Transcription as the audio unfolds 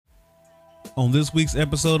On this week's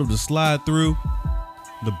episode of The Slide Through,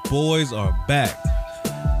 the boys are back.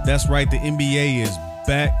 That's right, the NBA is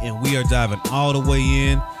back, and we are diving all the way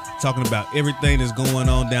in, talking about everything that's going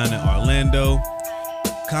on down in Orlando.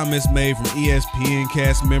 Comments made from ESPN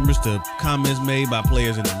cast members to comments made by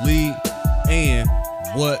players in the league, and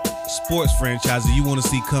what sports franchises you want to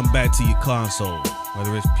see come back to your console,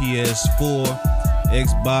 whether it's PS4,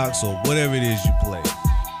 Xbox, or whatever it is you play.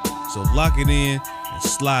 So lock it in and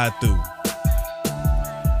slide through.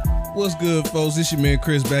 What's good, folks? It's your man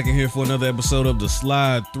Chris back in here for another episode of The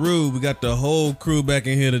Slide Through. We got the whole crew back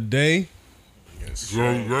in here today. Yes,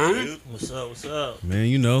 What's up? Man,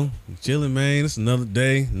 you know, chilling, man. It's another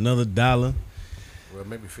day, another dollar. Well,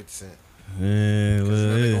 maybe 50 cents. Man,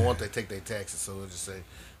 They don't want to take their taxes, so we'll just say,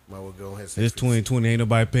 might well go ahead and say it's 2020. Ain't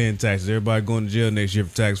nobody paying taxes. Everybody going to jail next year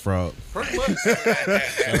for tax fraud. Pretty much.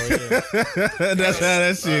 That's how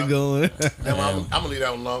that shit going. I'm going to leave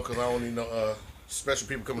that one alone because I don't need no special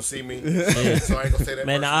people come and see me. So I ain't going to say that.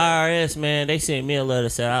 Man, the IRS, man, they sent me a letter that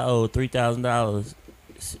said I owe $3,000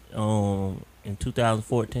 in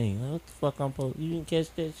 2014. What the fuck I'm supposed? You didn't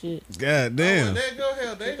catch that shit? God damn. They go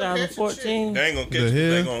hell. They 2014. They ain't gonna catch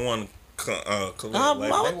you. They gonna want to collect.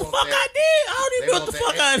 What the fuck I did? I don't even know what the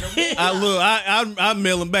fuck I did. I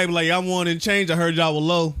mail them back like I wanted change. I heard y'all were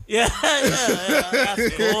low. Yeah. I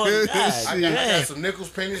scored. I got some nickels,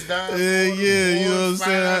 pennies, dimes. Yeah, you know what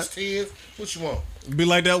I'm saying? What you want? Be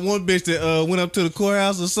like that one bitch that went up to the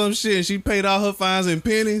courthouse or some shit and she paid all her fines in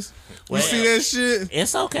pennies. You see that shit?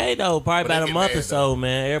 It's okay though. Probably But about a month or so, though.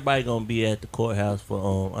 man. Everybody gonna be at the courthouse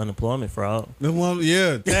for unemployment fraud. The one,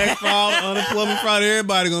 yeah, tax fraud, unemployment fraud.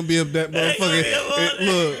 Everybody gonna be up that motherfucker.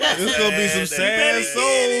 Look, it's gonna be some sad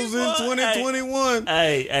souls in 2021.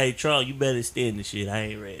 Hey, Trump, you better extend the shit. I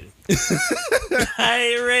ain't ready. I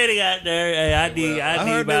ain't ready out there. Hey, I need I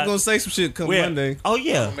heard they're about. gonna say some shit come Monday. Oh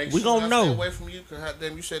yeah, Make we sure gonna I know. Stay away from you, cause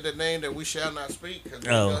goddamn, you said that name that we shall not speak. Cause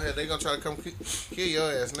they gonna try to come kill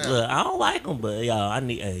your ass now. Look, I don't like him, but y'all, I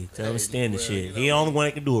need. Tell him to stand the shit. you know, He the only one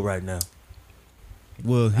that can do it right now.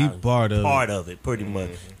 Well, he part of it. Pretty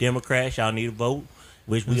much. Democrats, y'all need to vote,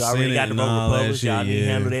 which we The already Senate got to and vote. all that Republicans, shit, y'all need to yeah.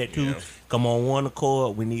 handle that too. Yeah. Come on one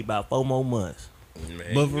accord. We need about 4 more months.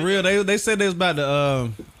 Man, But for real, they said they was about to.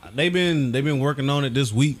 They've been working on it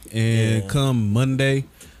this week, and come Monday.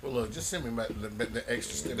 Well, look, just send me the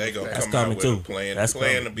extra stimulus. they gonna package. come coming out with too. a plan. That's plan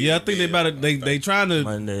coming. to be Yeah, I think they about to. They trying to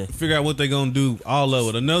Monday. figure out what they gonna do. All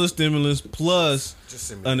of it. Another stimulus plus Just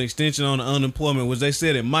send me. an extension on the unemployment, which they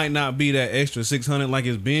said it might not be that extra 600 like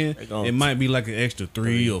it's been. It might be like an extra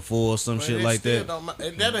 3 or 4 or some But shit it like still that.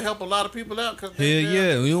 don't that'll help a lot of people out. Cause Hell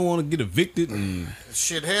yeah, we don't want to get evicted and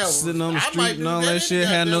shit, hell, sitting on the I street might and do all that any shit.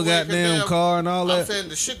 Had no way, 'cause goddamn car and all I'm that. saying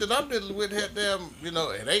the shit that I'm dealing with, you know,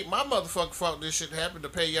 it ain't my motherfucking fault this shit happened to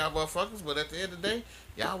pay y'all motherfuckers. But at the end of the day,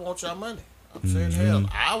 y'all want y'all money. I'm saying, hell,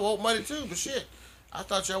 I want money too, but shit, I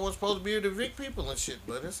thought y'all was supposed to be able to evict people and shit,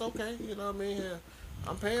 but it's okay, you know what I mean? Hell,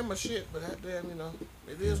 I'm paying my shit, but goddamn, you know,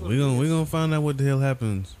 it is what We gonna find out what the hell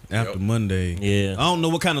happens after Monday. Yeah. I don't know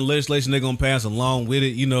what kind of legislation they're gonna pass along with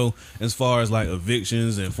it. You know, as far as like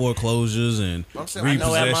evictions and foreclosures and I'm saying, I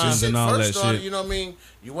know that repossessions and all first that started, shit. you know what I mean?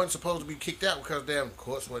 You wasn't supposed to be kicked out because damn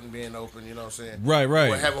courts wasn't being open, you know what I'm saying? Right.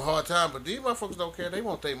 We're having a hard time, but these motherfuckers don't care. They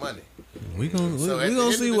want their money. We gonna So at we the gonna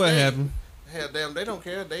end see of the what day, happens. Hell, damn, they don't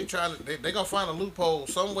care. They gonna find a loophole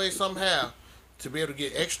some way, somehow, to be able to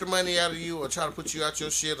get extra money out of you or try to put you out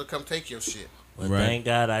your shit or come take your shit. But Right. thank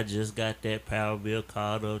God I just got that power bill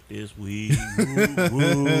caught up this week.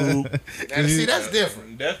 Woo. Now, see, that's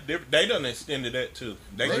different. That's different. They done extended that too.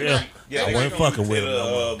 They They gonna- not- yeah, I they wasn't gonna fucking with consider, them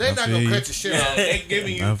no more. They not feel gonna you. cut your shit off. they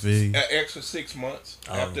giving I feel you. you an extra 6 months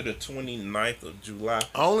after the 29th of July.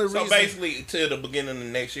 Only So reason- basically, till the beginning of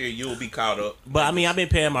next year, you'll be caught up. But I mean, I've been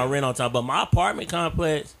paying my rent on time. But my apartment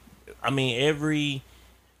complex, I mean, every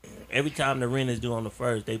time the rent is due on the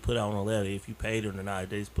 1st, they put it on a letter. If you paid it or not,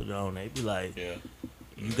 they just put it on. They be like, Yeah,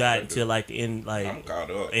 you got until like the end, I'm caught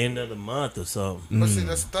up. end of the month or something. But see,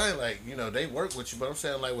 that's the thing. Like, you know, they work with you, but I'm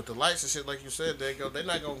saying, like, with the lights and shit, like you said, they're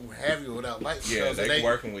not gonna have you without lights. Yeah, because they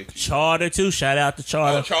working with you. Charter too. Shout out to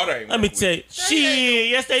Charter. Oh, Charter ain't Let me working tell you, shit.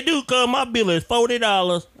 Yes, they do. Cause my bill is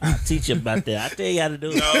 $40. I'll teach you about that. I tell you how to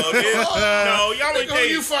do it. No, y'all Nigga, ain't who tell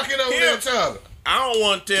you fucking over there, Tyler? I don't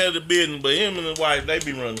want to tell the business, but him and his wife, they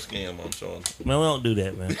be running scam. I'm sorry. Man, we don't do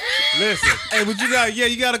that, man. Listen, hey, but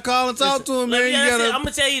you gotta call and talk to him, man. You I'm gotta.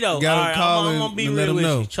 gonna tell you though. gotta All right, call I'm gonna be and let real them with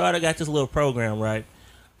know. you. Charter got this little program, right?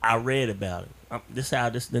 I read about it. This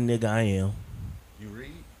the nigga I am. You read?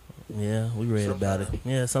 Yeah, we read about it.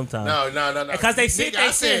 Yeah, sometimes. No. Because they sit, Nigga, they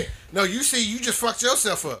I said, sit. no, you see, you just fucked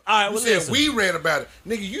yourself up. All right, you well, said listen. we read about it.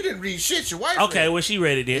 Nigga, you didn't read shit. Your wife Okay, read it. well, she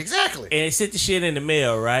read it then. Exactly. And it sent the shit in the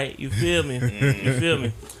mail, right? You feel me? You feel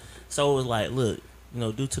me? So it was like, look,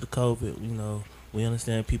 due to the COVID, we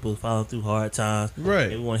understand people falling through hard times.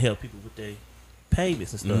 Right. And we want to help people with their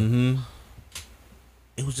payments and stuff. Mm-hmm.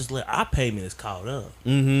 It was just like, our payment is caught up.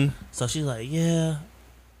 Mm-hmm. So she's like, yeah,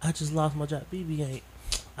 I just lost my job.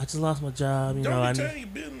 I just lost my job. Don't be telling your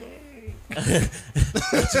business.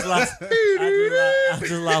 I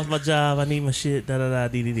just lost my job. I need my shit. Da.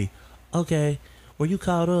 Okay, were you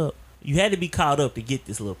caught up? You had to be caught up to get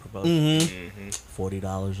this little promotion. Mm-hmm.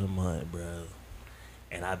 $40 a month, bro.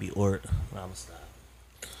 And I be ordered. I'ma stop.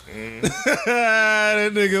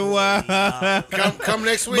 That nigga wow. Come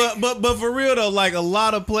next week. But for real though, like a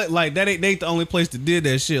lot of like that ain't the only place that did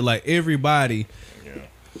that shit. Like everybody,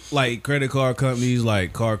 like credit card companies,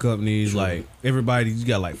 like car companies, like everybody, you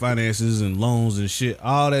got like finances and loans and shit,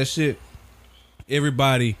 all that shit.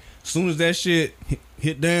 Everybody, as soon as that shit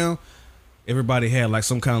hit down, everybody had like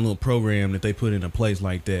some kind of little program that they put into place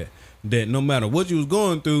like that. That no matter what you was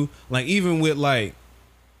going through, like even with like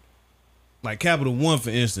Capital One, for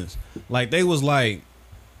instance, like they was like,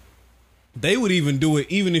 they would even do it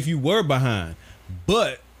even if you were behind,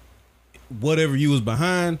 but whatever you was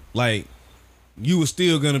behind, like you was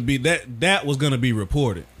still gonna be that was gonna be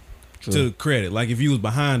reported to credit. Like if you was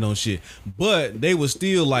behind on shit, but they was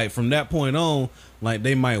still like from that point on, like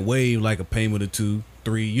they might waive like a payment or 2,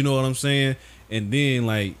 3. You know what I'm saying? And then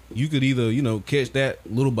like you could either catch that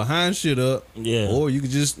little behind shit up, or you could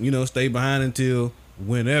just stay behind until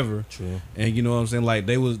whenever. True. And you know what I'm saying? Like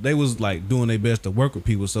they was like doing their best to work with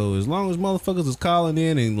people. So as long as motherfuckers is calling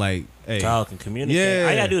in and like, hey, talk and communicate. Yeah.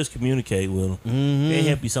 All you gotta do is communicate with them. Mm-hmm. They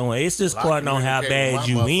help you somewhere. It's just part on how bad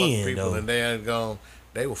you in, people though. and they ain't gone.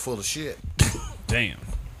 They were full of shit. damn,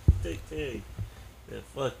 Hey,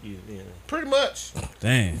 fuck you, man. Pretty much.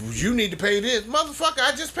 damn, You need to pay this, motherfucker.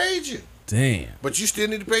 I just paid you, damn. but you still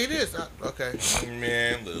need to pay this. Okay.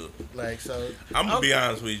 Man, look. Like so. I'm gonna be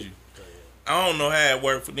honest with you. I don't know how it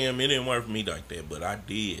worked for them. It didn't work for me like that, but I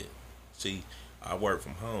did. See, I work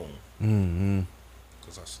from home. Mm-hmm.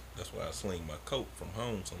 Cause that's why I sling my coat from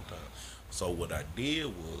home sometimes. So what I did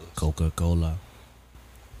was, Coca-Cola.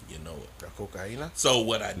 you know it. Cocaine. So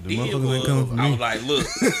what I did motherfuckers was, ain't coming for I me. was like, look,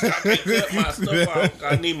 I can cut my stuff off.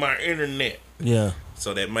 I need my internet. Yeah.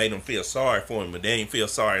 So that made them feel sorry for me, but they didn't feel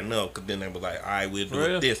sorry enough because then they were like, all right, we'll do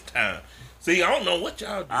Real? it this time. See, I don't know what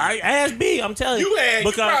y'all do. I asked B. I'm telling you.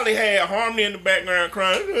 You probably had Harmony in the background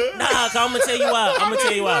crying. Nah, cause I'm gonna tell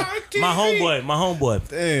you why. My homeboy.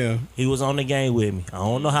 Damn. He was on the game with me. I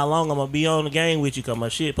don't know how long I'm gonna be on the game with you, cause my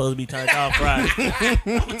shit supposed to be turned off Friday.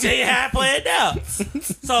 I'm gonna tell you how I played out.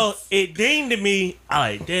 So it dinged to me. I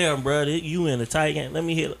like, damn, brother, you in a tight game. Let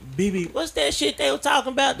me hear, BB, what's that shit they were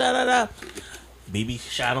talking about? BB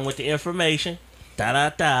shot him with the information.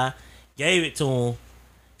 Gave it to him.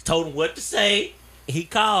 Told him what to say. He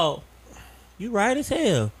called. You right as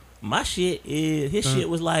hell. My shit is his shit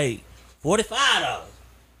was like $45.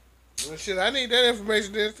 Well, shit, I need that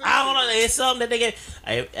information. Then too. I don't know. It's something that they gave.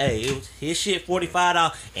 Hey, it was his shit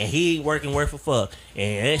 $45, and he ain't working worth a fuck,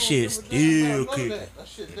 and that shit still kicking.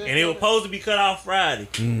 And it was supposed to be cut off Friday,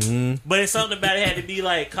 but it's something about it had to be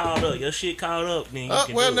like called up. Your shit called up, then you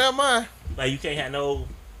can Well, do never mind. it. Like you can't have no.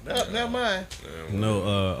 Never mind. No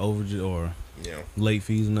overage or Yeah. late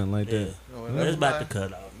fees or nothing like Yeah, that. No, it's never about mind. to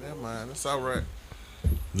cut off. Never mind. That's all right.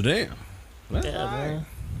 Damn. Yeah, man.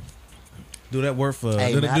 Do that work for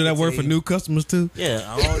Hey, do, man, I do that can work tell for you- new customers too? Yeah.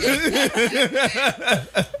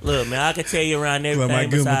 Look, man, I can tell you around might everything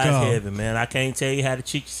give 'em a besides call. heaven, man. I can't tell you how to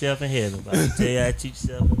treat yourself in heaven, but I can tell you how to treat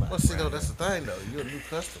yourself in life. Well, see, though, that's the thing, though. You're a new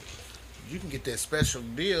customer. You can get that special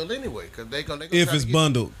deal anyway, because they gonna If try it's to get,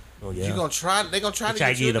 bundled. Oh, yeah. You gonna try. They gonna try to Try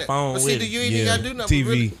get to you get in a there. phone But with see, it. you ain't Yeah. even gotta do nothing. TV.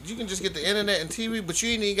 Really. You can just get the internet and TV, but you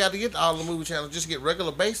ain't even got to get all the movie channels. Just get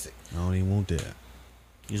regular basic. I don't even want that.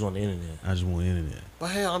 You just on the internet. I just want internet. But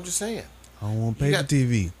hell, I'm just saying, I don't want You pay for got-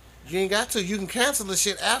 TV. you ain't got to. You can cancel the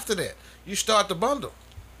shit after that. You start the bundle.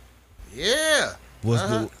 Yeah. What's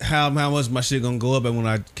the how much my shit gonna go up when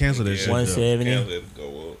I cancel that shit? though? 170. Can't let it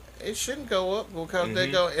go up. It shouldn't go up because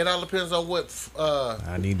they go. It all depends on what.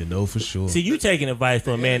 I need to know for sure. See, you taking advice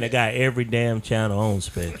from a man that got every damn channel on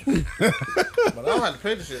Spectrum. But I don't have to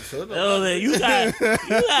pay the shit. So it don't Oh, matter. man, you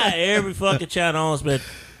got every fucking channel on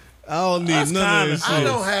Spectrum. I don't need That's none kinda- of this I shit.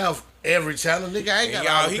 don't have every channel, nigga. I ain't got And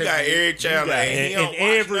all y'all, the he got pay-per-view. every channel. got- and he in don't watch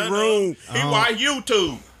every none of room. it. He watch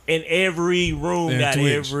YouTube. In every room And got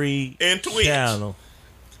Twitch. every And Twitch. channel.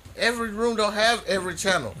 Every room don't have every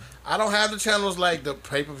channel. I don't have the channels like the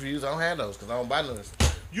pay-per-views. I don't have those because I don't buy none of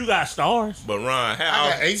this. You got stars. But Ron, I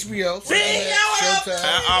got HBO. Showtime.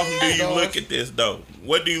 how often do you look at this though?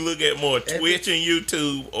 What do you look at more, Twitch and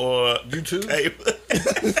YouTube or YouTube? cable?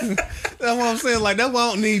 That's what I'm saying. Like, that's why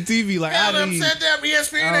I don't need TV. Like, Hell, I them need. said damn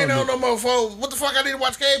ESPN ain't on no more phones. What the fuck I need to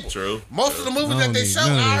watch cable? True. Most of the movies I that don't they need show,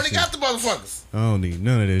 none of I that already shit. got the motherfuckers. I don't need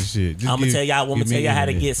none of that shit. Just I'm gonna give- tell y'all. I'm gonna give me tell y'all how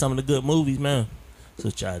to internet. get some of the good movies, man. That's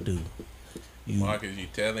what y'all do. Marcus, you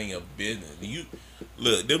telling your business. You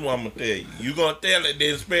look, this is what I'm gonna tell you. You gonna tell it the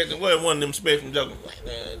inspection, what one of them spectrum jokers like,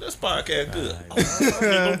 man, this podcast good.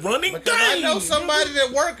 Nigga running Because I know games. somebody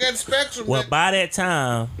that work at Spectrum. Well, that, by that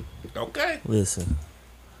time, Okay. listen,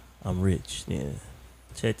 I'm rich. Yeah,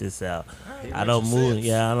 check this out. I rich don't in move. sense.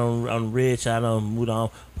 Yeah, I don't. I'm rich. I don't move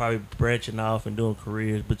on. Probably branching off and doing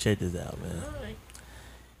careers. But check this out, man.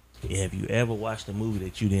 Have you ever watched a movie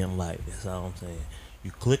that you didn't like? That's all I'm saying. You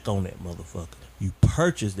click on that motherfucker. You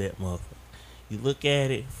purchase that motherfucker. You look at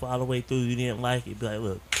it, follow the way through. You didn't like it. Be like,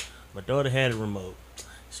 look, my daughter had a remote.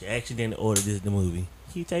 She accidentally ordered this the movie.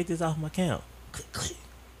 Can you take this off my account? Click, click.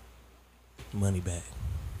 Money back.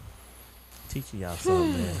 Teaching y'all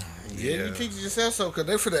something, man. yeah, you teach yourself so because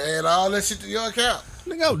they finna add all that shit to your account.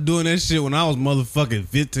 Nigga, I was doing that shit when I was motherfucking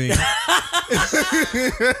 15.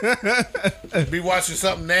 Be watching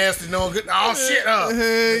something nasty, knowing good. Oh shit up.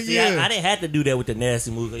 Hell See, yeah. I didn't have to do that with the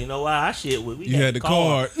nasty movie. You know why? I shit with. We You had the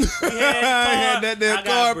card. We had the card. that damn I got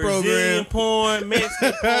card Brazilian program. porn,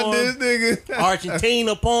 Mexican this porn, nigga.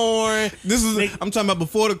 Argentina porn. This is. I'm talking about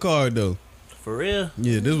before the card though. For real.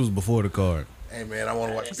 Yeah, this was before the card. Hey man, I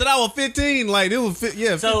want to watch. I said I was 15. Like it was.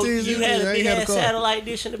 15. So 16. you had a I big ain't had a ass card. satellite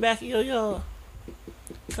dish in the back of your yard.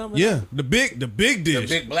 Coming Yeah, up. the big The dish.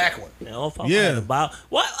 big black one. Man, I Yeah. had to buy.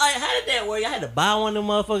 What? Like, how did that work? I had to buy one of them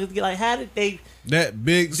motherfuckers. To get, like, how did they? That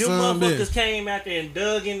big Them son motherfuckers bitch. came out there and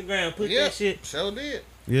dug in the ground, put Yeah, that shit. sure did.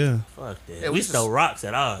 Yeah. Fuck that. Yeah, we we used to- throw rocks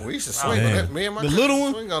at all. We used to Oh, swing on damn. that. Me and my The cousin little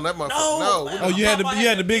one? swing on that motherfucker. No, we man. Oh, you had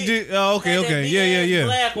the big. Oh, okay, Had that okay. big Yeah, ass yeah.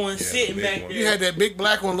 Black one sitting big back one. there. You had that big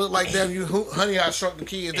black one look like damn you Honey I Shrunk the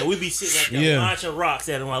Kids. And we be sitting back there Yeah. launching rocks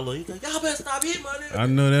at him. I look. He's like, y'all better stop hitting my nigga. I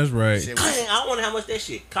know that's right. Shit, Dang, I wonder how much that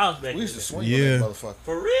shit cost back we used to then. swing Yeah. on that motherfucker.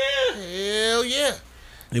 For real? Hell yeah.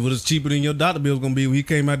 It was cheaper than your doctor bill was gonna be when he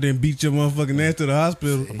came out there and beat your motherfucking ass to the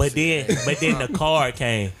hospital. But then the card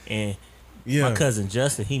came, and Yeah. my cousin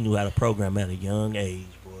Justin, he knew how to program at a young age,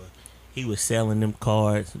 boy. He was selling them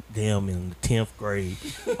cards, damn, in the 10th grade.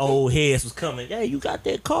 Old heads was coming, hey, you got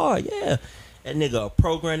that card? Yeah. That nigga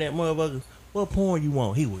program that motherfucker. What porn you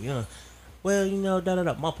want? He was young. Well, you know,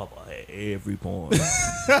 da-da-da. My papa had every porn.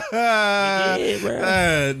 Yeah, bro.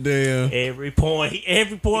 God damn. Every porn.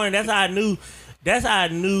 That's how I knew. That's how I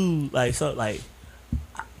knew. Like so, like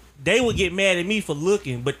they would get mad at me for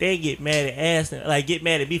looking, but they get mad at asking. Like get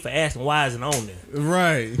mad at me for asking why isn't on there.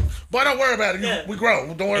 Right. But don't worry about it. Yeah. We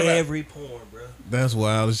grown. Don't worry about it. Every porn, bro. That's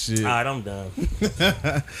wild as shit. All right, I'm done.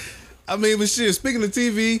 I mean, but shit, speaking of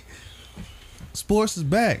TV, sports is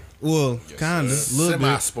back. Well, kinda. A little bit.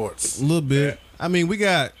 Semi-sports. A little bit. I mean, we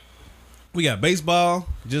got baseball.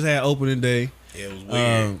 Just had opening day. It was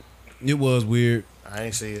weird. It was weird. I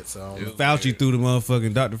ain't see it, so. It was Fauci weird. threw the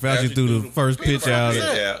motherfucking Dr. Fauci threw the first pitch out.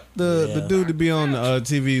 Yeah. The dude to be on the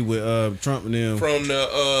TV with Trump and them. From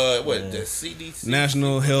the the CDC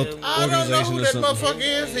National Health I don't know Organization who or that something.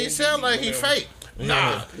 motherfucker is. He sound like he fake.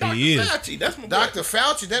 Nah, Dr. He is. Fauci, that's my boy. Dr.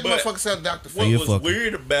 Fauci, that But- motherfucker sound Dr. What Fauci. He a was fucker.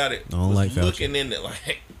 weird about it I don't was like Fauci. looking in it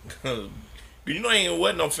like, you know, ain't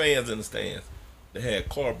wasn't no fans in the stands. They had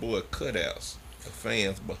cardboard cutouts of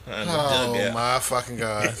fans behind the Oh dugout. my fucking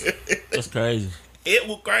god! That's crazy. It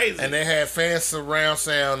was crazy. And they had fans surround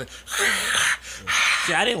sound.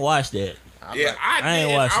 See, I didn't watch that. yeah, I I ain't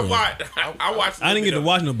did. watched I it. watched. I watched. I didn't get to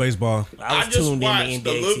watch no baseball. I was just tuned watched in to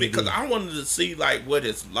a little bit NBA because I wanted to see like what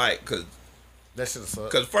it's like. That shit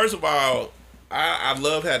suck. Because first of all, I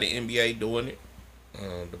love how the NBA doing it.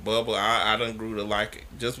 The bubble, I done grew to like it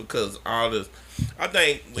just because all this. I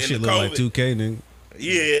think That when shit the look COVID, like 2K, nigga.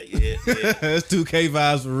 yeah. That's 2K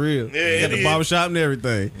vibes for real. Yeah, Got it the is. barbershop and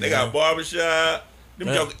everything. They got barbershop. Them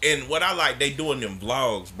Yeah. jokers, and what I like, they doing them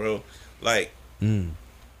vlogs, bro. Like,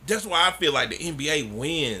 that's why I feel like the NBA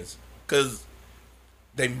wins because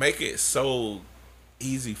they make it so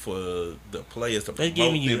easy for the players to They promote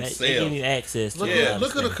giving you themselves. access to Look, a lot of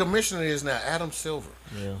look who the stuff. commissioner is now, Adam Silver.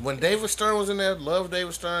 Yeah. When David Stern was in there, love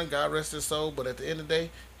David Stern, God rest his soul. But at the end of the day,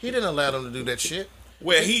 he didn't allow them to do that shit.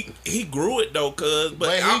 Well, he grew it though,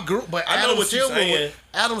 but he grew. But I know Adam what you're Silver, saying.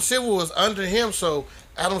 Adam Silver was under him, so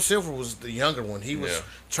Adam Silver was the younger one. He was Yeah.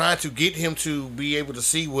 trying to get him to be able to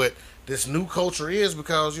see what this new culture is,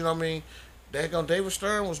 because you know what I mean. David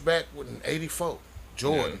Stern was back with an '84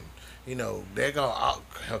 Jordan. You know, they're going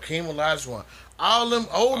Hakeem Olajuwon. All them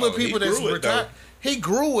older people that's grew it, retired. He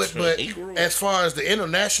grew it, but He grew it. as far as the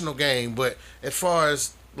international game, but as far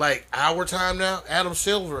as like our time now, Adam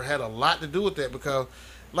Silver had a lot to do with that because,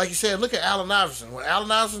 like you said, look at Allen Iverson. When Allen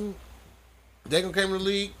Iverson, they came to the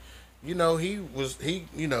league, you know, he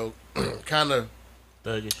kind of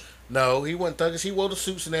Thuggish. no, he wasn't thuggish. He wore the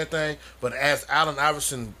suits and everything. But as Allen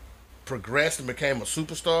Iverson progressed and became a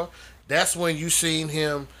superstar, that's when you seen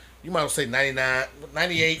him. You might say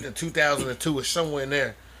 98 to 2002 or somewhere in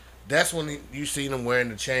there. That's when you seen him wearing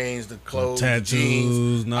the chains, the clothes, tattoos, the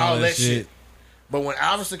jeans, and all that shit. But when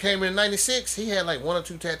Iverson came in '96, he had like 1 or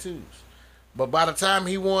 2 tattoos. But by the time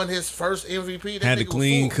he won his first MVP, that Had the nigga was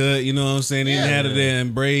clean full. cut, you know what I'm saying? He Yeah. didn't have it there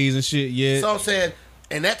in braids and shit yet. So I'm saying,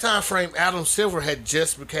 in that time frame, Adam Silver had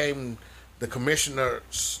just became the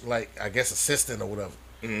commissioner's, like, I guess, assistant or whatever.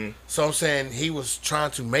 Mm-hmm. So I'm saying he was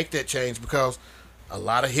trying to make that change because a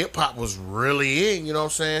lot of hip hop was really in, you know what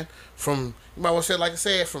I'm saying? From, you might want to say, like I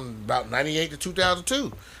said, from about 98 to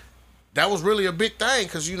 2002. That was really a big thing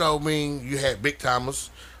because, you know, I mean, you had Big Thomas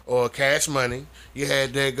or Cash Money. You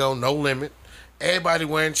had No Limit. Everybody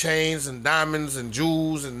wearing chains and diamonds and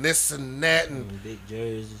jewels and this and that. And Big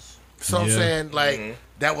jerseys. so I'm Yeah. saying, like,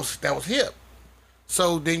 that was hip.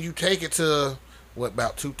 So then you take it to, what,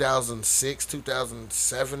 about 2006,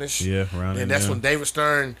 2007-ish? Yeah, around And there, that's yeah. when David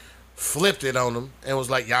Stern flipped it on them and was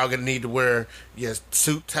like, y'all gonna need to wear your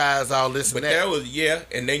suit, ties, all this But and that. that was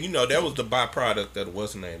and then that was the byproduct that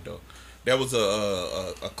was named though. That was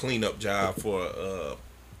a cleanup job for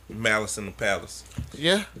Malice in the Palace.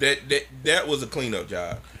 Yeah. That was a cleanup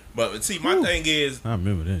job. But see, my thing is, I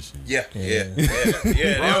remember that shit. yeah.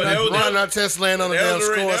 Ron Artest laying on the damn That was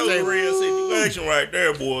score a table. real situation right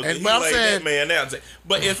there, boy. And- He but I'm laid saying- that man out.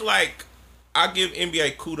 But it's like, I give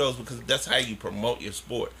NBA kudos because that's how you promote your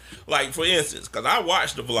sport. Like, for instance, because I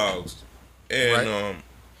watch the vlogs, and Right.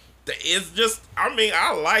 it's just, I mean,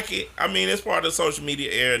 I like it. I mean, it's part of the social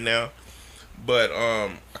media era now. But,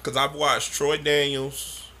 because I've watched Troy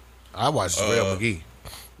Daniels. I watched JaVale McGee.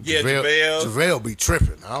 Yeah, JaVale. JaVale be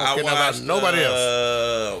tripping. I don't care about watched, nobody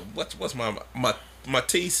else. What's my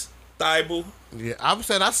Matisse Thybulle? Yeah, I'm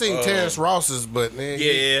saying I seen Terrence Ross's, but man,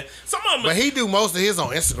 Yeah. Some of them. but he do most of his on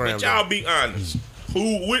Instagram. But though. y'all be honest.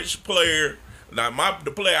 Which player? Now,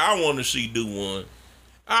 the player I want to see do one.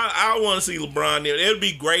 I want to see LeBron. It'd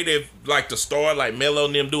be great if like the star like Melo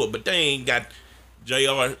and them do it, but they ain't got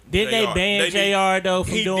Jr. Did they ban JR though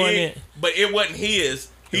from He doing did, it? but it wasn't his.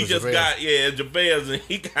 He was just JaVale's. got JaVale's and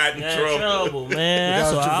he got in Got in trouble. trouble, man.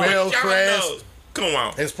 That's Because what I JaVale Y'all crashed know. Come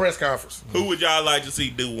on. his press conference. Who would y'all like to see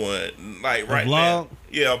do one? Like right vlog? now.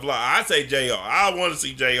 Yeah, a vlog. I say JR. I want to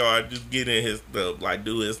see JR just get in his stuff, like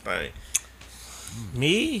do his thing.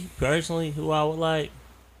 Me personally, who I would like.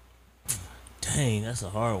 Dang, that's a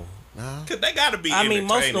hard one. Cause they gotta be. I mean,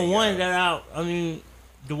 most of the entertaining, ones y'all. that out. I mean,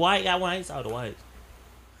 Dwight got one. I saw Dwight.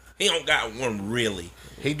 He don't got one really.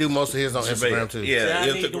 He do most of his on Instagram too. Yeah, I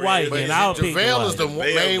Instagram. need Dwight, But then I'll pick JaVale is the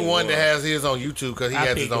Dwight. main JaVale one that the has his on YouTube because he I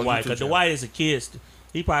has pick his own Dwight YouTube because channel. Dwight is a kid.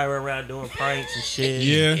 He probably run around doing pranks and shit.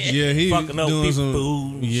 Yeah, he Fucking up doing big some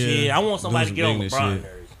food and yeah, shit. I want somebody to doing get on some LeBron ignorant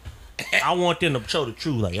nerves. I want them to show the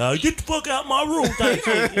truth. Like, get the fuck out my room type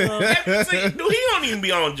shit. You know? See, dude, he don't even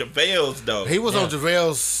be on JaVale's though. He was Yeah. on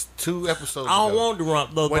JaVale's 2 episodes I don't ago. want to run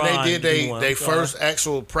LeBron. when they did to do one. they I'm sorry. first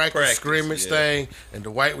actual practice scrimmage yeah. thing, and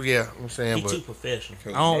Dwight, I'm saying, He but too professional.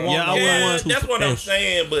 I don't want Yeah, I nobody wouldn't want too that's what I'm professional.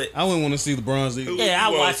 saying. But I wouldn't want to see LeBron's either. Yeah, I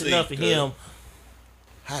You wanna watched see, enough of cause- him.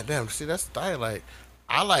 hot damn, see that's the thing. Like,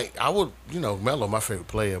 I would, Melo, my favorite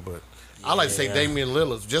player, but I like to say Yeah. Damian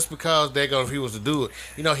Lillard just because if he was to do it,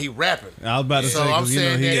 he rapping. I was about to So say, I'm 'cause,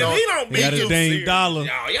 saying he, that- if he don't he be got his too dang serious, dollar.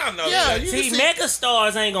 y'all know Yeah, that. you See, can see- mega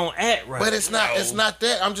stars ain't gonna act right. But it's not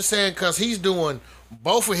that. I'm just saying because he's doing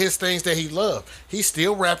both of his things that he loves. He's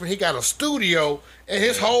still rapping. He got a studio in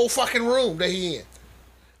his whole fucking room that he in.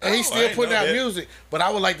 And he's Oh, I still ain't putting know out that. music. But I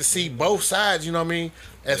would like to see both sides, you know what I mean?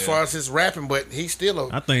 As far as his rapping, but he's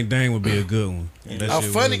still I think Dame would be a good one. That a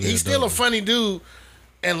shit funny would be he's still a dope. funny dude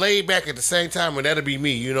and laid back at the same time, and that'll be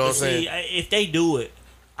me, you know what I'm See, saying? if they do it,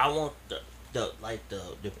 I want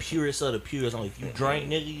the purest of the purest. Like, if you drink,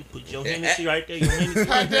 nigga, you put your Hennessy right there. Your Hennessy.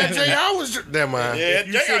 How that J.R. was never mind. Yeah,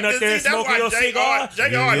 You sitting up there smoking your cigar,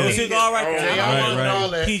 your cigar right there. JR I was want all no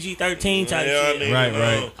that. PG-13 type Yeah, shit. nigga, Right, no.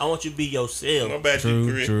 right. I want you to be yourself. What about you,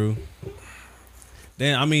 True, Chris? true.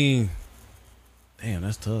 Damn, I mean, damn,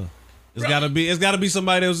 that's tough. It's gotta be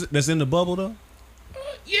somebody that's in the bubble though.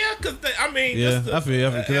 Yeah, cause I mean, Yeah, that's the- I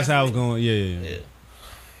feel, because that's how it's going. Yeah.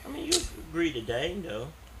 I mean, you agree to Dame, though.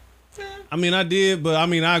 I mean, I did, but I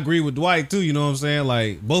mean, I agree with Dwight too. You know what I'm saying?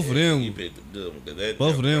 Like both of them. You picked the good one, 'cause that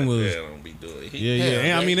Both of them was- don't be doing it. Yeah.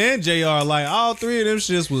 And, I mean, and JR, like all three of them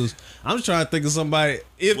shits was. I'm just trying to think of somebody.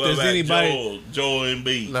 If What there's about anybody. Joel and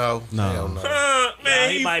B. No. No. Hell no. Man,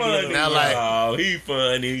 he he might be funny. a- Now, like- Oh, he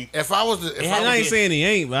funny. If I was, if It I, had And was I ain't be- saying he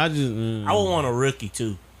ain't, but I just. I would want a rookie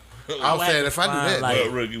too. I was saying if I do that, Like-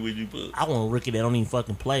 What rookie would you put? I want a rookie that don't even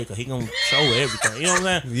fucking play because he gonna show everything. You know what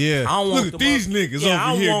I'm saying? Yeah. I don't want Look at the these mother- niggas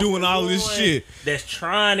I over here want doing the all this one shit. That's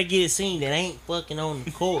trying to get seen that ain't fucking on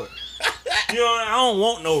the court. You know, I don't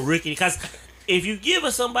want no rookie because if you give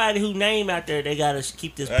us somebody who name out there, they gotta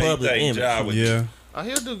keep this How you public think image. Ja would Yeah.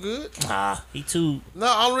 he'll do good. He too. No,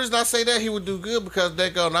 only reason I say that he would do good because they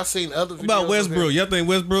go and I seen other videos What about of Westbrook? him. Y'all think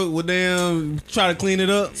Westbrook would damn try to clean it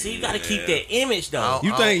up? See, you gotta keep that image though.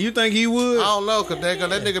 I You think he would? I don't know because that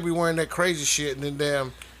nigga be wearing that crazy shit and then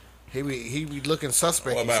damn he be looking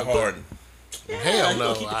suspect. What about Harden? Hell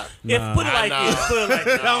no. If put it like Nah. this, put it like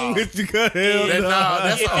this. I'm with you, cuz. Hell Yeah. no.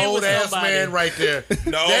 That's If an it old was ass somebody- man right there.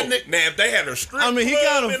 No, That nigga- now if they had a strip I mean, he club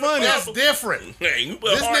kinda in the funny. That's club- different. Yeah, you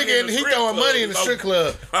put This Harden nigga, in the he strip throwing club, money in the it's strip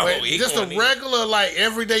over. club. Oh, Wait, he just a going in. regular, like,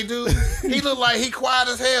 everyday dude. He look like he quiet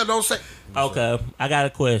as hell. Don't say, Okay, I got a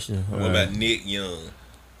question. What about Nick Young?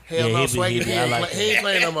 hell Yeah, no, he Swaggy. be- He I ain't like he ain't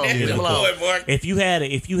playing no more. Leave him Boy, alone. Mark. If you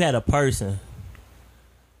had a person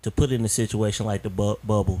to put in a situation like the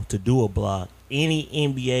bubble to do a block, any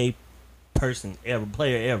NBA person ever,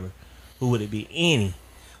 player ever, who would it be?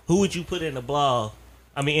 Who would you put in the block?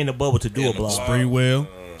 I mean, in the bubble to do In a the block? block. Sprewell.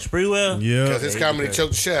 Spreewell. Yeah. Because his comedy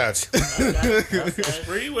choked the shots.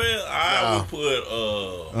 Sprewell, I would put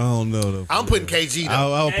I don't know though. I'm putting KG,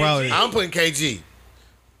 though. I'll probably. I'm putting KG.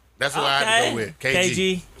 That's what I had to go with.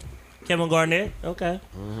 KG. Kevin Garnett. Okay.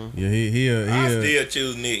 Yeah, he I still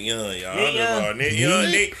choose Nick Young, y'all. Nick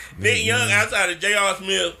Young. Nick Young outside of J.R.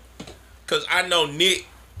 Smith, because I know Nick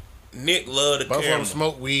love the Both of them camera.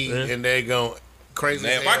 smoke weed and they go crazy.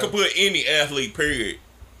 Now, as if I hell. could put any athlete, period,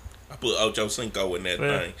 I put Ocho Cinco in that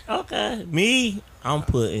thing. Okay. Me, I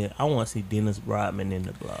want to see Dennis Rodman in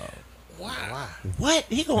the block. Why? What?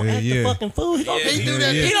 He gonna Yeah, act yeah. the fucking fool. He, gonna, Yeah, He do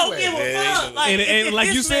that Yeah. he don't anyway. give a Yeah, fuck. Like, and if like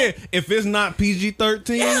you this man- said, if it's not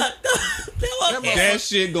PG-13, yeah, that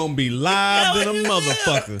shit gonna be live than a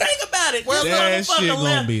motherfucker. Think about it. Well, This that motherfucker shit gonna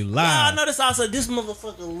left. be live. Y'all notice also this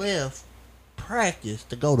motherfucker left practice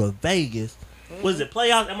to go to Vegas. Was it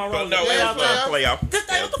playoffs? Am I wrong? No, Was it it was playoffs? playoff. This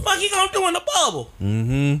thing, what the fuck he gonna do in the bubble?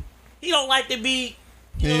 Mm-hmm. He don't like to be,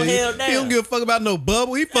 you know, He held down. don't give a fuck about no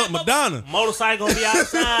bubble. He fuck Madonna. Motorcycle gonna be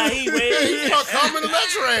outside. He He ready. gonna come in the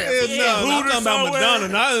let your ass. Hell Yeah, no, I'm Hooters talking about somewhere. Madonna.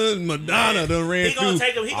 Not Madonna done ran He gonna through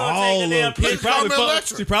take him- he gonna all take a damn of them.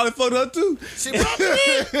 picture. She probably fucked her too. She probably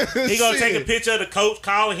did. He gonna take a Shit. picture of the coach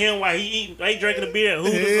calling him while he eating, he drinking a beer.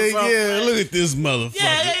 Hooters or Hell something. yeah, look at this motherfucker.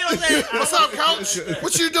 Yeah, you know what I'm saying? What's up, coach?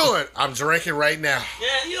 What you doing? I'm drinking right now.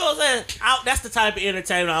 Yeah, you know what I'm saying? That's the type of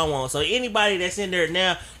entertainment I want. So anybody that's in there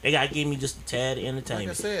now, they gotta give me just a tad of entertainment. Like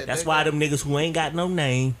I said, That's they why them niggas who ain't got no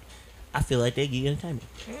name, I feel like they get entertainment.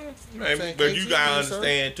 Man, Saying but you KG, gotta sir.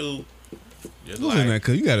 understand too. Just Who's in like, that?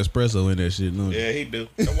 Cause you got espresso in that shit, no? yeah, he do.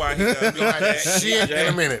 That's why he gotta be like that. Shit in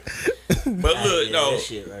a minute. But look, Yeah, no, that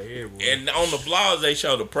shit right here, boy. and on the vlogs they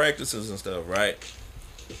show the practices and stuff, right?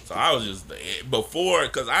 So I was just before,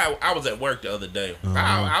 cause I was at work the other day.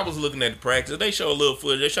 I was looking at the practice. They show a little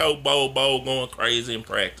footage. They show Bo going crazy in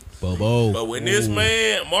practice. Bobo. But when this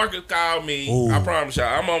man Marcus called me, Ooh. I promise y'all,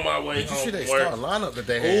 I'm on my way Did you home see that from work. star lineup that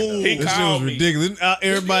they had? though? He This shit was called me. ridiculous.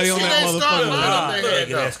 Everybody Did on you see that that star motherfucker. lineup Ah, they had,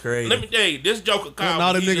 though? that's crazy. Let me tell you, this Joker called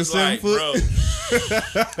all me. them He niggas was 7 like, foot?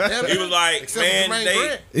 bro. He was like, Except for man, Jermaine they.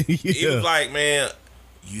 Grant. He Yeah. was like, man,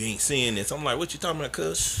 you ain't seeing this. I'm like, what you talking about,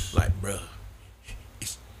 cuz? Like, bro.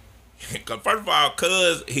 First of all,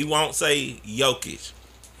 cuz he won't say Jokic.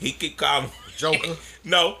 He keep calling Joker.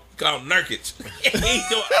 no, call him Nurkic. He do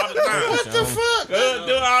it all the time. What the fuck? Cuz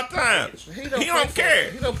do it all the time. He play don't for-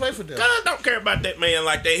 care. He don't play for them. Cuz don't care about that man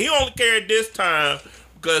like that. He only cared this time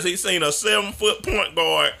because he seen a 7-foot point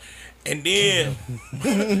guard, and then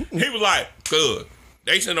he was like, "Good."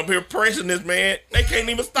 They sitting up here pressing this man. They can't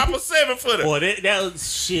even stop a 7-footer. Boy, that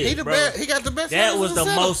was shit, He the bro. best. He got the best. That numbers was in the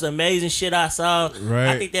center. most amazing shit I saw. Right.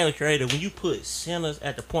 I think that was creative. When you put centers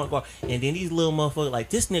at the point guard, and then these little motherfuckers, like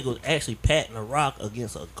this nigga was actually patting a rock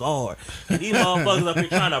against a guard. And these motherfuckers up here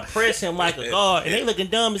trying to press him like a guard, and they looking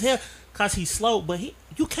dumb as hell because he's slow, but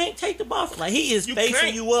you can't take the ball. Like he is You facing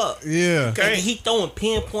can't. you up. Yeah. Okay. And he throwing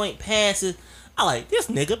pinpoint passes. I like this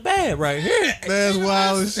nigga bad right here. That's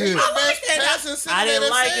wild as shit. I didn't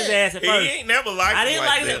like his ass at He first. ain't never liked I didn't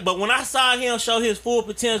like that. it, but when I saw him show his full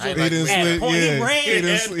potential, He like, didn't at a slip, point, yeah. he ran. He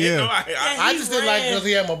didn't I just didn't like because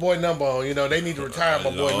he had my boy number on. You know, they need to retire my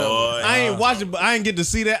boy number. I ain't watching, but I ain't get to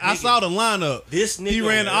see that. I saw the lineup. This nigga He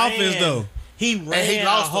ran the offense though. He ran And he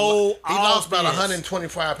lost a whole. He lost about offense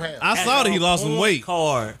 125 pounds. I saw that he lost some point weight.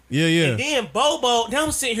 Card. Yeah, yeah. And then Bobo. Now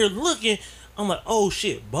I'm sitting here looking. I'm like, oh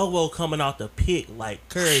shit, Bobo coming off the pick like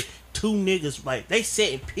Curry. Two niggas like they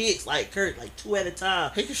setting picks like Curry, like 2 at a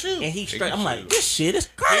time. He can shoot. And he straight. can I'm like, shoot. this shit is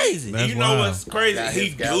crazy. That's You know wild. what's crazy? Got He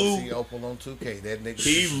his Galaxy do. Opal on 2K. That nigga.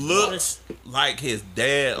 He looks like his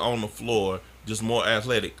dad on the floor, just more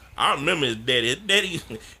athletic. I remember his daddy. His daddy,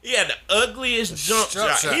 he had the ugliest jump jump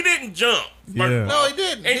shot. shot. He didn't jump. Yeah. No, he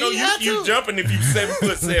didn't. Ain't no He had use you to. jumping if you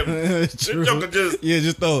 7'7". This True. joker just Yeah,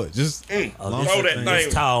 just throw it. Just Oh, Long this, throw that this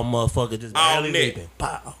thing. tall motherfucker just All barely net. leaping.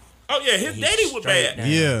 Pow. oh yeah, his He's daddy was straight bad. down.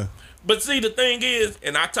 yeah. But see, the thing is,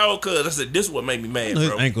 and I told Cuz, I said, this is what made me mad, His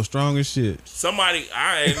bro. ankle strong as shit. Somebody,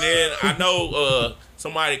 I know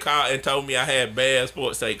somebody called and told me I had bad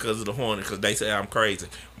sports take because of the Hornets because they say I'm crazy.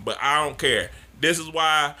 But I don't care. This is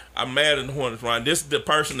why I'm mad at the Hornets, Ron. This is the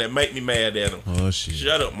person that make me mad at them. Oh shit.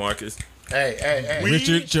 Shut up, Marcus. Hey. We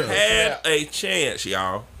Richard Church. had a chance,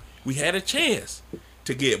 y'all. We had a chance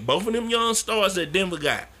to get both of them young stars that Denver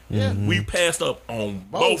got. Yeah. We passed up on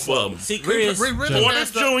both of them. See, We Chris. really Portis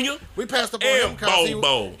passed up. Jr. We passed up on and him because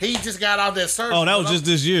Bobo. he just got out there surgery. Oh, that was just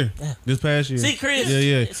this year. This past year. See, Chris.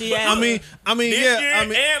 Yeah. See, I mean, This yeah. year I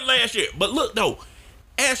mean, and last year. But look, though,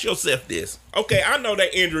 ask yourself this. Okay, I know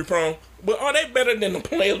they injury prone, but are they better than the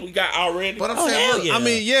players we got already? But I'm Oh, saying, hell look, yeah. I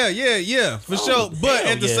mean, yeah, for sure. But hell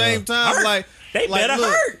at the yeah. same time, Hurt. like They like, better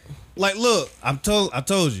look, hurt. Like, look, I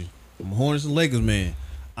told you, I'm a Hornets and Lakers man.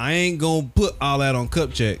 I ain't gonna put all that on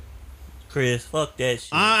Kupchak. Chris, fuck that shit.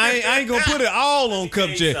 I ain't gonna put it all on tell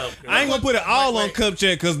you Kupchak. something, I ain't gonna put it all on Wait.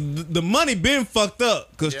 Kupchak because the money been fucked up.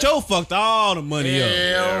 Because Cho fucked all the money up.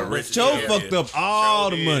 Yeah, Richard Cho Cho fucked did. up all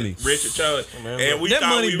Cho the did. money. Richard Cho. And we That thought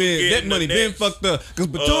money we was been getting the been next, fucked up. Cause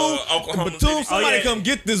Batum, Oklahoma City. somebody Oh, yeah. come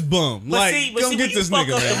get this bum. But Like, see, come when get you this fuck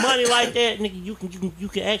nigga, up the man. money like that, nigga, you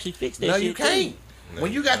can actually fix that No, shit. you can't.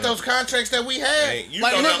 When you got those contracts that we had, Hey, you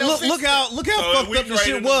Like, know that- look how So fucked we up this shit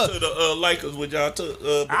traded was. to the Lakers with y'all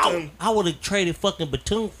Batum. I would have traded fucking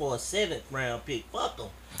Batum for a 7th round pick. Fuck him.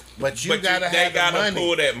 but you But gotta they have the gotta money.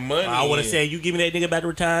 pull that money. I would have in. said, you give me that nigga about to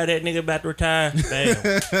retire, that nigga about to retire. Bam. I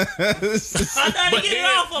thought But to get it then,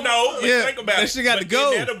 off of no, but Yeah, think about that it. shit got But to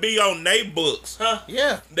go. then That'll be on their books.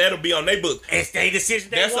 Yeah, That'll be on their books. It's their decision.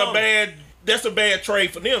 That's a bad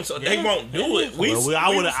trade for them, so they won't do it.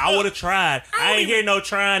 I would have tried. I ain't hear no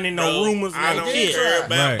trying and no rumors. I No don't shit. care Right.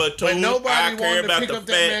 about Batum. but nobody I care wanted to about pick the up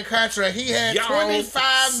that man fact contract. He had y'all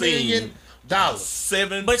 $25 million.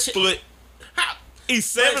 7 But foot. How? He's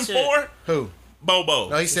 7'4". Who? Bobo.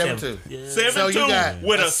 No, he's 7'2". Yeah. 7'2" So you got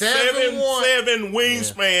with a a 7'7"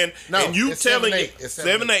 wingspan, No, and you it's telling 7'8". It's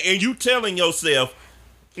 7'8". and you telling yourself,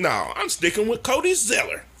 no, I'm sticking with Cody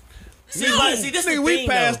Zeller. See, this Nigga, the we thing,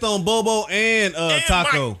 passed though. on Bobo and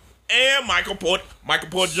Taco. And Michael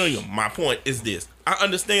Porter Jr. My point is this: I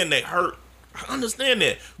understand they hurt. I understand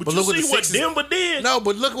that, but you look what see the what Sixers- Denver did. No,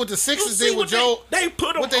 but look what the You Sixers see did with what Joel. They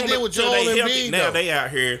put them what they on did the, with till Joel they healthy. Embiid, Now though. they out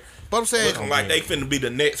here But I'm saying, looking like they finna be the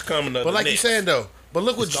next coming of but the like you next. saying though, but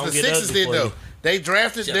look what It's gonna the get Sixers ugly did for though. you. They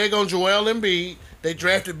drafted they're going Joel Embiid. They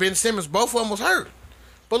drafted Ben Simmons. Both of them was hurt.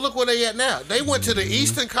 But look where they at now. They went to the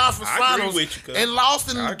Eastern Conference I agree Finals with you, cuz. and lost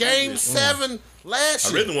in I agree Game with you. 7 last I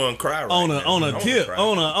year. really want to cry right On now. a I wanna tip, cry.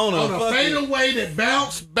 on On a a fucking. fadeaway that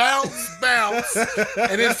bounced,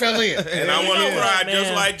 and then fell in. And I you want to know cry what, just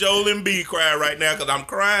man? like Joel Embiid cried right now because I'm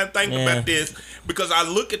crying thinking Yeah. about this because I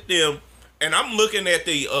look at them and I'm looking at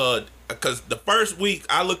the because the first week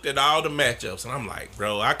I looked at all the matchups and I'm like,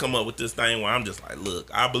 bro, I come up with this thing where I'm just like, look,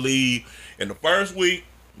 I believe in the first week.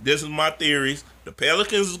 This is my theories. The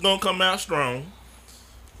Pelicans is gonna come out strong.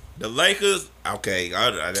 The Lakers, okay,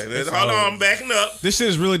 hold on, I'm backing up. This shit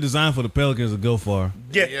is really designed for the Pelicans to go far.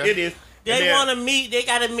 Yeah, Yeah. it is. They And then want to meet. They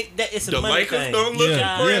got to meet. That it's a The money Lakers thing. don't look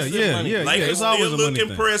Yeah, impressive. yeah. Lakers It's always still a look money thing.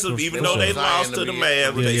 impressive, For- even for though sure. they lost to the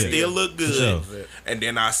Mavs. Yeah, They yeah. still look For good. sure. And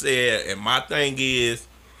then I said, and my thing is,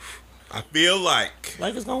 I feel like,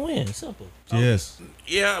 Lakers gonna win. Simple. Yes.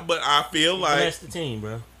 yeah, but I feel like Bless the team,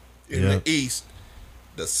 bro. in Yeah. the East,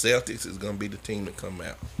 the Celtics is gonna be the team to come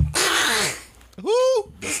out.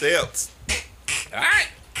 Who? The Celtics. All right,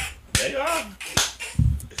 they are.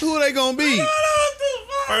 Who they gonna be?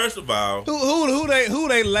 First of all, Who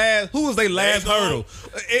they last? Who was they last gonna- hurdle?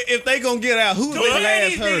 If they gonna get out, who is Go they ahead, last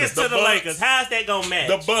These hurdle? niggas to the Bucks. Lakers. How's that gonna match?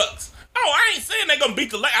 the Bucks. Oh, I ain't saying they're gonna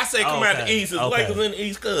beat the Lakers. I said come out the East. It's Lakers in the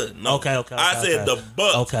East. Cause no. Okay. I said the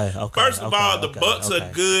Bucks. Okay. First of all, the Bucks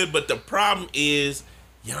are good, but the problem is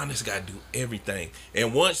Giannis got to do everything.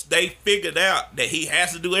 And once they figured out that he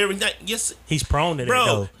has to do everything, yes, he's prone to that, bro,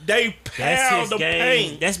 though. they pound the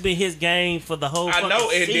paint. That's been his game for the whole I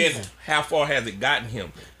know, and season. then how far has it gotten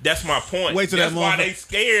him? That's my point. Wait till That's that why motherfucker- they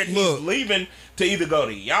scared he's leaving to either go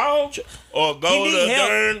to y'all or go He to need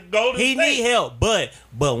help. Golden He State. need help, but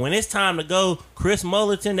when it's time to go, Chris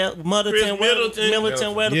Middleton,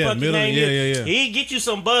 whatever Yeah, the fuck his name is, yeah. he get you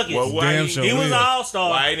some buckets. Well, why Damn he, sure he was an will. all-star.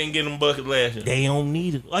 why he didn't get him bucket last year? They don't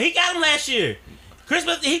need it. Oh, he got him last year.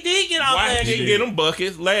 Christmas, he did get off Why last he didn't year. get them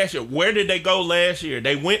buckets last year? Where did they go last year?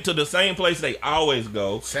 They went to the same place they always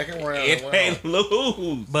go. Second round. And they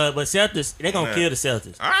lose. But Celtics, they gonna kill the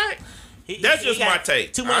Celtics. All right. That's just got my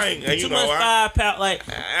take. Too much, I ain't- you too know, much firepower. Like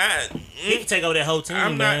I- he can take over that whole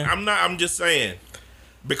team, man. I'm just saying.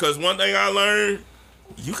 Because one thing I learned,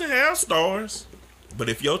 you can have stars, but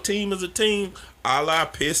if your team is a team, a la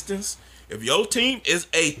Pistons, if your team is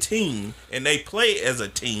a team and they play as a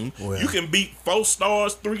team, you can beat 4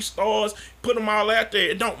 stars, 3 stars, put them all out there.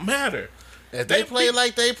 It don't matter. If they play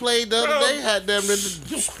like they played the other day, had them in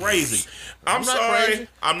You the crazy. I'm not sorry. crazy.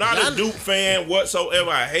 I'm not a Giannis- Duke fan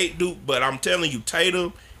whatsoever. I hate Duke, but I'm telling you,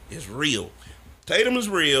 Tatum is real. Tatum is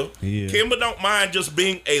real. Yeah. Kimba don't mind just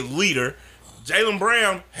being a leader. Jaylen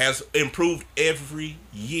Brown has improved every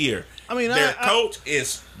year. I mean, their coach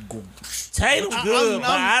is Tatum's I'm- good, but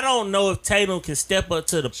I'm- I don't know if Tatum can step up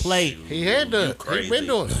to the plate. he had done. He crazy. been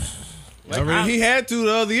doing it. I mean, he had to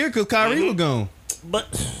the other year because Kyrie was gone. But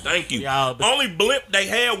Thank you. Y'all, but- Only blip they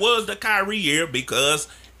had was the Kyrie year because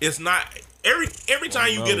it's not every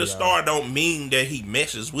time you get a star don't mean that he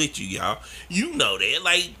meshes with you, y'all. You know that.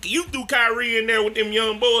 Like you threw Kyrie in there with them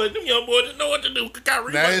young boys didn't know what to do.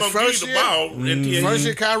 Kyrie Now, his wasn't gonna give first you the year- ball until First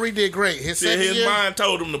year Kyrie did great. His till second his year, mind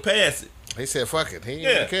told him to pass it. he said, "Fuck it." He didn't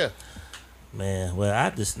Yeah. even care. man, well, I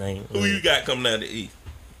just think Who you got coming out of the East?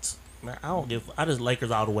 man, I don't give. I just Lakers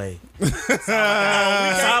all the way. That's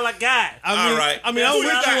all I got. I mean, All right. I mean, I'm Who with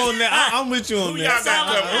you you got? on that. I'm with you on Who y'all got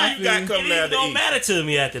that. coming? Who you got coming out It of the don't East? matter to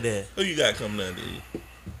me after that. Who you got coming out of the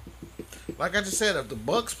East? Like I just said, if the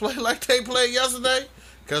Bucks play like they played yesterday,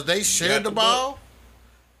 because they shared got the the ball,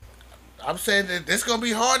 I'm saying that it's gonna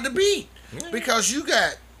be hard to beat because you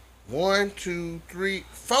got 1, 2, 3,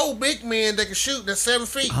 4 big men that can shoot. That's 7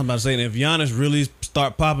 feet. I'm about to say, if Giannis really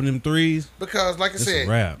start popping them threes, Because, like I It's a said,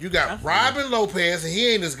 wrap. you got Robin Lopez, and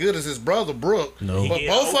he ain't as good as his brother Brook. No. But He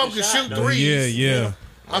both of them open can shot, shoot though. threes. yeah.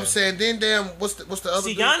 I'm saying, then damn, what's the other?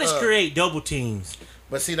 See, dude? Giannis create double teams.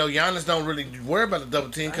 But see, though, Giannis don't really worry about the double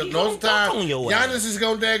team because He most of the gonna time, dunk on your Giannis ass. is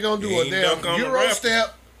gonna do He a ain't damn dunk on the Euro Raptors.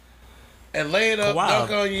 step and lay it up, Kawhi.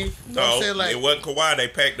 dunk on you. You know what I'm No, saying? Like, it wasn't Kawhi. They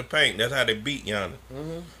packed the paint. That's how they beat Giannis.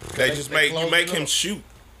 They just they make you closed make it him up. shoot.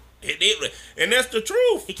 And that's the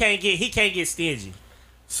truth. He can't get stingy.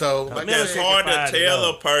 so, But like man, I It's said, hard to fired it tell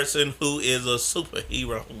up. a person who is a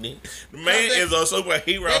superhero. The man that- is a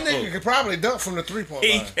superhero. that nigga could probably dunk from the 3-point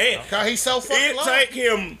He line. can't. Cause he's so fucking It long. take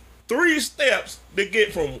him 3 steps to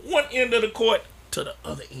get from one end of the court to the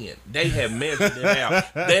other end. They have measured it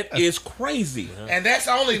out. That is crazy. And that's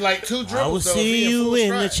only like 2 dribbles. I will though, if see he you full in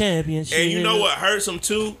the stride. championship. And you know what hurts them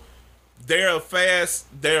too? They're a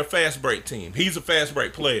fast break team. He's a fast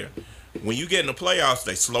break player. When you get in the playoffs,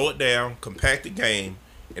 they slow it down, compact the game,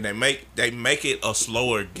 and they make it a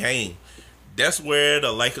slower game. That's where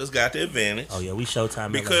the Lakers got the advantage. Oh yeah, we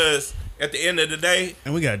Showtime Because at the end of the day,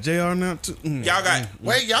 And we got JR now too. y'all got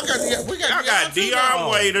Wait, we got Dion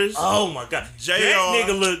now. Waiters. Oh my God, JR. that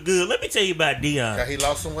nigga look good. Let me tell you about Dion. He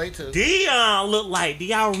lost some weight too. Dion looked like. Do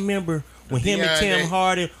y'all remember when him and Deion Tim Day.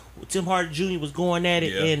 Harden? Tim Hardaway Jr. was going at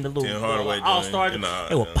it Yeah, in the little Tim Hardaway All-Star. Jr., you know,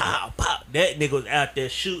 They were yeah. pow, pow. That nigga was out there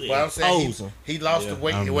shooting Well, I'm and saying posing. he lost the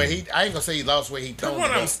weight. Well, I ain't gonna say he lost weight. He That's toned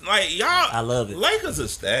what it I'm up. like. Y'all, I love it. Lakers are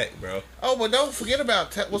stacked, bro. Oh, but don't forget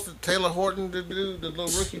about what's the Taylor Horton, the dude, the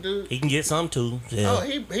little rookie dude. He can get some too. Yeah. Oh,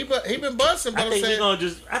 he been busting. But I I'm think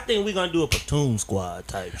saying I think we're gonna do a platoon squad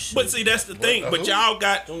type shit. But see, that's the thing. But who? y'all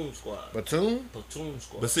got. platoon squad. Batum. Platoon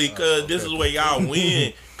squad. But see, cause this is where y'all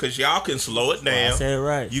win. Cause y'all can slow it I down. said it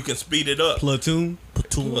right. You can speed it up. Platoon.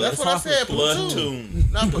 Platoon. That's what I said. Platoon. Platoon.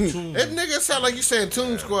 Not platoon. That nigga sound like you saying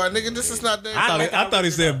Toon Squad, nigga. This is not that. I thought he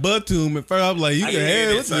said Batum at first. I was like, you He can did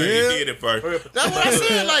have it, it. son. He did it first. That's what I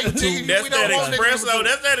said. Like, nigga, That's we that don't want niggas espresso. to-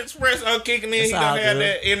 That's that espresso kicking in. It's He don't all have good.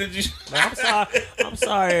 that energy. I'm sorry. I'm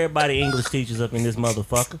sorry, everybody. English teachers up in this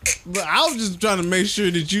motherfucker. But I was just trying to make sure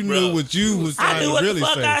that you knew Bro. what you was I trying knew to what really the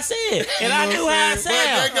fuck say. I said, and I knew how I But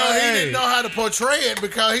that sound. guy, he Hey. didn't know how to portray it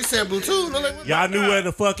because he said platoon. I'm like, what Y'all knew where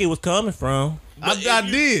the fuck it was coming from. I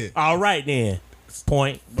did. All right then.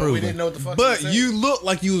 Point But we proven. didn't know what the fuck. But he was you saying. looked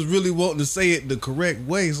like you was really wanting to say it the correct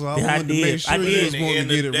way, so I Yeah, I wanted to did. make sure I you did. was wanting to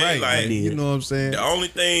End of get the it day, right. like- You know what I'm saying? The only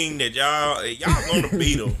thing that y'all gonna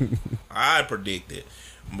beat them, I predicted,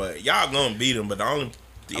 but y'all gonna beat them. But the only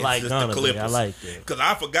I like it's just Gunner, the man. Clippers. I like that. Cause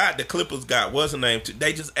I forgot the Clippers got what's the name?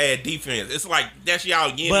 They just add defense. It's like that's y'all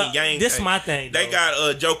yin But and yang. this thing. my thing. They though.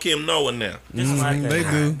 got Joakim Noah now. This is my thing. They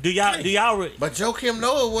do. Do y'all? But Joakim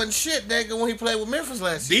Noah wasn't shit, nigga, when he played with Memphis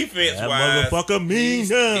last year. Defense That wise, motherfucker mean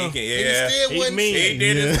now. He yeah, still He wasn't mean. he shit.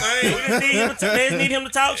 did his They thing. just need him to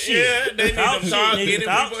talk shit. Yeah, they need Talk to talk, shit, get nigga, in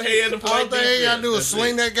talk people's shit. head and play All thing he gotta defense. do is That's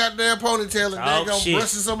sling it. that goddamn ponytail and Talk they shit. gonna brush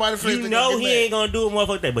somebody's face. You know he ain't gonna do it,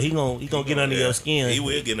 motherfucker. That, but he gonna get under your skin. He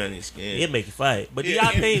will get under your skin. It make you fight. But do Yeah.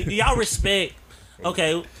 y'all think? Do y'all respect?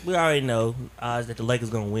 Okay, we already know odds that the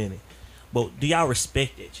Lakers gonna win it. But do y'all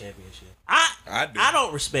respect that championship? I do. I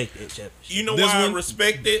don't respect that championship. You know This why one- I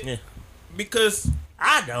respect it? Yeah. Because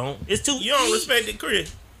I don't. It's too. you don't respect it,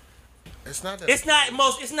 Chris. It's not that. It's not.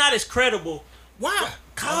 It's not as credible. Why?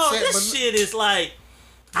 Cause saying, this but- shit is like.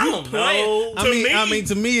 I don't play- know. To I mean,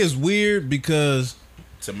 to me, it's weird because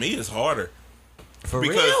To me, it's harder. For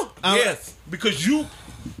Because real. yes, because you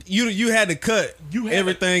you had to cut You had to-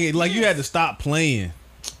 everything. Like you had to stop playing.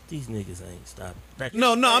 These niggas ain't stopping.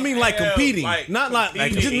 No, I mean like Yeah, competing, like not like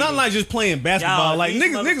competing. just not like just playing basketball. Like these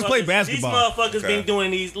niggas play motherfuckers- basketball. These motherfuckers Okay. been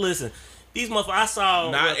doing these. Listen, these motherfuckers. I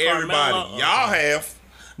saw not what, everybody. Carmelo- Y'all have.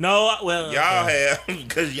 No, well, Y'all okay. have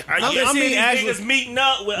because y'all. I I mean, mean, these actually- niggas meeting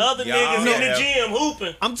up with other Y'all niggas in the have- gym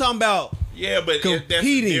hooping. I'm talking about Yeah, but that's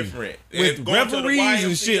competing different. with It's going to the referees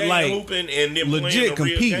and YMCA shit, like, hooping and then legit playing a real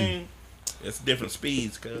competing. game. It's different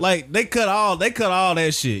speeds. Cause like they cut all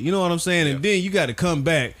that shit. You know what I'm saying? And then you got to come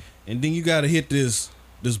back, and then you got to hit this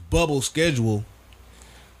bubble schedule.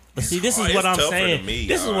 But see, this hard. is what It's I'm tougher saying. than me,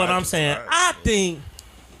 This is y'all. what I I'm just saying. tried. I think.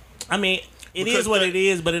 I mean. It Because is what the- it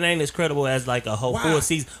is, but it ain't as credible as like a whole Why? full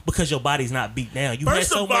season because your body's not beat down. You had First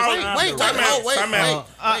so of much all, time wait, to time rest. out, wait, Time out.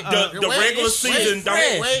 The wait, regular it's season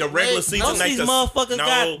fresh. don't. The regular Wait, season Most of ain't these the motherfuckers no.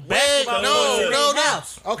 got basketball no, in no, their no.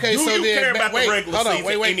 house. Okay, Do so you then care about the wait, regular hold on,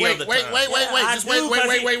 season wait, any other time? just wait, I just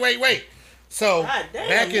do, wait. So God damn,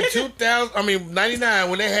 back in nigga. 2000, I mean 99,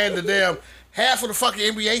 when they had the damn half of the fucking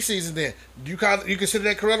NBA season, then you consider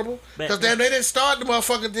that credible? Because Man. they didn't start the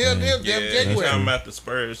motherfucking damn Yeah, January. talking about the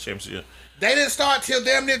Spurs championship. They didn't start till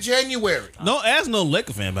damn near January. Don't ask no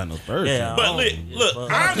Laker fan about no Spurs. Yeah. But Oh, look,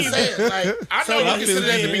 yeah, I I'm don't just even. saying, like, I so know you what consider you're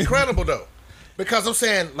that to be saying. credible though, because I'm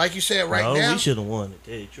saying, like you said right No, now, we should have won it.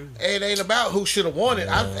 Tell you the truth. it ain't about who should have won it.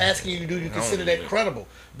 I'm asking you, do you consider that credible?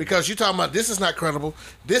 Because you're talking about this is not credible.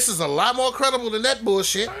 This is a lot more credible than that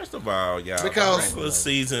bullshit. First of all, y'all, Because- the regular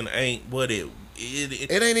season ain't what it.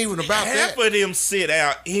 It ain't even about half that. of them sit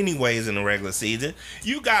out anyways in the regular season.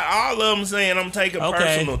 You got all of them saying I'm taking Okay.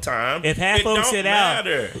 personal time. If half It of them don't sit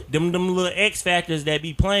matter. out, them little X factors that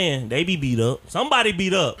be playing, they be beat up. Somebody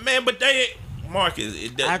beat up. Man, but they Marcus, I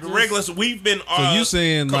the just- regular. We've been you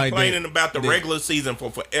saying, like, complaining that- about the that- regular season for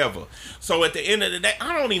forever. So at the end of the day,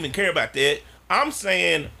 I don't even care about that. I'm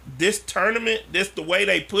saying this tournament, this the way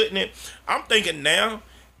they putting it. I'm thinking now,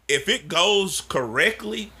 if it goes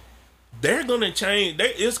correctly, they're gonna change.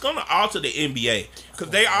 It's gonna alter the NBA because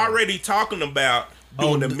they already talking about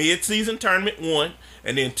doing the mid-season tournament 1,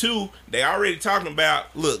 and then 2. They already talking about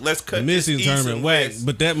let's cut The this mid-season East tournament and whack, West.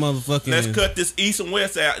 but that motherfucking Let's cut this East and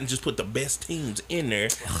West out and just put the best teams in there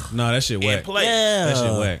No, that shit and whack. play. Yeah, That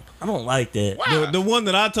shit whack. I don't like that. Why? The one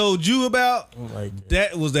that I told you about, I don't like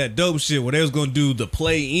that. that was that dope shit where they was gonna do the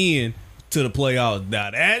play in to the playoffs.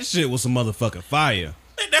 Now that shit was some motherfucking fire.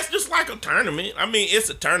 That's just like a tournament. I mean, it's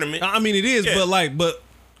a tournament. I mean it is, Yeah. but Might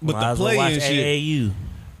the as well play watch in shit. AAU.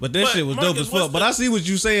 But that But, shit was Marcus, dope as what's fuck. But the- I see what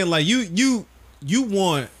you saying. Like you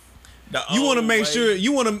want you want to make sure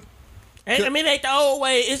you want to. And, I mean, it ain't the old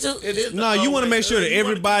way. It's just It is. No, you want to make sure that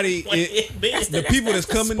everybody, the people that's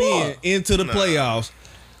coming in into the playoffs,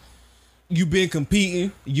 you been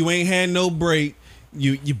competing. You ain't had no break.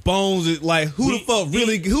 Your bones is like who the fuck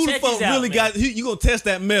really check this out, man. got you gonna test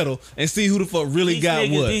that metal and see who the fuck really these got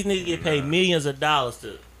niggas, what. These niggas get paid millions of dollars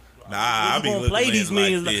to. Nah, I You be gonna looking play at these it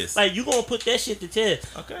millions? like this. Like you gonna put that shit to test?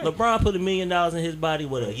 Okay. LeBron put $1 million in his body.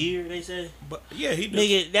 What, a year? They say. But yeah, he do.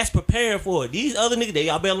 Nigga, that's preparing for it. These other niggas,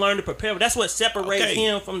 y'all better learn to prepare. That's what separates Okay.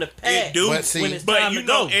 him from the pack. It do. But see- when it's But time you to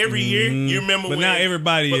know, go. every year, you remember But when. now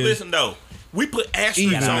everybody But is- listen though, we put asterisks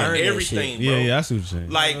Easy. on Gotta earn that everything, shit. bro. Yeah, I see what you're saying.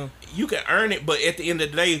 Like you can earn it, but at the end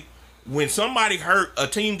of the day, when somebody hurt, a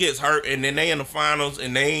team gets hurt, and then they in the finals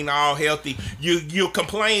and they ain't all healthy, you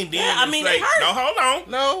complain then. Yeah, I and mean, say, they hurt. no, hold on,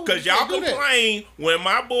 No, because you y'all can't do that. complain when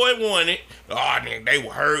my boy won it. Oh, nigga, they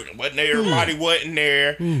were hurt, wasn't everybody wasn't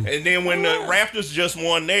there, and then when the Raptors just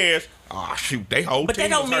won theirs. Oh shoot, they whole But team that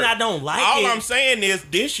don't was mean hurt. I don't like All it. I'm saying is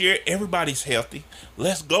this year everybody's healthy.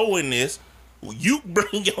 Let's go in this. You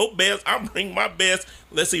bring your best, I bring my best.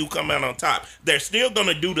 Let's see who come out on top. They're still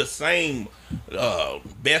gonna do the same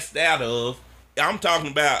best out of. I'm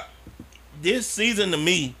talking about this season to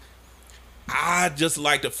me. I just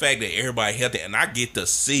like the fact that everybody healthy and I get to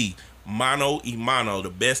see mano y mano, the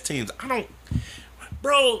best teams.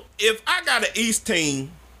 Bro, if I got an East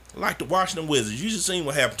team like the Washington Wizards, you just seen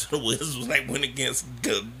what happened to the Wizards when they went against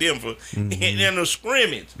Denver in a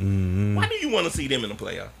scrimmage. Why do you want to see them in the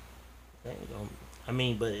playoff? I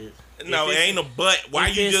mean, but No, it ain't a but. Why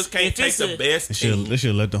if you it's- just can't if take it's the a- best They team?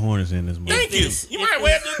 should let the Hornets in this month. Thank you. it's- You if might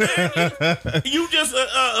well just you just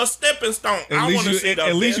a stepping stone. I want to see the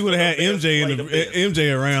At least you best would have had of the MJ best in play the best.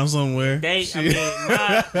 MJ around somewhere. they, I Shit. mean,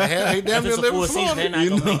 my, Hell, he damn if near it's a live full in season, they're Florida. not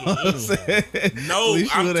gonna make what I'm it anyway. saying? No, At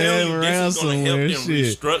least you I'm would've telling had you, him this around is going to somewhere. help them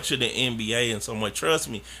Shit. restructure the NBA in so much. Trust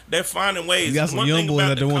me, they're finding ways. You got some One young thing boys about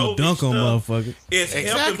that the don't want to COVID dunk on stuff, motherfuckers. It's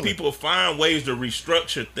helping Exactly. people find ways to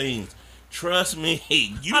restructure things. Trust me.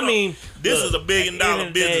 I mean, this look, is a $1 billion at the end of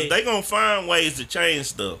the business. day- They gonna find ways to change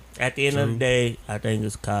stuff. At the end of the day, I think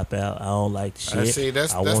it's a cop out. I don't like the shit. see,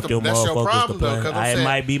 that's- I that's want the- them that's your motherfuckers problem, to though, play. 'cause I'm It saying-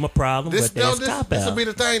 might be my problem, but that's cop This will out. be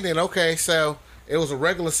the thing then. Okay, so it was a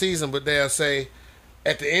regular season, but they'll say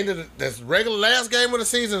at the end of the regular last game of the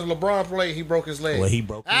season, LeBron played, he broke his leg. Well, he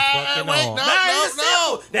broke his fucking wait, arm. no, it's no,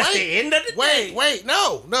 simple. That's wait, the end of the day. Wait,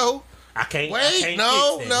 no. I can't. I Wait, can't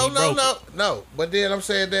no. fix that. He broke it. No. But then I'm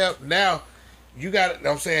saying that now you got it.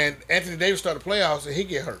 I'm saying Anthony Davis started the playoffs and he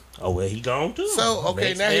get hurt. Oh well, he gone too. So, okay,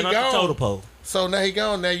 Next now man he up the gone. totem pole. So now he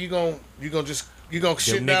gone. Now you gonna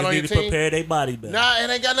shit Them down niggas on your need to team. prepare their body better. Nah, it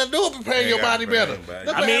ain't got nothing to do with preparing Ain't your got body to prepare better. your body.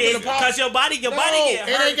 Look I what mean, happened to Paul. because your body get No, hurt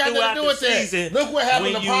it ain't got throughout nothing to do with the that. season. Look what happened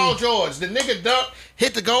when to you- Paul George. The nigga dunked,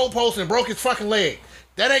 hit the goalpost, and broke his fucking leg.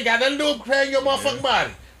 That ain't got nothing to do with preparing your motherfucking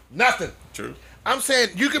body. Nothing. True. I'm saying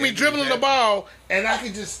you can be Yeah, dribbling the exactly. ball, and I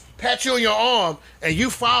can just pat you on your arm, and you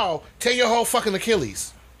fall, tear your whole fucking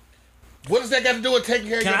Achilles. What does that got to do with taking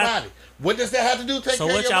care of Can your I- body? What does that have to do with taking So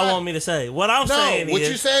care what of your y'all body? want me to say? What I'm No, saying what is,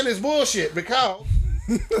 you saying is bullshit because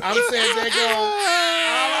I'm saying they go.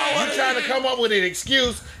 You trying to come up with an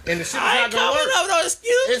excuse and the shit's I not ain't gonna coming work. up with no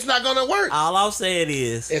excuse. It's not gonna work. All I'm saying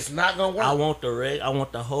is, It's not gonna work. I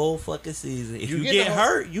want the whole fucking season. If You you, get get the whole-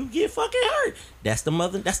 hurt, you get fucking hurt. That's the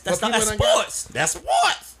mother. That's But people done sports. That's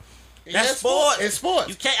sports. Yeah, That's sports. It's sports.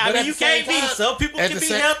 You can't. But I mean, at you the same can't be. time- Some people at can the be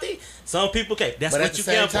same- healthy. Some people can't. That's But at what the you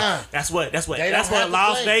same gamble time, on. That's what. they don't That's have what to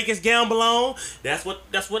Las play. Vegas gamble on. That's what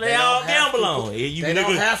they They all don't have gamble to- on. Yeah, you They don't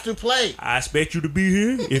nigga, have to play. I expect you to be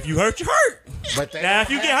here. If you hurt, you hurt. But they Now, don't if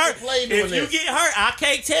you have get to hurt, play doing if you this. get hurt, I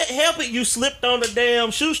can't help it. You slipped on the damn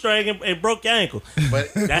shoestring and broke your ankle. But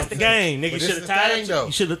That's the game, nigga. You But this should is have the tied thing, it. though.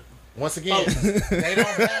 You should have. Once again, they don't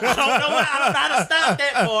have. I don't know how to stop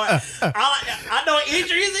that part. I know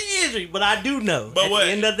injury is an injury, but I do know. But at what?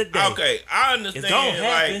 the end of the day, Okay, I It's understand. gonna Like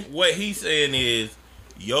happen. what he's saying is,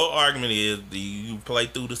 your argument is you play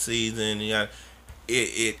through the season. You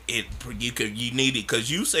need it because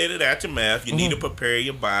you said it out your mouth. You need to prepare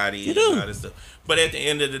your body. You and do. all that stuff. But at the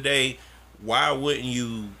end of the day, why wouldn't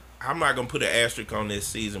you? I'm not gonna put an asterisk on this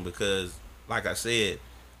season because, like I said,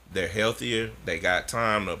 they're healthier. They got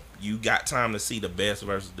time to. You got time to see the best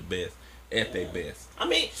versus the best at their best. I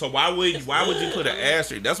mean, So why would you put an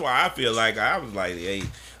asterisk? That's why I feel like I was like, hey,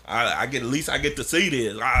 I get at least I get to see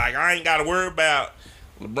this. I ain't got to worry about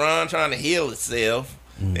LeBron trying to heal himself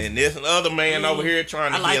and this other man over here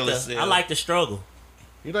trying to heal himself. I like the struggle.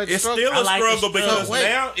 You like the It's struggle? still I a like the struggle struggle. because Wait.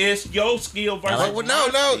 now it's your skill versus like- Well, my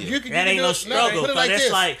no, skill. you can. That you ain't can no do- struggle. put it 'cause like that's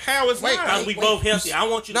this. like How it's Wait, not. because we wait. both healthy. I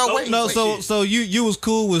want you to No, go. wait. No, so you was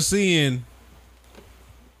cool with seeing,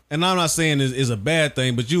 and I'm not saying it's a bad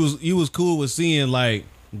thing, but you was cool with seeing like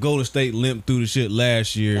Golden State limp through the shit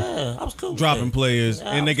last year, Yeah, I was cool. with dropping that. players, Yeah,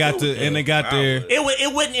 and I they was got cool to with and that. they got I there. would.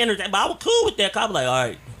 It wasn't entertaining, but I was cool with that. 'Cause I was like, all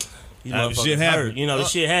right, these motherfuckers shit hurt. happened. You know,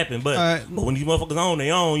 this shit happened. But, All right. but when these motherfuckers on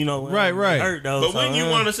their own, you know, Right, right. they hurt though. But so, when you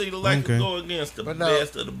want to see the Lakers Okay. go against the But no,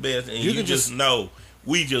 best of the best, and you can just just- know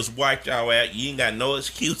we just wiped y'all out, you ain't got no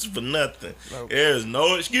excuse for nothing. No. There's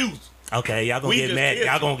no excuse. okay, y'all gonna We get just mad. did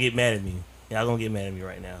Y'all you. gonna get mad at me. Y'all gonna get mad at me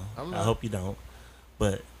right now. I'm I not. hope you don't.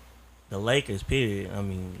 But the Lakers, period. I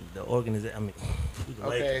mean, the organization. I mean, the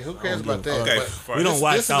Okay, Lakers, who I cares don't about give a that? fuck. Okay, But first. We don't This-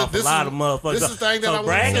 watch this is off the- a lot of this motherfuckers. is the thing that I so wanna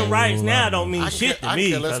bragging say. rights now don't mean I shit can- to I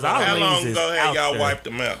me can- let's because go. all How it long means is ago had out y'all there. wiped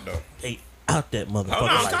them out though? They out that motherfucker. Hold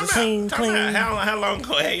on, Like, time clean, out. clean. How long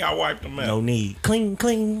ago had y'all wiped them out? No need. Clean,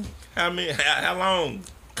 clean. How long?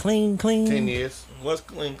 clean. 10 years. What's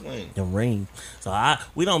clean? The ring. So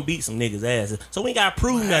we don't beat some niggas' asses. So we ain't got to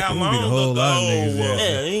prove How nothing. long a whole lot of niggas, ago?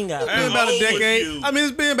 Yeah, we ain't got. It's been about a How old was decade. you? I mean,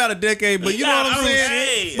 it's been about a decade, but You you know what got I'm to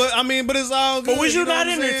saying? shit. But it's all good. But was you know not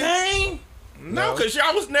what I'm saying? entertained? No, because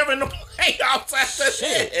y'all was never in the playoffs after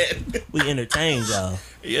that. We entertained y'all.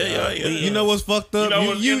 Yeah. You know what's fucked up? You know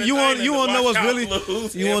what's You want entertaining to know to what's watch really y'all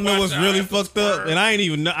lose you and want to know what's watch really y'all fucked up? swerve. And I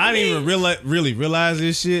didn't even really realize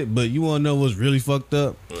this shit. But you want to know what's really fucked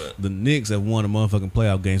up? What? The Knicks have won the motherfucking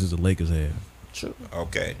playoff games since the Lakers have. True.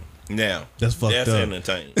 Okay. Now, That's fucked that's up.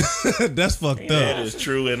 entertaining. That's fucked That up. is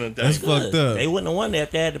true entertainment. That's fucked up. They wouldn't have won that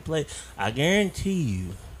if they had to play. I guarantee you,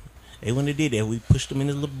 they wouldn't have did that. We pushed them in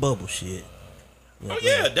this little bubble shit. Oh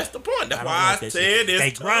yeah, that's the point. That's I don't why want I that said shit. it's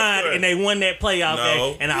They grind tougher. and they won that playoff No.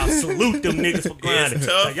 game, and I'll salute them niggas for grinding. It's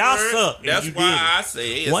 'Cause tougher. y'all suck. and That's you why did it. I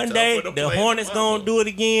say it's One day tougher to the play Hornets the gonna bubble. do it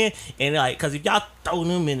again, and like, cause if y'all throw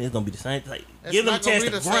them in, it's gonna be the same. Like, It's give them a not gonna chance be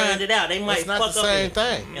to the grind same- it out. They might It's not fuck the up same and-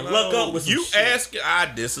 thing. and luck up with some You shit.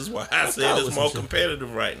 ask. This is why I said up it's with more some shit.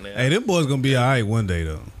 competitive right now. Hey, them boys gonna be all right one day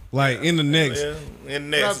though. Like in the next, Yeah,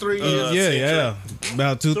 in the next About 3 years. yeah,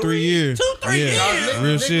 about 2-3 years. 2-3 yeah, years. real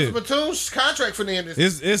Nicholas shit. Batum's contract for the end.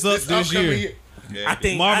 It's up this upcoming year. I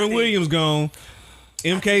think Marvin Williams gone,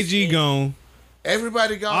 MKG gone.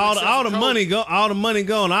 Everybody gone. All except the for money go. All the money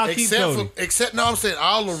gone. I'll keep Except Cody. I'm saying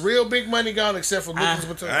all the real big money gone except for Nicholas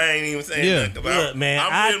Batum. I ain't even saying Yeah. nothing about Look, man,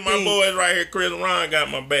 I I'm with my think- boys right here. Chris and Ron got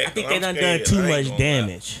my back. I think I'm they done scared. too I ain't much gonna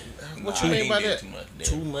damage. What you mean by that?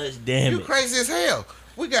 Too much You damage. crazy as hell.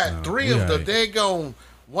 We got three we of the ain't. daggone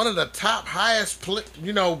one of the top highest, Three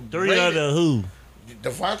rated- of the who?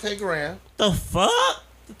 Devontae Graham. The fuck?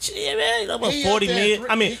 Shit, man. That was He 40 up there million.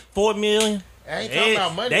 I mean, 4 million. I ain't talking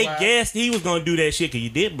about money. They guessed he was gonna do that shit because you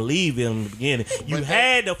didn't believe him in the beginning. You But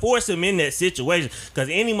had to force him in that situation because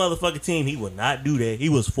any motherfucking team he would not do that. He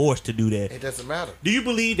was forced to do that. It doesn't matter. Do you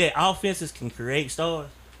believe that offenses can create stars?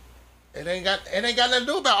 It ain't got nothing to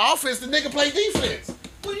do about offense. The nigga play defense.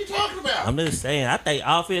 What are you talking about? I'm just saying. I think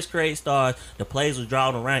offense create stars. The plays was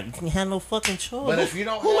drawn around. You can't have no fucking choice. But if you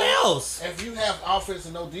don't, who have, else? If you have offense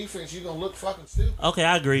and no defense, you gonna look fucking stupid. Okay,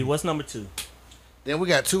 I agree. What's number 2? Then we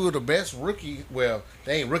got two of the best rookies. Well,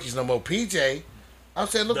 they ain't rookies no more. PJ. I'm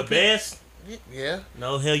saying look The at best? Yeah.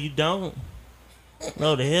 No, hell you don't.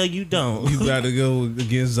 No, the hell you don't. You got to go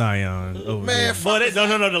against Zion. Over Man, there. fuck But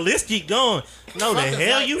no. The list keep going. No, the Fuck is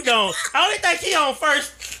hell that? you don't. I only think he on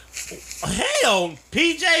first. Hell,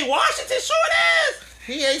 PJ Washington short ass.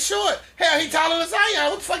 He ain't short. Hell, he taller than Zion.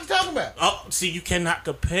 What the fuck you talking about? Oh, see, you cannot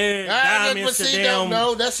compare But diamonds to see, them.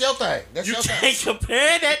 no, that's your thing. That's You your can't thing.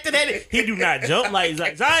 compare that to that. He do not jump like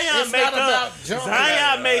Zion. It's Make not up. about jumping.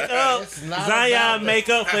 Zion make up. It's not about Zion that. make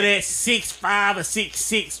up for that 6'5" or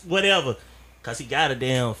 6'6", whatever. Cause he got a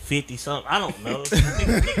damn 50 something. I don't know.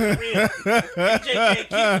 Nigga, keep it real. PJ can't keep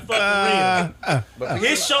the fucking real. But,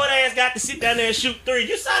 His short ass got to sit down there and shoot 3.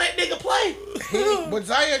 You saw that nigga play. but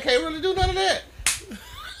Zion can't really do none of that.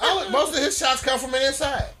 Most of his shots come from the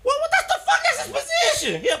inside. Well, what the fuck is his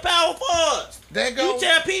position? He a power forward. There go. You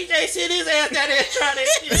tell PJ sit his ass down there and try that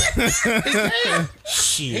shit. He can.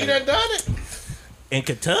 Shit. He done it. In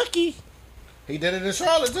Kentucky? He did it in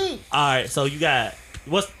Charlotte too. All right, so you got,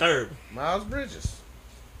 what's third? Miles Bridges.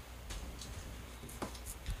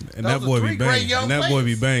 And Those that are boy three be great banging. young And that boy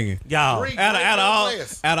be players. banging. Y'all. Three Out great young of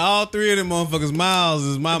players. all three of them motherfuckers, Miles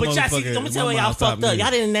is my But y'all motherfucker. see, let me my tell you, y'all Miles top fucked up. nigga.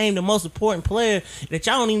 Y'all didn't name the most important player that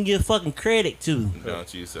y'all don't even give fucking credit to.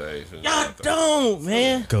 Don't you say? Y'all don't,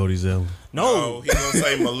 man. Cody Zeller. No. Oh, he gonna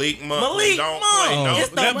say Malik Monk. Malik don't Monk. play. No, It's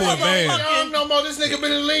the that boy bad. motherfucking- No more. This nigga been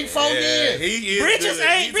in the league 4 yeah, years. he is Bridges good.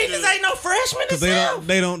 ain't He's Bridges good. ain't no freshman Cause himself.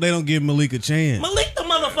 they don't give Malik a chance. Malik the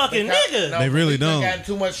motherfucking No, nigga. They really he done don't. Got in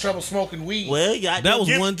too much trouble smoking weed. Well, you got That was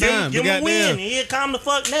one time. Give him a Goddamn. win. He'll calm the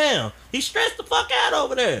fuck down. He stressed the fuck out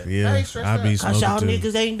over there. I Yeah, ain't stressed I be out. Cause y'all smoking too.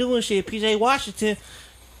 niggas ain't doing shit. PJ Washington.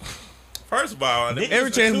 First of all, Nigga, Every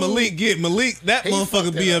chance Malik get that He motherfucker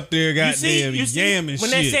fucked be it up there, You see goddamn yamming when shit.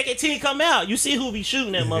 that second team come out, you see who be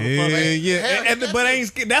shooting that Yeah, motherfucker. yeah. Hell, But I ain't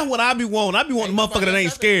scared. That's what I be wanting. I be wanting a motherfucker that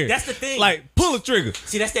ain't scared. That's the thing. Like, pull a trigger.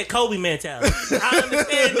 See, that's that Kobe mentality. I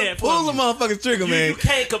understand that. Pull the from you. motherfucking trigger, You man.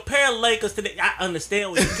 can't compare Lakers to the. I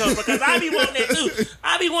understand where you come from because I be wanting that too.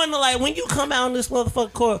 I be wanting to, like, when you come out on this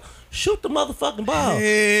motherfucking court, shoot the motherfucking ball. Hell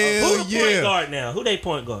Who the point yeah. guard now? Who they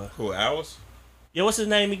point guard? who ours? Yeah, what's his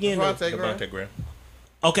name again? though? Devontae Graham. Devontae Graham.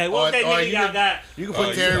 Okay, what was Or- that or nigga you y'all can- got? You can Oh, put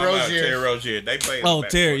you Terry talking about Rozier. Terry Rozier. They played. Oh,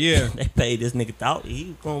 Terry, yeah. They paid this nigga thought he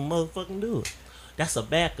was gonna motherfucking do it. That's a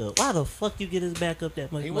backup. Why the fuck you get his backup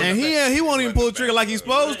that much? He money? And he won't even pull the trigger like he's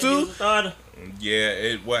supposed He was to. a starter.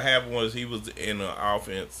 Yeah, what happened was he was in an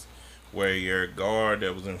offense where your guard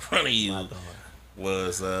that was in front of you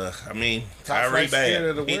was I mean Top Tyree flight scared bad.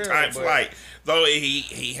 of the He world, type but- flight. So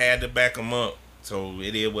he had to back him up. So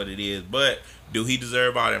it is what it is. But do he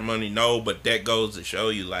deserve all that money? No, but that goes to show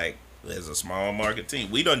you like as a small market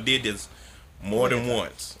team. We done did this more than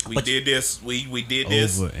once. We did this. We did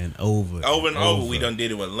this Over and over. over and over. We done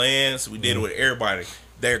did it with Lance. We did it with everybody.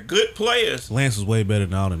 They're good players. Lance was way better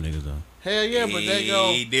than all them niggas though. Hell yeah, but they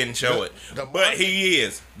go. He didn't show it. the But market- he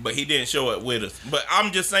is. But he didn't show it with us. But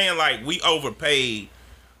I'm just saying, like, we overpaid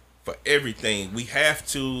for everything. We have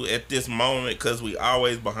to at this moment because we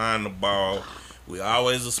always behind the ball. We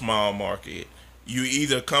always a small market. You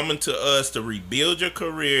either coming to us to rebuild your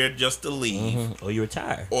career just to leave, Or you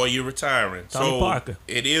retire. or you're retiring. Tony so Parker.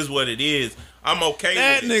 it is what it is. I'm okay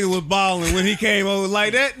That with nigga was balling when he came over.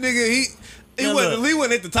 Like that nigga, he Now wasn't look. he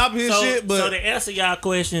wasn't at the top of his So, shit, but so to answer y'all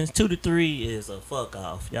questions, 2 to 3 is a fuck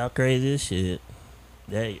off. Y'all crazy as shit.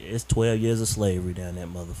 It's 12 years of slavery down that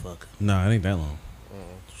motherfucker. nah, it ain't that long.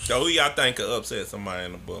 it. So who y'all think could upset somebody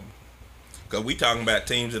in the bubble? Because we talking about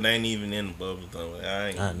teams that ain't even in the bubble. So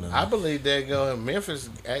I know. I believe they go. Memphis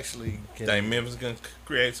actually can. think Memphis gonna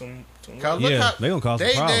create some Cause look Yeah, how, they gonna cause some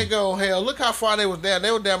they problems. go hell. Look how far they was down.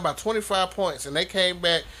 They were down by 25 points, and they came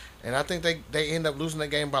back. And I think they end up losing that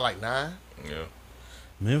game by like 9. Yeah.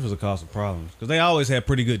 Memphis will cause some problems because they always had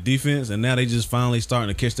pretty good defense, and now they just finally starting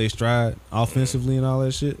to catch their stride offensively and all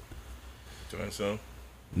that shit. So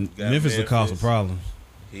Memphis will cause some Memphis. problems.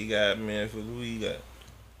 he got Memphis. Who he got?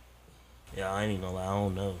 Yeah, I ain't even gonna lie. I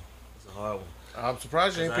don't know. It's a hard one. I'm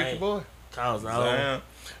surprised you ain't picked the boy. Cause I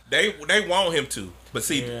don't. They want him to, but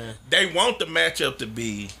see, Yeah. they want the matchup to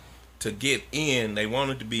be to get in. They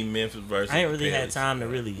want it to be Memphis versus. I ain't really had Pelicans. time to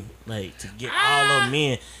really like to get all of them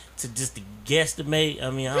in to just to guesstimate. I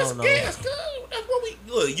mean, I don't know. That's good. That's what we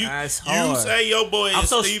look. You That's you hard. say your boy is I'm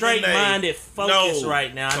so Stephen straight A. minded, focused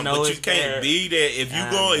right now. I know but it's you can't bad. be that if you I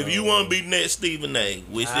go if you know. want to be next Stephen A.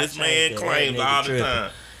 Which I this man think that claims nigga all the tripping.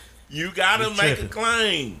 time. You gotta He make tripping. a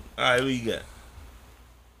claim. All right, who you got?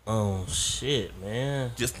 Oh shit,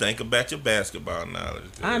 man. Just think about your basketball knowledge.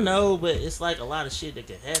 I know, but it's like a lot of shit that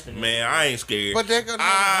can happen. Man, I ain't scared. But they're gonna I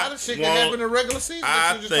how the shit can want- happen in the regular season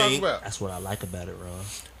I that you just talking think- about. That's what I like about it, Ron.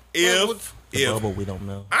 if The bubble, we don't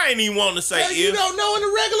know. I ain't even want to say Hell, you if. don't know in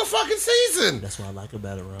the regular fucking season. That's what I like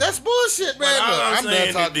about it, Ron. That's bullshit, man. But all Look, I'm I'm done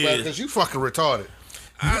saying talking is about it this. because you fucking retarded.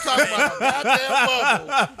 You talking about a goddamn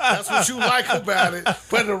bubble. That's what you like about it.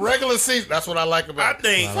 But in the regular season, that's what I like I about it.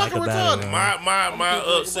 think I like Fucking about it, retarded. man. my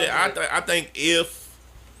upset. I think if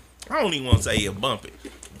I don't even want to say if bump it.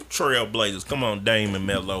 Trailblazers, come on, Dame and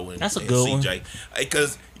Melo and, That's a and good one. CJ,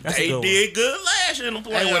 because That's a they good one. did good last year in the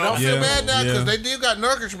playoffs. Hey, well, don't feel Yeah, bad now because yeah. they did got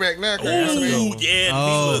Nurkic back now. 'cause That's a good Ooh, one. yeah, and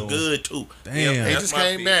Oh. he looked good too. Damn. He that's just my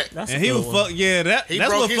came pick. back. That's a And he good was one. fuck. Yeah, that's He what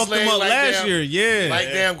broke his fucked him leg up like last damn- year. Yeah, Like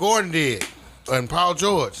damn Gordon did. And Paul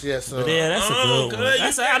George. Yes, sir. But yeah, that's a Oh, good good. one. You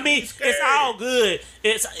That's, can't I mean, be scared. it's all good.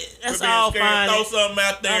 That's For being all scared, fine. Throw something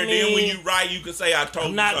out there, I and then when mean, you right, you can say I told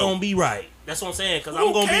I'm you not so. gonna be right. That's what I'm saying. Because Who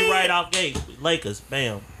I'm gonna be cares? right off gate. Lakers,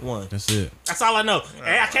 bam, one. that's it. That's all I know.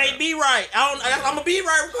 And I can't be right. I'm gonna be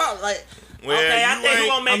right regardless. Like, Well, okay, I you think we're ain't-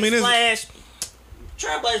 gonna make I mean, a it's- splash.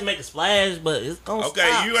 Trailblazers make a splash, but it's gonna Okay,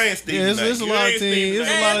 stop. you ain't Stephen Yeah, A. it's a You lot of ain't Stephen teams. A. It's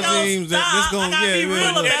a Man, lot of don't teams that's stop. gonna I gotta yeah. be real yeah.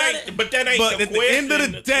 about That it. ain't, but that ain't But the at the question. end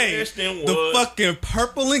of the day, question the was, fucking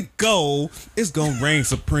purple and gold is gonna reign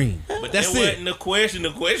supreme. But That's that it. wasn't the question. The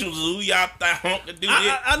question was who y'all thought could do this.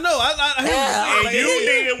 I know. Yeah, And you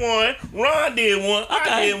did one. Ron did one. I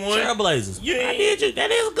Okay, did one. Trailblazers. Yeah. I did you. That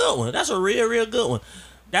is a good one. That's a real good one.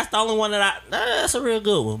 That's the only one that that's a real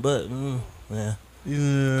good one. But yeah.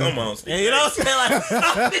 Come on, Yeah, Stephen you know A. what I'm saying?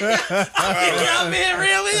 Like, I'm being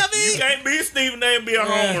real. You can't be Stephen A and be a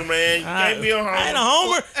homer, man. You can't be a homer. I ain't a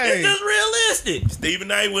homer. Hey. It's just realistic.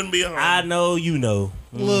 Stephen A wouldn't be a homer. I know you know.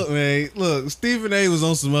 Look, man. Look, Stephen A. was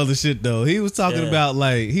on some other shit though. He was talking Yeah. about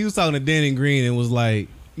like he was talking to Danny Green and was like,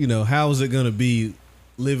 you know, how is it gonna be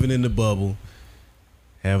living in the bubble,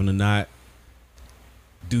 having to not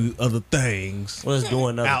do other things What's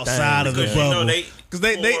doing other outside of the things, Because, you man? know, bubble?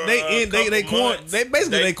 Because they couple months,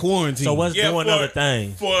 basically quarantine. So what's doing other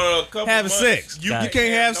things? For a couple Having months, sex. You, Right. You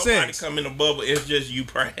can't have nobody sex. come in the bubble. It's just you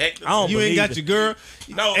practicing. I don't You ain't believe got it. your girl.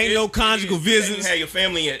 No, ain't no conjugal you visits. can't have your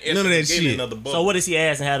family at None of the that beginning shit. of the bubble. So what is he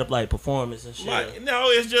asking? How to like performance and shit? Like, no,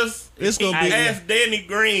 it's just It's gonna be- ask Danny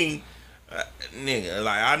Green, nigga.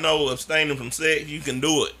 Like I know abstaining from sex, you can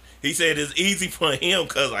do it. He said it's easy for him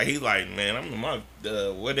because like he's like, man, I'm in my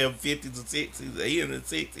whatever 50s or 60s. He in the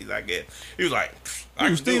 60s, I guess. He was like, I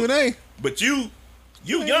You can do Stephen it. A. But you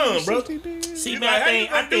young, bro. See, You man, like, how you I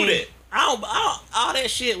gonna do think that? I don't all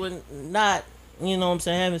that shit when not, you know what I'm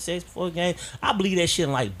saying, having sex before a game. I believe that shit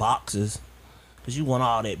in like boxes, cause you want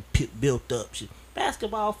all that built up shit.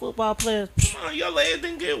 basketball, football players. Come on, your legs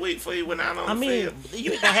didn't get weak for you when I don't I mean, field.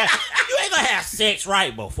 you ain't gonna have sex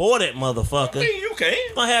right before that motherfucker. I mean, you can.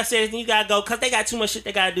 You gonna have sex and you gotta go because they got too much shit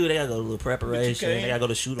they gotta do. They gotta go to a little preparation. can't. They gotta go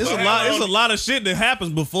to shoot. It's a lot. It's a lot of shit that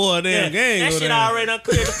happens before a damn game. That go shit down. already done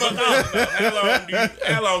cleared the fuck off.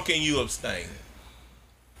 How long can you abstain?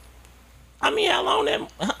 I mean, how long that?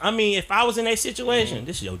 I mean, if I was in that situation,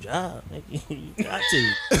 this is your job. Nigga. You got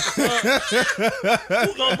to.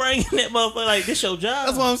 Who gonna bring in that motherfucker? Like, this your job.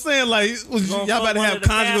 That's what I'm saying. Like, Gonna y'all about to fuck one have of the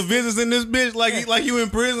conjugal bastards. visits in this bitch? Like you in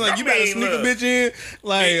prison? Like, I you about to mean, sneak a look. bitch in?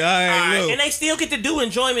 Like, all right, look. And they still get to do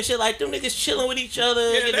enjoyment shit. Like, them niggas chilling with each other.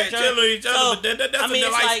 Yeah, getting they drunk. chilling with each other, So, but that's I mean,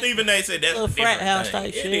 it's like like Stephen A. said. That's little a frat different house thing. type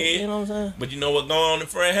It shit. is. You know what I'm saying? But you know what going on in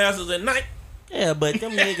frat houses at night? Yeah, but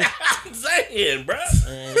them niggas, I'm saying, bro.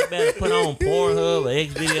 man, you better put on Pornhub or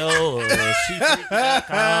Xvideo or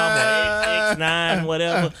Sheet.com or X9,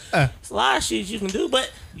 whatever. It's a lot of shit you can do, but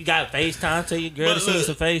you got FaceTime. Tell your girl But to send you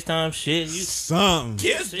some look. FaceTime shit. You, Something.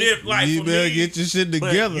 Kids dip like You for better me. get your shit but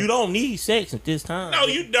together. you don't need sex at this time. No,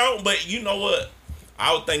 you don't. But you know what?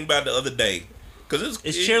 I was thinking about the other day because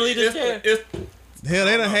It's cheerleaders there. It's Hell,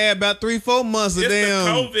 they done had about 3-4 months of the damn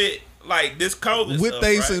COVID, like this COVID with stuff,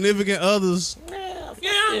 they right? significant others. Yeah, fuck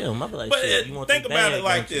Yeah. them. I be like, But shit, you want think this about bag, it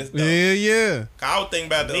like don't you? this. Though. Yeah. I was thinking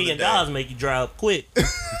about the $1 million other day. make you dry up quick. I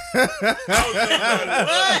was thinking about it the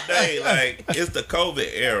other day. Like it's the COVID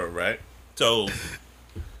era, right? So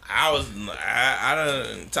I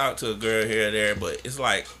done talked to a girl here and there, but it's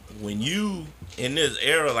like when you in this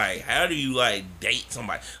era, like how do you like date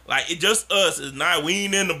somebody? Like it just us. It's not. We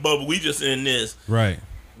ain't in the bubble. We just in this. Right.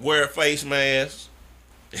 Wear a face mask.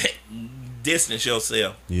 Distance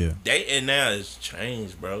yourself. Yeah. Dating now has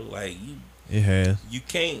changed, bro. Like It has. you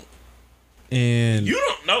can't. And You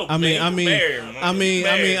don't know. I mean,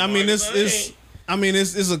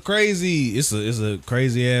 it's a crazy, it's a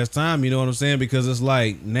crazy ass time. You know what I'm saying? Because it's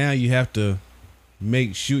like now you have to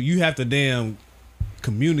make sure you have to damn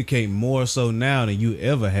communicate more so now than you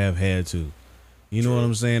ever have had to. You know what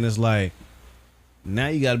I'm saying? It's like now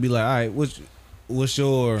you got to be like, all right, what's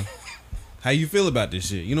your how you feel about this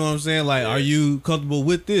shit? You know what I'm saying? Like, are you comfortable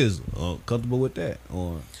with this or comfortable with that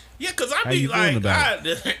or? Yeah, because I How be you feeling like, about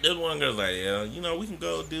this one girl's like, yeah, you know, we can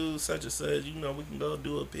go do such and such. You know, we can go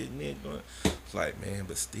do a picnic. It's like, man,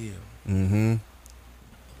 but still, Mm-hmm.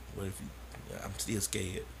 what if you? I'm still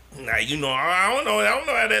scared. Like, you know, I don't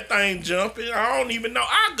know how that thing jumping. I don't even know.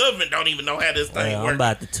 Our government don't even know how this thing Well, I'm works.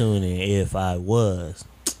 about to tune in if I was.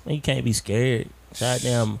 Man, you can't be scared.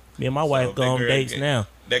 Goddamn, me and my wife go that on girl dates get- now.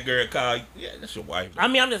 That girl call you. Yeah, that's your wife. I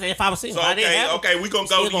mean, I'm just saying, if I was single, So I didn't have okay, we gonna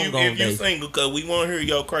go still to gonna you go on if you dates. single because we want to hear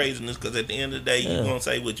your craziness. Because at the end of the day, you Yeah. gonna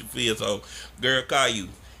say what you feel. So, girl, call you.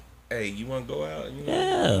 Hey, you want to go out? You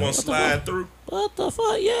Yeah, want what to the slide fuck? through? What the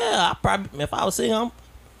fuck? Yeah, I probably if I was single,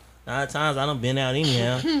 9 times I done been out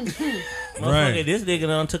anyhow. Motherfucker, this nigga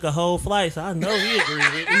done took a whole flight, so I know he agree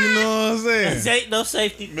with me. You know what I'm saying? There ain't no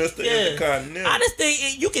safety. Mr. Yeah. Intercontinental. I just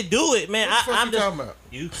think you can do it, man. What the fuck I'm you just talking about?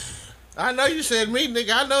 you. I know you said me,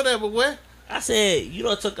 nigga. I know that, but where? I said you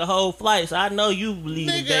done took a whole flight, so I know you believe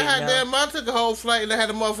in Nigga, dating I now. damn, I took a whole flight and I had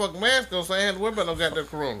a motherfucking mask on, so I had to worry about no goddamn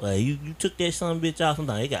corona. Well, you took that son of a bitch off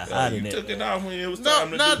sometimes. It got hot in You there. took it off when it was No,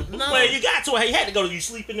 time to no, do the no. Well, you got to. You had to go. You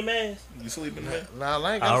sleep in the mask. You sleeping there? Nah,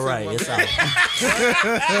 I ain't got All right, it's out.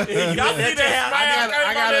 Y'all see that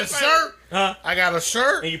I got a shirt. Huh? I got a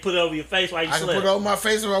shirt. And you put it over your face while you I can slept. put it on my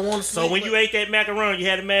face if I want to sleep. So when you ate that macaroni, you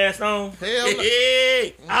had a mask on. Hell no.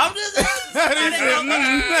 Hey, I'm just.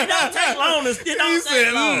 It don't take long. It don't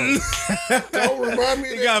take long. Don't remind me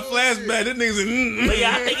of He that got bullshit. flashback. This nigga said, But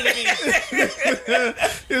yeah, I think it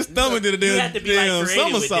his stomach did a you damn, have to be like damn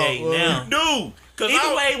creative with somersault. dating now. dude. Cause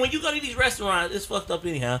Either way, when you go to these restaurants, it's fucked up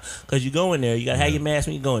anyhow. Because you go in there, you gotta have your mask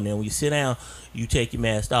when you go in there. When you sit down, you take your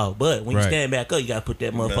mask off. But when you Right. stand back up, you gotta put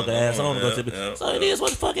that motherfucker ass on. To go to the, so it is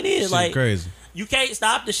what the fuck it is. Shit Like crazy. you can't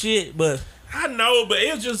stop the shit, but I know, but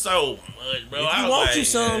it's just so much, bro. if I you was want like, you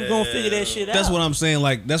some, gonna figure that shit out. That's what I'm saying.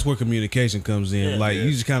 Like that's where communication comes in. Yeah. Like Yeah.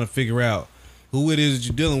 you just kind of figure out who it is that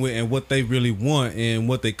you're dealing with and what they really want and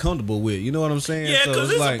what they comfortable with. You know what I'm saying? Yeah, So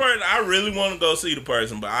because it's like, a person. I really want to go see the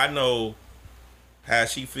person, but I know how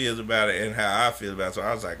she feels about it and how I feel about it. So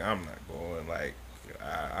I was like, I'm not going. Like,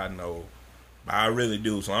 I know. But I really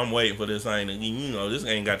do. So I'm waiting for this thing. To, you know, this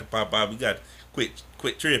ain't got to pop out. We got to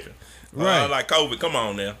quit tripping. Right. Like COVID. Come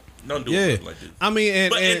on now. Don't do yeah. it like this. I mean,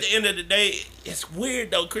 and, But and at the end of the day, it's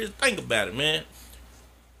weird though, Chris. Think about it, man.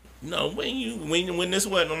 You know, when this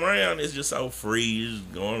wasn't around, it's just so free. You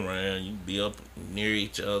just going around, you be up near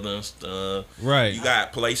each other and stuff. right. You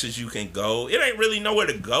got places you can go. It ain't really nowhere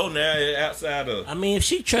to go now outside of. I mean, if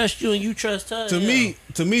she trusts you and you trust her, to yeah.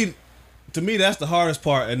 me, to me, that's the hardest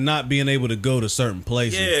part, and not being able to go to certain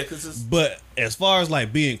places. Yeah, because it's But as far as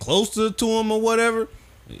like being closer to him or whatever,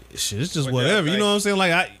 shit, it's just whatever. You know what I'm saying?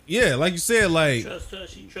 Like like you said, like Trust her,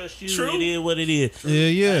 she trusts you. True. It is what it is.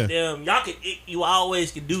 yeah. Damn, you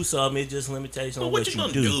always can do something. It's just limitations on what you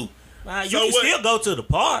gonna do? You So can what- still go to the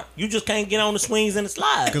park. You just can't get on the swings and the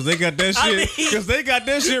slides. Because they got that I shit. mean, Because they got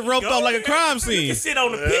that shit roped Go off like a there. crime You scene. can sit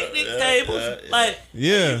on the picnic tables. Like,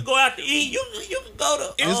 Yeah. you can go out to eat. You can go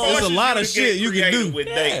to. It It's forces a lot you of to shit get you can creative do. with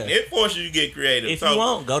Yeah. dating. It forces you to get creative. if So you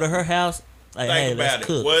want, go to her house. Like, think hey, about let's it.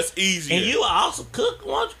 cook. What's easier? And you also cook.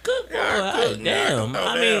 Why don't you cook for Yeah, I her? cook. Hey, Nah, I damn. can throw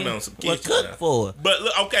I down mean, on some what kitchen cook now. for her?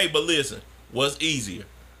 But listen, what's easier?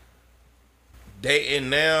 Dating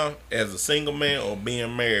now as a single man or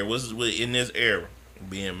being married? What's in this era?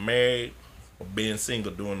 Being married or being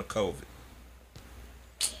single during the COVID?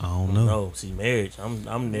 I don't know. No, see, marriage. I'm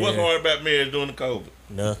there. What's hard about marriage during the COVID?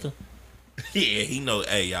 Nothing. Yeah, he know.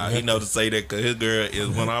 Hey, y'all, he know to say that because his girl is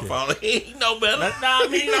when I follow. He know better. Nah, I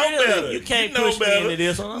mean, He know really, better. you can't You know push me better. into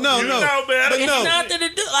this. No, You no. know better. But It's no. nothing to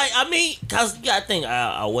do. Like, I mean, cause you gotta think.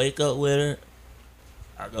 I wake up with her.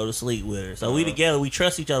 I go to sleep with her. So we together. We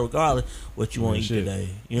trust each other regardless. What you want to eat shit. today?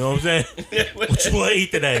 You know what I'm saying? What you want to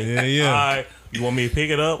eat today? Yeah, yeah. All right. You want me to pick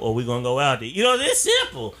it up or we gonna go out there? You know, it's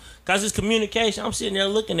simple. Cause it's communication. I'm sitting there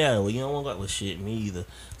looking at her. Well, you don't want to go. Well, shit, me either.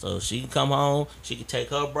 So she can come home. She can take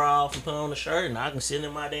her bra off and put on the shirt, and I can sit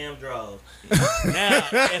in my damn drawers. Now,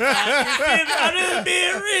 I'm just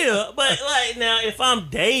being real. But like now, if I'm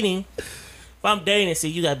dating, see,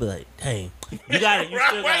 you gotta be like, dang, you gotta. You Why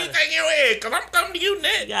still you gotta. taking your head? Because I'm coming to you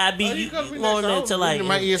next. You gotta be. Oh, you You gotta be want next. them to like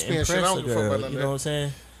My ESPN shit, impress I don't the give a fuck girl. about none You of know what I'm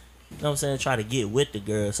saying? You know what I'm saying? Try to get with the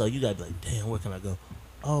girl. So you gotta be like, damn, where can I go?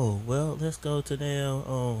 Oh, well, let's go to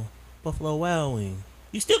damn Buffalo Wild Wings.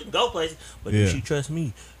 You still can go places, but Yeah. does she trust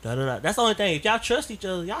me? Da, da, da. That's the only thing. If y'all trust each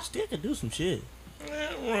other, y'all still can do some shit.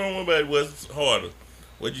 Wrong about what's harder.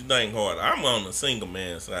 What you think harder? I'm on the single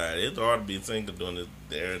man side. It's hard to be single during this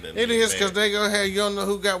era than It being is because married. they gonna have you don't know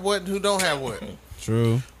who got what and who don't have what.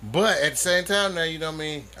 True. But at the same time, now you know what I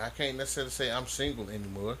mean. I can't necessarily say I'm single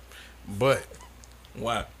anymore, but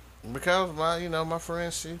Why? because my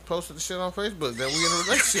friend, she posted the shit on Facebook that we in a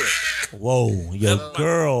relationship. Whoa, your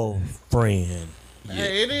girlfriend.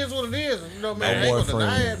 Hey, it is what it is. You know, man, No I ain't more gonna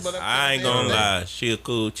deny it. friends. But I ain't gonna lie. She a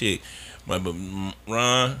cool chick. But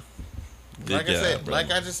Ron, good Like job, I said, bro.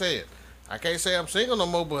 like I just said, I can't say I'm single no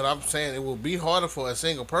more, but I'm saying it will be harder for a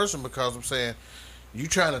single person because I'm saying you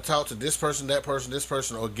trying to talk to this person, this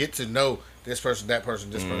person, or get to know this person, that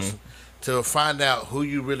person, this person, to find out who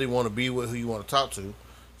you really want to be with, who you want to talk to.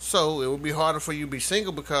 So it would be harder for you to be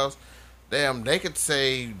single because, damn, they could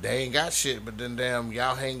say they ain't got shit, but then damn,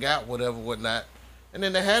 y'all hang out, whatever, whatnot, and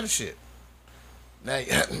then they had the shit. Now,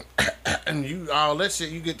 and you all that shit,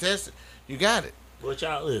 you get tested, you got it. What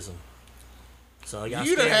y'all listen? So y'all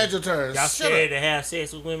You done scared- had your turn. Y'all Shut scared to have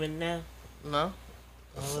sex with women now? No.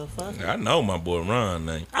 Oh, well, fuck it. I know my boy Ron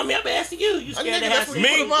name. I mean, I'm asking you. You I scared nigga, to have that's sex what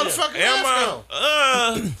you with put a motherfucking Am mask on.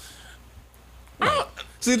 I?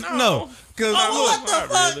 See, no. Because Oh, what the not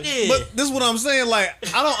fuck really. then? but this is what I'm saying. Like,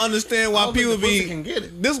 I don't understand why I don't think people the pussy be. can get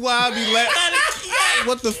it. This why I be like,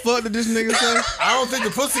 what the fuck did this nigga say? I don't think the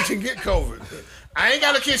pussy can get COVID. I ain't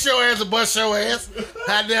got to kiss your ass or bust your ass.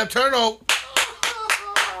 Goddamn, turn on.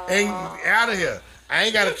 And out of here. I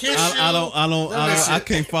ain't got to kiss you. I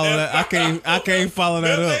can't follow that. I can't follow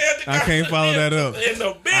that up. I can't follow that up. In the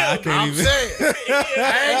building. I can't I'm even. saying.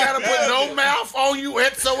 I ain't got to put no mouth on you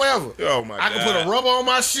whatsoever. Oh my I can God. put a rubber on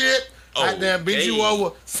my shit. Goddamn, beat you Okay.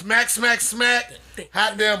 over. Smack, smack, smack.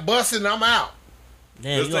 Goddamn, busting, I'm out.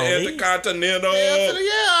 Damn, It's you the gonna leave? Intercontinental. Yeah,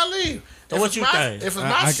 I leave. So If what it's you my- think? If it's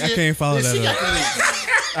my I shit, can't follow then she that got to leave.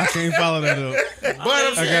 I can't follow that up. But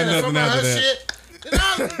I'm saying, got if nothing I'm after her that. shit,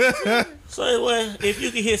 then I'll So well, if you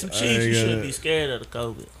can hit some cheeks, ain't you got shouldn't it. be scared of the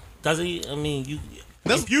COVID. Cause I mean, you.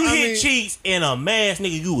 That's- If you I hit mean- cheeks in a mask,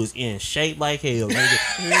 nigga, you was in shape like hell, nigga.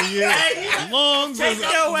 Yeah. Lungs Take is,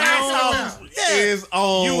 your ass off. Yeah. is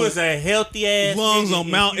on. You was a healthy ass. lungs nigga on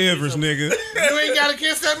if Mount you did Everest, some- nigga. You ain't gotta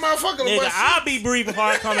kiss that motherfucker. Nigga, but I'll be breathing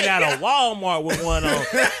hard coming out of Walmart with one on. I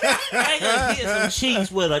ain't gonna get some cheeks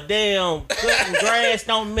with a damn cutting grass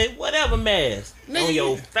don't make whatever mask Nigga, on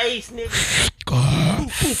your you- face, nigga.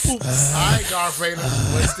 I ain't Darth Vader,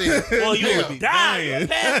 but still. Boy, you Yeah. would die. You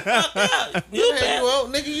bad fuck up. You Hey, bad. well,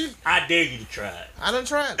 nigga, you. I dare you to try it. I done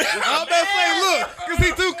tried. I'm about to say, look, because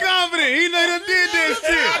he too confident. He know he done did that I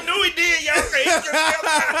shit. knew he did, y'all.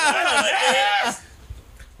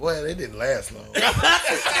 Well, it didn't last long.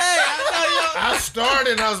 I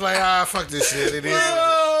started and I was like, fuck this shit. It is.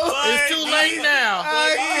 Well, It's too late now.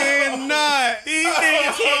 I cannot. These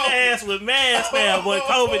niggas hit the ass with masks now, boy.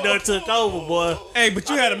 COVID done took over, boy. Hey, but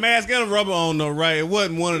you had a mask and a rubber on though, right? It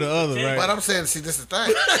wasn't one or the other, right? But I'm saying, see, this is the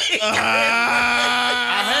thing.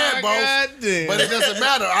 I had both, but it doesn't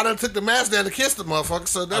matter. I done took the mask down to kiss the motherfucker,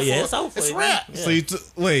 so therefore, yeah, it's over for it's you, wrap. man. So you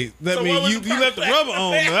wait. That So means what you was the left the rubber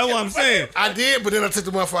on. Though. That's what I'm saying. I did, but then I took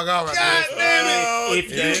the motherfucker off. Right God damn it!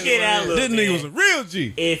 If you get out, look, This nigga man, was a real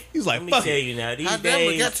G. If He's like, let me fuck tell it. you now, these I never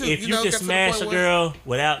days, got to- if you you know, can got to the smash point a where- girl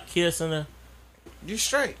without kissing her, You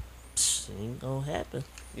straight. it ain't gonna happen.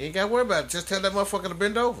 You ain't got to worry about it. Just tell that motherfucker to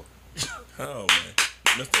bend over. Oh man,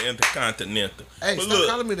 Mr. Intercontinental. Hey, But stop look,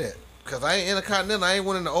 calling me that. Because I ain't intercontinental. I ain't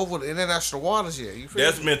went in the over the international waters yet. You feel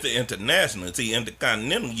that's me? Mr. International. See,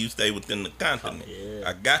 Intercontinental, you stay within the continent. Yeah.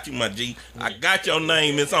 I got you, my G. I got your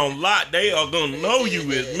name. It's on lock. They are gonna know you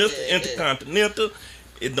as Mr. Intercontinental.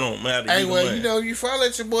 It don't matter. Hey, either well, way. you know, you follow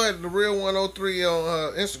your boy, the real 103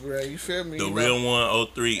 on Instagram. You feel me? The You real know,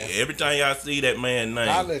 103. Every time y'all see that man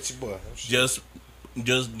I'll name, let you boy. just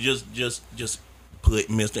put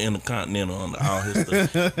Mr. Intercontinental on all his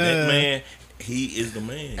stuff. That man, he is the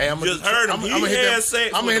man. Hey, You just heard him. I'm He gonna had hit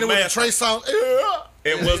sex I'm with gonna hit the him with the mask. Trey song.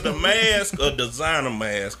 It was the mask, a designer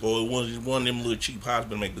mask, or it was one of them little cheap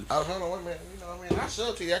hospital makers. Oh, hold on, wait a minute. You know what I mean? I'll show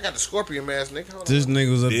it to you. I got the scorpion mask, nigga. Hold This on.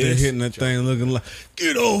 nigga was up there This- hitting that thing, looking like,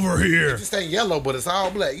 get over here. This ain't yellow, but it's all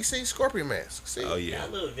black. You see scorpion mask? See? Oh yeah,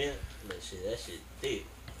 That little event, that shit thick.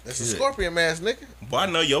 That's a scorpion mask, nigga. boy, I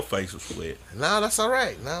know your face was wet, No, that's all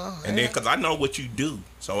right. No. and then cause I know what you do,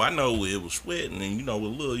 so I know it was sweating, and you know,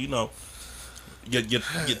 with a little, you know, your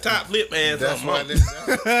top lip ass. That's on why my- this top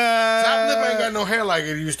lip ain't got no hair like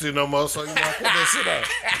it used to no more, so you know I cut that shit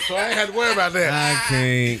out. So I ain't had to worry about that. I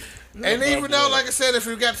can't. And even though, like I said, if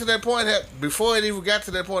it got to that point, before it even got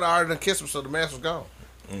to that point, I already done kissed him, so the mask was gone.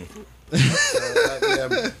 So,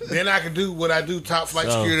 goddamn, then I could do what I do, top flight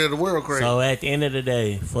So- security of the world, crazy. So at the end of the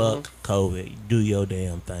day, fuck COVID. Do your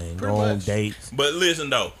damn thing. Pretty Go on much. dates. But listen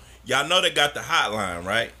though, y'all know they got the hotline,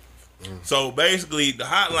 right? So basically, the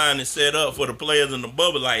hotline is set up for the players in the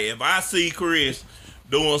bubble. Like if I see Chris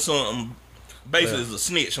doing something, basically it's a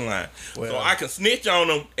snitch line, so Well. I can snitch on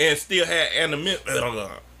them and still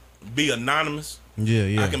have be anonymous.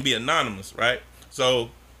 Yeah. I can be anonymous, right? So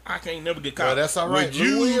I can't never get caught. Well, that's all right. Would Lou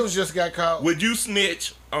you, Williams just got caught. would you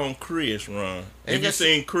snitch on Chris, Ron? If you got-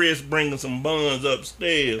 seen Chris bringing some buns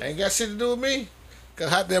upstairs, Ain't got shit to do with me. Cause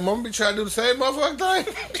hot damn, I'm gonna be trying to do the same motherfucking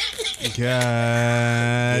thing.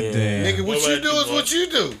 God damn. Nigga, what What you about do you, is boy? what you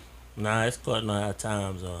do. Nah, it's cutting our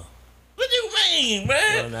times off. what you mean,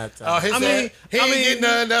 man? Cutting our Oh, times. his I mean- he I ain't mean- get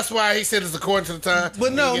none. That's why he said it's according to the time. But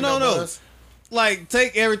He no, ain't get no. buzz. Like,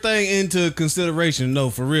 take everything into consideration. No,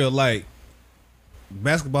 for real. Like,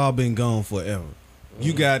 basketball been gone forever.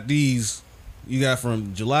 You got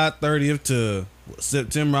from July 30th to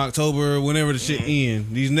September, October, whenever the shit end.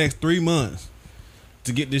 These next 3 months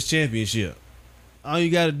to get this championship. All you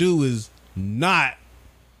got to do is not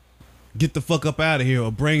get the fuck up out of here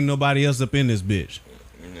or bring nobody else up in this bitch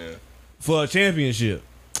Yeah. for a championship.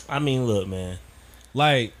 I mean, look, man.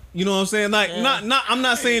 Like, you know what I'm saying? Like, Yeah. not. I'm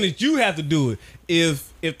not saying that you have to do it.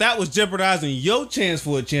 If that was jeopardizing your chance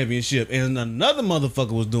for a championship and another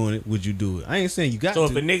motherfucker was doing it, would you do it? I ain't saying you got So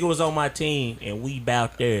to. if a nigga was on my team and we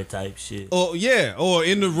bout there type shit. or yeah, or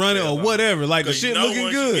in the running or whatever. Like the 'Cause shit you know looking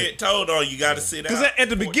once good. You get told on, you got to sit Because out. at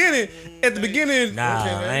the beginning, Nah,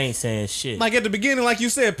 Okay, I ain't saying shit. like at the beginning, like you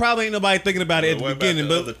said, probably ain't nobody thinking about it at the What about beginning.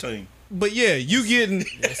 the But other team? but yeah, you getting.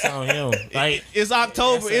 That's on him. Like, It's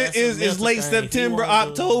October. That's a It's mental late thing. If you September, wanna do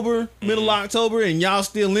it. October, middle October, and y'all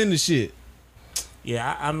still in the shit.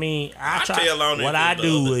 yeah, I mean, I I try. tell on it What if I it's the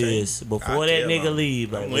do other team. is before I that tell nigga on it.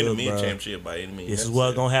 leave, like, I'm winning look, me a bro, championship by any means. this is That's what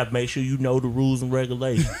it. gonna have. Make sure you know the rules and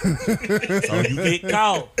regulations. So you get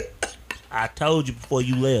caught. I told you before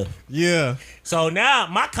you left. Yeah. So now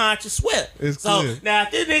my conscience swept. It's so clear. now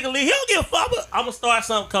if this nigga leave, he don't give a fuck. I'm gonna start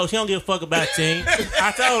something, coach. He don't give a fuck about team.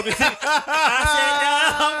 I told him.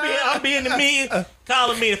 I said, I'm being the meeting.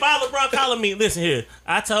 Calling me. If I LeBron calling me, listen here.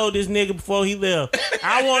 I told this nigga before he left.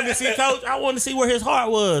 I wanted to see coach. I wanted to see where his heart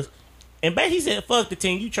was. And back he said, "Fuck the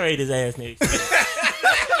team. You trade his ass next year."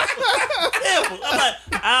 Simple. I'm like,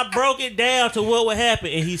 I broke it down to what would happen,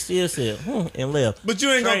 and he still said, and left. But you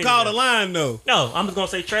ain't gonna Trade call his the ass. line though. No, I'm just gonna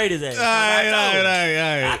say trade his ass. All right, I all told right, you. all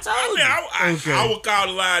I right. told I mean, you. Okay. I would call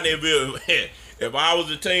the line if I was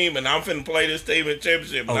the team and I'm finna play this team in the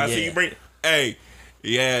championship and Oh, I see yeah. you bring. Hey,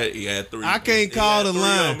 He had 3. I can't call the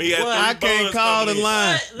line. I can't call the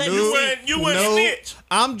line. What? You wouldn't snitch.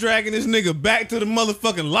 I'm dragging this nigga back to the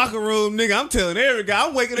motherfucking locker room, nigga. I'm telling every guy,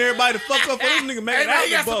 I'm waking everybody the fuck up for this nigga making Hey, man, out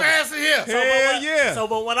you got the some bubble. ass in here. Hell yeah. So,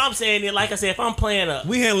 but what I'm saying is, like I said, if I'm playing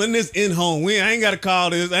We handling this in home. I ain't got to call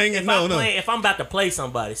this. I ain't got no. if I'm about to play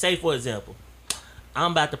somebody, say for example,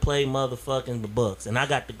 I'm about to play motherfucking the Bucks, and I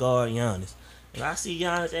got the guard Giannis, and I see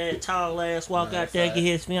Giannis ass tall ass walk out there and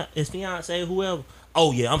get his fiance, whoever.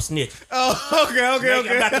 Oh yeah, I'm snitching. Oh, okay.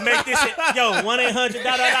 I'm about to make this shit. Yo,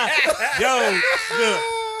 1-800 Yo, look.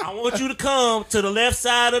 I want you to come to the left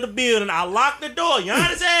side of the building. I lock the door.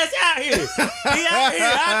 Giannis ass out here. He out here.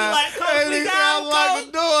 I be like, Coach, we got him, Coach.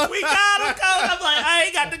 the door. We got him, Coach. I'm like, I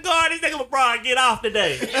ain't got to guard. This nigga LeBron get off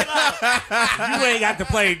today. You ain't got to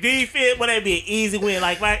play defense, but that'd be an easy win.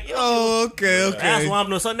 Like, right? You know, Oh, okay. that's what I'm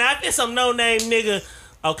doing. So now if it's some no-name nigga,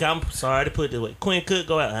 okay, I'm sorry to put it this way. Quinn Cook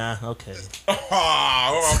go out. Okay.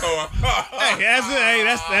 Hey,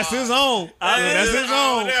 that's his own. That's his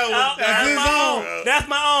own. That's his own. That's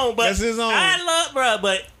my own. But That's his own. I love, bro.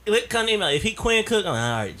 But it come to me like, if he Quinn Cook, I'm like,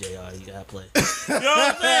 all right, JR, you gotta play. You know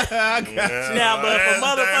what I'm saying? Now, but for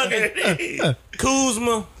motherfucking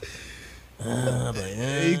Kuzma, I'm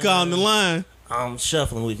like, He calling the line. I'm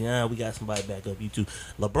shuffling with you. We got somebody back up. You too.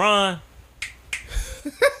 LeBron,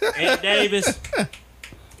 Ant Davis.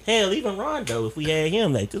 Hell, even Rondo, if we had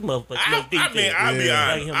him, like this motherfucker. I'll be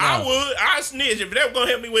honest. I snitch. If they were gonna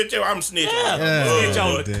help me with you, I'm snitching. Snitch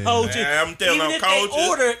on the coaches. Yeah, I'm telling them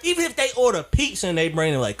coaches. Even if they order pizza and they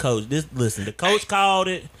bring it like, Coach, listen, the coach called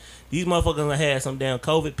it. These motherfuckers had some damn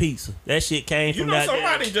COVID pizza. That shit came from that.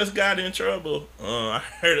 Somebody just got in trouble. I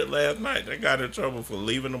heard it last night. They got in trouble for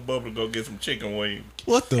leaving the bubble to go get some chicken wings.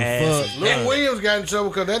 What the fuck? Lou Williams got in trouble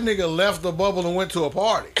because that nigga left the bubble and went to a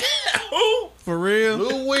party. Who? For real?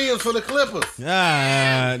 Lou Williams for the Clippers.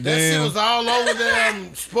 Ah, That shit damn. was all over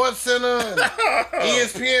them Sports Center, and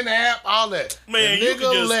ESPN app, all that. Man, the you nigga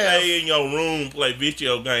can just left. stay in your room, play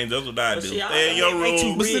video games. That's what I do. see, Stay in your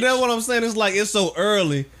room. But see, that's what I'm saying. It's like it's so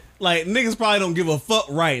early. Like niggas probably don't give a fuck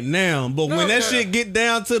right now, but when that shit get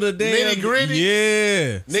down to the damn Nitty-gritty?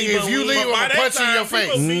 yeah. Nigga, if you leave, I'm By gonna that punch you in your time,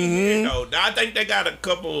 people face. be, you know, I think they got a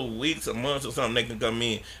couple of weeks, a month or something they can come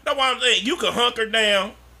in. That's why I'm saying you can hunker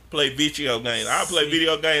down, play video games. I'll play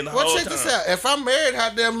video games the Well, whole check time. this out. If I'm married,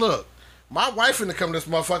 goddamn, look, my wife finna come to this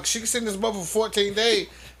motherfucker. She can sit in this motherfucker for 14 days.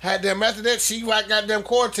 Goddamn, after that, she like goddamn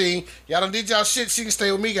quarantine. Y'all done did y'all shit. She can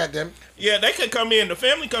stay with me, goddamn. Yeah, they could come in. The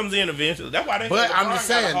family comes in eventually. That's why they But got I'm just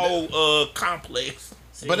saying a whole complex.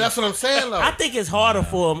 But that's what I'm saying, though. I think it's harder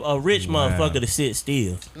for a rich motherfucker to sit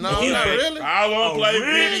still. No, If you- not really. I want to play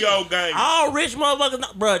really? video games. All rich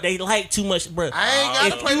motherfuckers, bro, they like too much, bro. I ain't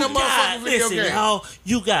got to play no motherfucking video listen, game. y'all,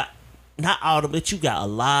 you got not all of it, but you got a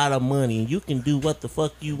lot of money, and you can do what the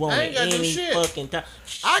fuck you want I ain't at got no any shit. fucking time.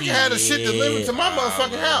 I can have the shit delivered to my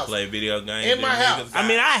motherfucking house. Play video games In my Them house. niggas I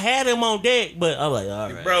mean, got- I had him on deck, but I'm like,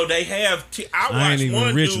 all right. Bro, they have. I I ain't watched even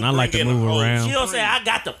one rich dude and I like bring to in a move whole around. You know what I'm saying? I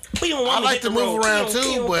got the. I like to move around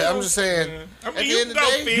too, but I'm just saying, I at mean, the you end of can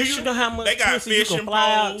the go day, Do fishing. you know how much They got pussy you fishing can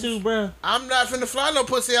fly out poles. to, bro? I'm not finna fly no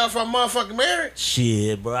pussy out if I'm motherfucking married.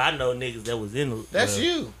 Shit, bro. I know niggas that was in the. That's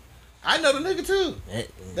you. I know the nigga too.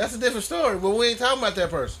 That's a different story, but we ain't talking about that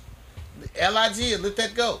person. LIG, let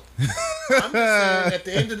that go. I'm just saying, at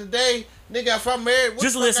the end of the day, nigga, if I'm married, what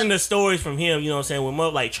Just the fuck listen to stories from him. You know what I'm saying? With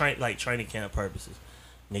more like training camp purposes,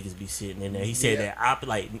 niggas be sitting in there. He said that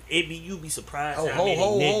you be surprised. Oh, how many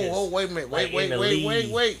niggas, wait a minute. like, Wait. in the league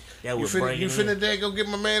that You would bring finna in. there go get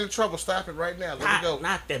my man in trouble. Stop it right now. Let it go.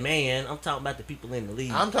 Not the man. I'm talking about the people in the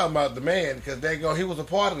league. I'm talking about the man, because he was a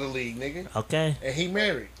part of the league, nigga. Okay. And he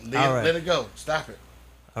married. All right. Let it go. Stop it.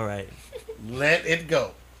 All right. Let it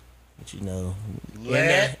go. But you know,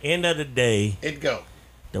 Let end of the day, it go.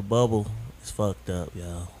 the bubble is fucked up,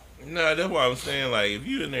 y'all. No, that's what I'm saying. Like, if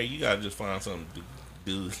you in there, you gotta just find something to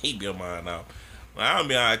do. Keep your mind out. Like, I'll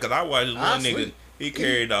be alright, because I watched this one nigga. Honestly. He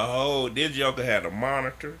carried the whole. This joker had a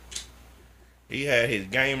monitor. He had his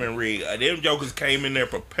gaming rig. Them jokers came in there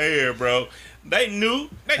prepared, bro. They knew.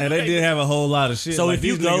 And they did have a whole lot of shit. So like, if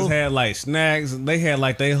you these go- niggas had like snacks, they had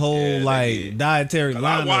like they whole Yeah, they like did. dietary Cause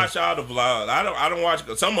I lineup. watch all the vlogs. I don't watch.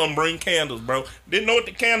 Cause some of them bring candles, bro. Didn't know what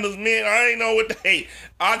the candles meant. I ain't know what they.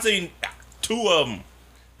 I seen 2 of them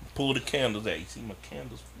pull the candles out. You see my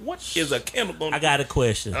candles? What is a candle gonna? I got a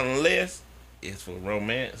question. Unless it's for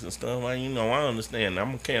romance and stuff. Like, you know, I understand.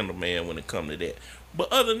 I'm a candle man when it come to that.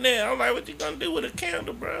 But other than that, I'm like, what you gonna do with a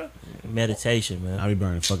candle, bro? Meditation, man. I be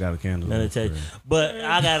burning the fuck out of candles. Meditation. But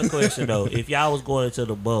I got a question though. If y'all was going into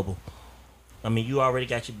the bubble, I mean, you already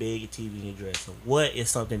got your bed, your TV, and your dresser. What is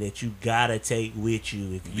something that you gotta take with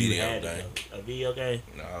you if you Video had game. a video game?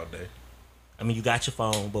 All day. I mean, you got your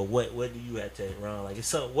phone, but what do you have to run? Like,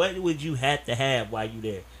 so what would you have to have while you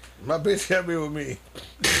there? My bitch got me with me.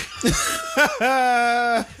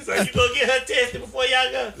 So you gonna get her tested before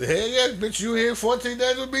y'all go? Hell yeah, bitch, you here 14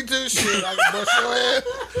 days with me too? Shit, I can bust your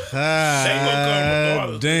ass. They gonna come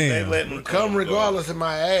regardless. They Damn. letting them Come regardless of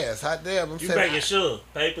my ass. Hot damn, I'm You saying. bringing sure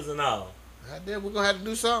papers and all. Hot damn, we're gonna have to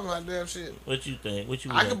do something. Hot damn shit. What you think? What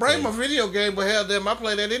you? I can bring my video game, but hell damn, I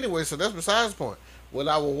play that anyway, so that's besides the point. What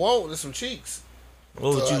I would want is some cheeks.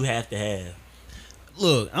 What would So you have to have?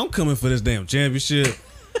 Look, I'm coming for this damn championship.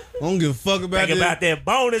 I don't give a fuck about Think this. about that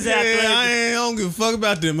bonus after. I don't give a fuck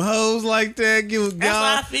about them hoes like that. Give That's y'all.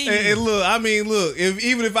 how I feel. And look, I mean, look.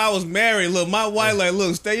 Even if I was married, look, my wife like,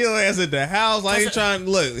 look, stay your ass at the house. I ain't trying.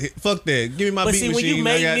 Look, fuck that. Give me my But beat see, machine. when you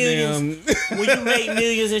make millions, when you make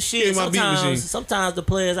millions and shit, Give me my beat machine. sometimes the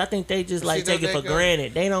players, I think they just like See, take it that for go-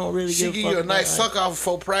 granted. They don't really She give give a fuck you a nice about, suck off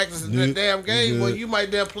before practice in Good. that damn game. Good. Well, you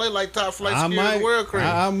might damn play like top flight I skill in might. the world, Chris.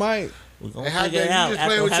 I might. We gonna And how figure it dare you out just after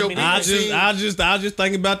playing with how your many beat years. I just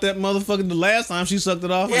think about that motherfucker the last time she sucked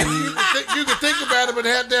it off. You can think about it, but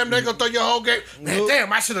hell damn, they gonna throw your whole game. Man, Nope.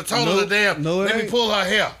 damn, I should have told her Nope. the damn. No, it Let me ain't. pull her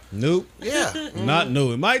hair. Nope. Yeah.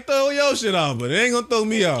 No, it might throw your shit off, but it ain't gonna throw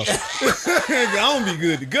me off. I'm gonna be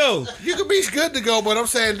good to go. You can be good to go, but I'm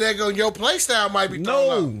saying that your play style might be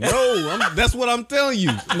thrown No, off. that's what I'm telling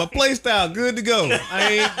you. My play style, good to go.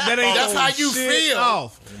 That ain't That's how you shit feel.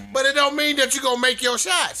 off. But it don't mean that you gonna make your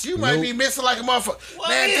shots. You might Nope. be missing like a motherfucker.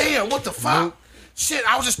 Man, damn, what the fuck? Nope. Shit,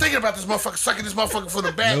 I was just thinking about this motherfucker, sucking this motherfucker from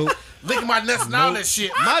the back, Nope. licking my nuts and all that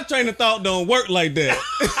shit. My train of thought don't work like that.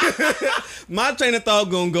 My train of thought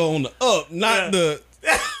gonna go on the up, not the.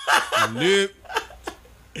 Nope.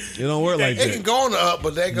 It don't work like It can that. go on the up,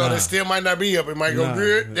 but that go, Nah. that still might not be up. It might go Nah.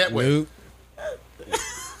 good that way. Nope.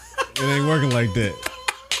 It ain't working like that.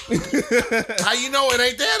 How you know it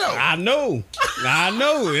ain't that though? I know.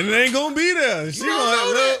 And it ain't gonna be there. She don't gonna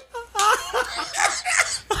know look.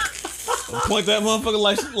 Point that motherfucker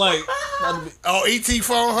like Oh, ET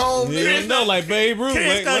phone home. yeah, no, like Babe Ruth.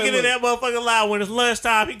 Chris gonna get in that motherfucking line when it's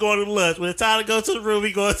lunchtime. He going to lunch. When it's time to go to the room,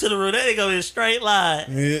 he going to the room. That ain't gonna be a straight line.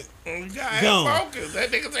 Yeah. God, Gone. focus.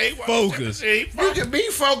 That nigga say he want Focus. to You can be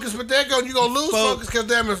focused, but that go you gonna lose focus because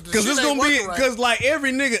damn if the Cause shit it's ain't gonna be working right. cause like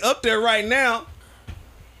every nigga up there right now,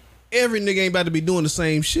 every nigga ain't about to be doing the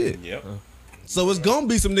same shit. Yep. So it's gonna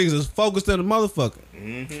be some niggas that's focused on the motherfucker.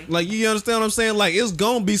 Like you understand what I'm saying? Like it's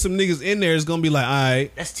gonna be some niggas in there. It's gonna be like, all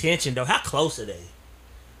right, That's tension though. How close are they?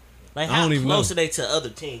 Like I how don't even close know. are they to other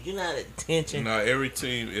teams? You know that tension. No, every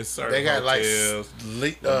team is certain They got like hotels.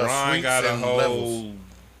 suites LeBron got a and whole levels.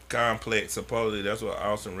 complex. Supposedly, that's what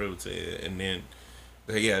Austin Rivers said. And then,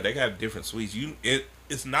 they got different suites.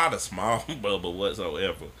 It's not a small bubble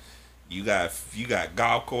whatsoever. You got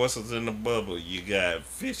golf courses in the bubble. You got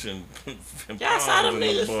fishing. Y'all saw them ponds in the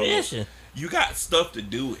niggas bubble. fishing. You got stuff to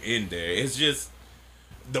do in there. It's just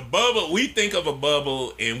the bubble. We think of a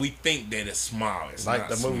bubble and we think that it's small. It's Like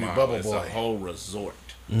not the movie small. Bubble it's Boy. a whole resort.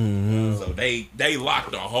 So they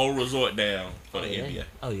locked the whole resort down for the NBA.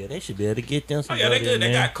 Oh yeah, they should be able to get them Oh some. yeah, they buddy good. in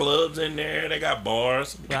They there. got clubs in there. They got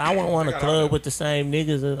bars. But I wouldn't want a They got all club that. with the same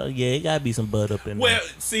niggas. Yeah, it gotta be some bud up in there. Well,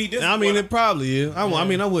 see, this. I is mean what it probably is. I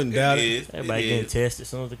mean I wouldn't doubt it. is. Everybody It getting is. tested as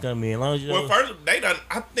soon as they come in. As long as you, Well, first they done.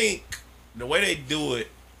 I think the way they do it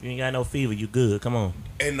you ain't got no fever, you good. Come on.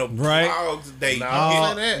 in the Right. blogs, they Nah.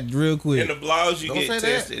 Oh, say that. real in quick. the blogs you Don't get say that.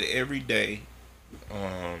 tested every day.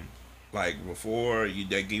 Like before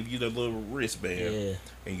they give you the little wristband Yeah.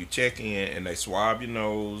 and you check in and they swab your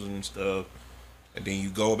nose and stuff, and then you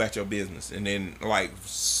go about your business. And then like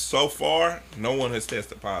so far, no one has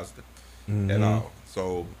tested positive at all.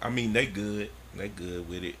 So I mean, they good. They good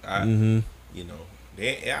with it. You know,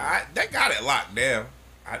 they got it locked down.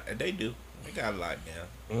 They do. They got it locked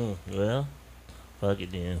down. Well, fuck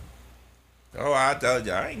it then. Oh, I told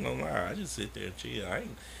you, I ain't gonna lie. I just sit there and chill. I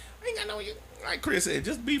ain't got no. Like Chris said,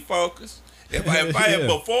 just be focused. If I Yeah.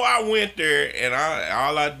 before I went there, and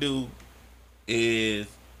all I do is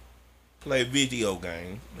play video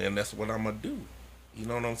games, and that's what I'm gonna do. You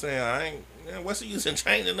know what I'm saying? I ain't. Man, what's the use in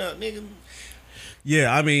training up, nigga?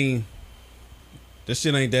 Yeah, I mean, this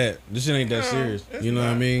shit ain't that. This shit ain't that No, serious. it's You know what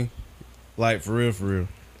I not. mean? Like for real.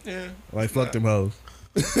 Yeah. Like fuck not. them hoes.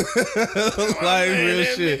 Like Man, real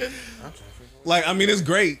that shit. nigga- Like I mean, it's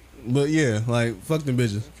great, but yeah, like fuck them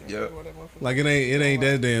bitches. Yeah. Like it ain't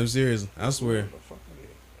that damn serious. I swear.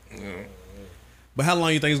 Yeah. But how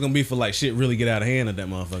long you think it's gonna be for like shit really get out of hand at that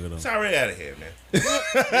motherfucker It's though? already out of here,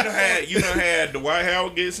 man. you done had Dwight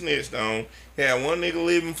Howard get snitched on. Had one nigga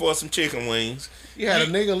leaving for some chicken wings. You had a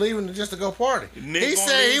nigga leaving just to go party. Nigga He gonna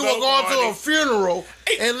said he leave was go going to a party. funeral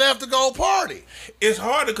and left to go party. It's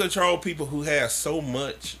hard to control people who have so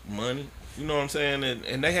much money You know what I'm saying?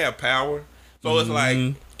 And they have power. So it's like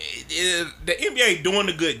the NBA doing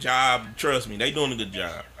a good job. Trust me, they doing a good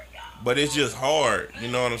job. But it's just hard. You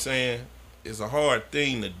know what I'm saying? It's a hard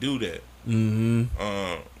thing to do that.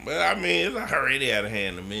 But I mean, it's already out of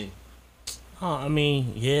hand to me. I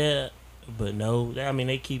mean, yeah, but no. I mean,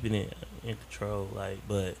 they keeping it in control. Like,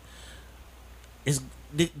 but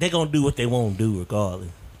they gonna do what they want to do regardless.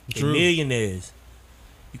 True. They millionaires.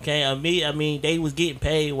 You can't. I mean, they was getting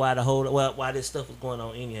paid while this stuff was going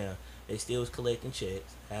on anyhow. They still was collecting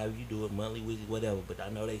checks. However you do it, monthly, weekly, whatever. But I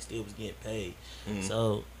know they still was getting paid.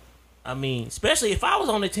 So, I mean, especially if I was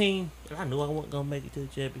on the team and I knew I wasn't gonna make it to the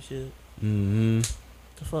championship.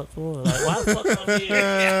 The fuck for? Like, why the fuck I'm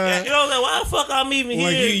here? You know, like, why the fuck I'm even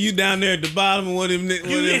Like here? you down there at the bottom of one of them.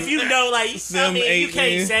 If you know, like, Seven, I mean, you eight,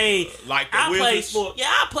 can't man. say Like the I play Wizards. sports. Yeah,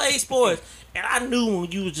 I play sports, and I knew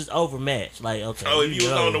when you was just overmatched. Like, okay, Oh, if you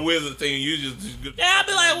was know. on the Wizards team, you just Yeah, I'd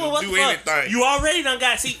be like, well, what do the fuck? anything. You already done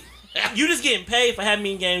got, see, you just getting paid for how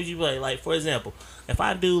many games you play. Like, for example, if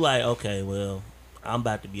I do, like, okay, well, I'm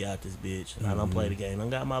about to be out this bitch, and I don't play the game. I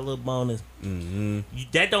got my little bonus.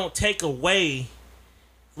 That don't take away,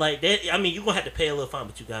 like, that. I mean, you're going to have to pay a little fine,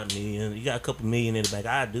 but you got $1 million. You got a couple million in the bank.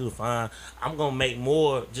 I do the fine. I'm going to make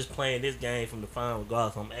more just playing this game from the fine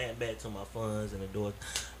regardless. I'm adding back to my funds and the door.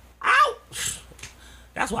 Ow!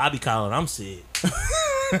 That's why I be calling. I'm sick.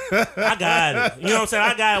 I got it. You know what I'm saying?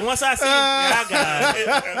 I got it. Once I see it, I got it.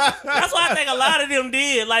 That's why I think a lot of them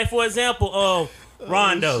did. Like, for example,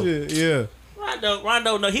 Rondo. Shit, yeah.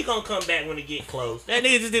 Rondo, no, he gonna come back when it get close. That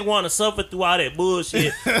nigga just didn't want to suffer through all that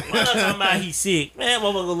bullshit. Rondo talking about he sick. Man, that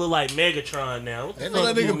motherfucker look like Megatron now. What the That Well,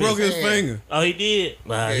 fuck that you nigga want broke me to his hand. finger. Oh, he did?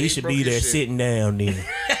 Nah, Yeah, he he should broke be his there shit. sitting down then.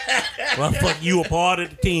 Well, fuck you a part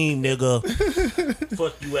of the team, nigga.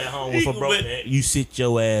 Fuck you at home with a broken hand. You sit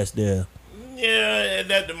your ass there. Yeah, and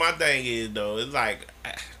that my thing is though. It's like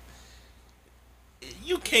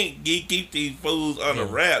you can't keep these fools under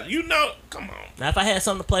wraps. You know, come on. Now, if I had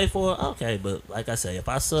something to play for, okay, but like I say, if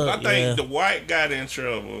I suck, I think the White got in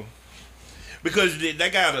trouble because they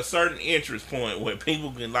got a certain interest point where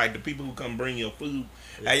people can, like the people who come bring your food.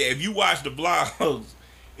 Hey, if you watch the blogs,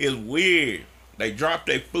 it's weird. They drop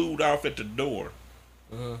their food off at the door.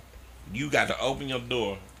 You got to open your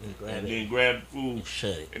door and then grab the food. Shut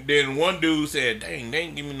it. And then one dude said, "Dang, they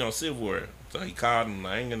ain't give me no silverware." So he called him.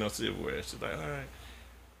 I ain't got no silverware. She's like, "All right."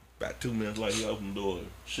 About 2 minutes later, he opened the door.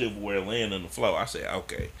 Silverware laying on the floor. I said,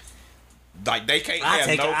 "Okay." Like they can't I have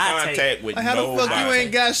take no it- I take contact with Like, how nobody. the fuck you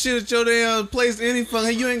ain't got shit at your damn place? Any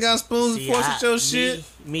fucking you ain't got spoons and See, forks at your shit.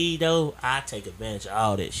 Me though, I take advantage of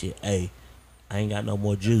all that shit. Hey, I ain't got no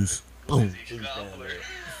more juice. Boom, juice down there.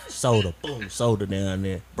 Soda, boom, soda down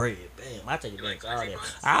there. Bread, bam. I take advantage of all that.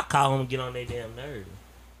 I'll call them and get on their damn nerves.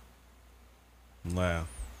 Wow.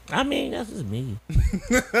 I mean, that's just me.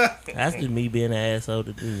 That's just me being an asshole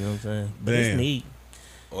to do, you know what I'm saying? But Damn. it's neat.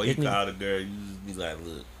 Or you Isn't it- call the girl, you just be like,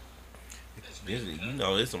 "Look, this is, you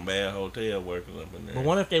know, it's some bad hotel workers up in there." But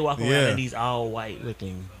what if they walk around Yeah. in these all white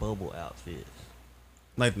looking bubble outfits?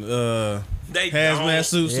 Like they hazmat don't.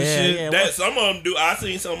 suits and Yeah, shit. yeah. That some of them do. I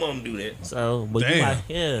seen some of them do that. So, but you Damn. might,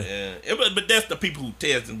 yeah. Yeah, but that's the people who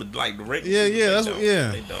testing. But like the regular, Yeah, people, yeah, they that's don't. what-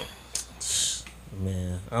 yeah. They don't.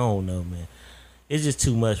 Man, I don't know, man. It's just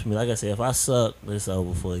too much for me. Like I said, if I suck, it's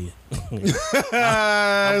over for you.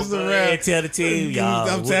 That's Go a ahead and wrap. tell the team, y'all.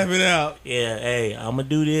 I'm tapping out. Yeah, hey, I'm gonna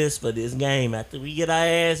do this for this game. After we get our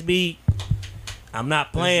ass beat, I'm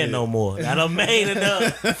not playing it. no more. I done made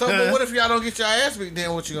enough. So, but what if y'all don't get your ass beat?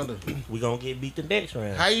 Then what you gonna do? We gonna get beat the next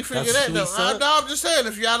round. How you figure That's that? we Though? suck. No, I'm just saying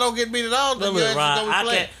if y'all don't get beat at all, then Look, your ass Ron, is I gonna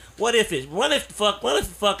play. can't. What if it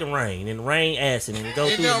fucking rain and rain acid and go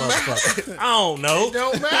It through the don't matter. motherfucker? I don't know. It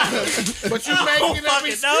don't matter. But you I don't making up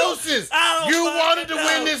fucking know. excuses. I don't You fucking wanted to know.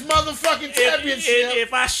 win this motherfucking If, championship.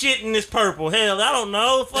 if I shit in this purple, hell, I don't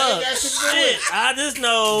know. Fuck. Ain't got shit to do with Shit. it. I just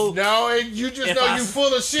know. No, and you just If know I- you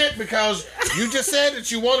full of shit because you just said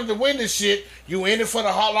that you wanted to win this shit. You in it for the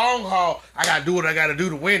long haul. I gotta do what I gotta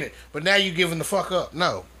do to win it. But now you giving the fuck up.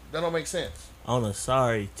 No, that don't make sense. On a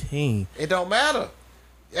sorry team. It don't matter.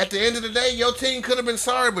 At the end of the day, your team could have been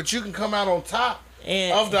sorry, but you can come out on top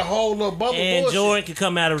And, of the whole little bubble and bullshit. Jordan can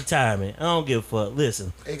come out of retirement. I don't give a fuck.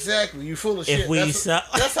 Listen, Exactly. You full of If shit. we that's, so-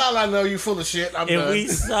 that's all I know. You full of shit. I'm if done. we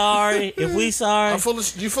sorry, I'm full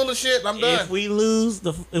of. You full of shit. I'm done. if we lose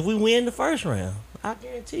if we win the first round, I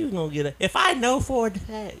guarantee we're gonna get it. If I know for a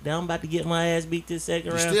fact that I'm about to get my ass beat this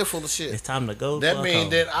second You round, still full of shit. it's time to go. That fuck means home.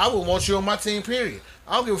 that I would want you on my team, period.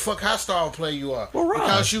 I don't give a fuck how star a player you are. Well, right.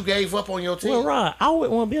 Because you gave up on your team. Well, Ron, I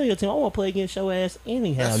wouldn't want to be on your team. I want to play against your ass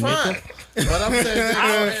anyhow, That's nigga. fine. But I'm saying,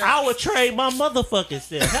 I would trade my motherfucking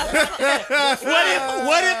self.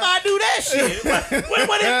 What if I do that shit?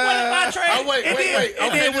 What if I trade? Oh, wait. And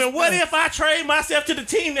Okay, then what if I trade myself to the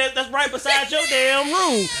team that's right beside your damn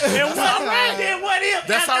room? And what if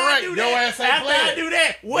That's after all right. I do Your that, ass ain't after I playing. do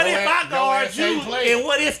that, what Your if ass- I guard your ass ain't you? playing. And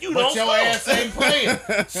what if you but don't your score? ass ain't playing.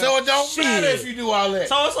 So it don't Shit. matter if you do all that.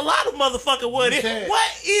 So it's a lot of motherfucking what You if. can't.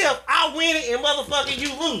 What if I win it and motherfucking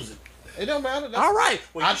you lose it? It don't matter. That's All right.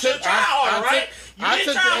 Well, you should try harder, right? I You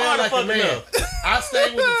took didn't the try L harder like a fucking man. enough. I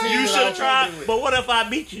stayed with the team. You that should I have was tried. supposed to be with. But what if I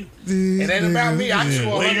beat you? It ain't about me. I can score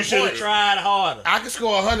Well, 100 you should have points. tried harder. I can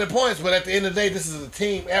score 100 points, but at the end of the day, this is a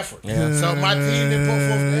team effort. So my team didn't put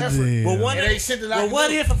forth the effort. But what It ain't shit that I can what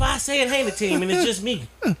do. if I say it ain't a team and it's just me?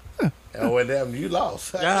 Oh, well, damn, you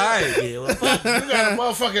lost. All right, yeah. Well, fuck, You got a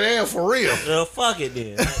motherfucking L for real. fuck it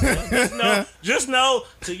then. Just know,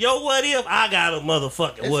 to your what if, I got a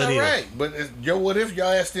motherfucking It's what all if. right. But yo, what if y'all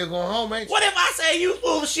ass still going home, ain't you? What if I say you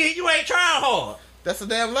full of shit, you ain't trying hard? That's a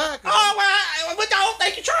damn lie. Oh, well, but y'all don't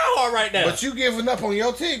think you trying hard right now. But you giving up on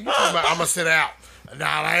your team. You talking about, I'm going to sit out. Nah,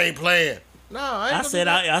 I ain't playing. No, I ain't I gonna said,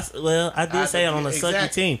 do that. I did say it on a sucky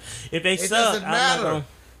Exactly. team. If they It suck, doesn't I'm not matter. gonna...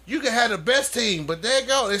 You can have the best team, but there you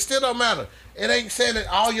go. It still don't matter. It ain't saying that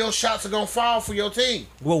all your shots are going to fall for your team.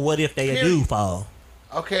 Well, what if they Period. do fall?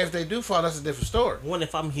 Okay, if they do fall, that's a different story. What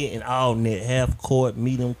if I'm hitting all net, half court,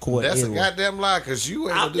 medium court? That's a everywhere? goddamn lie, because you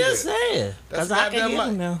ain't I'm going to do just that. saying. That's Because a I can goddamn hit lie.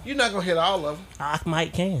 them now. You're not going to hit all of them. I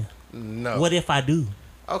might can. No. What if I do?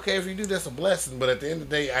 Okay, if you do, that's a blessing, but at the end of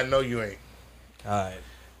the day, I know you ain't. All right.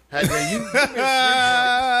 Hey, you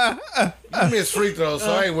miss free throws,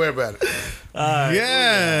 so I ain't worried about it. All right.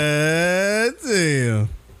 Yeah, damn.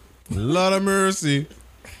 Lord of mercy.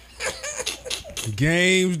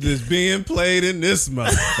 Games that's being played in this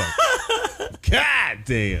motherfucker. God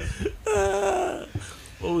damn.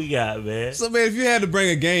 What we got, man? So, man, if you had to bring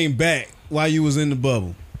a game back while you was in the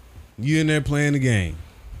bubble, you in there playing the game.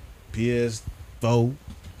 PS4,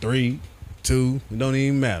 3, 2, it don't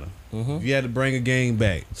even matter. If you had to bring a game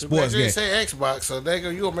back, sports You game. ain't say Xbox, so there you go.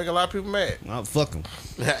 You gonna make a lot of people mad. I'll fuck them.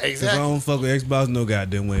 Cause I Exactly. don't fuck with Xbox no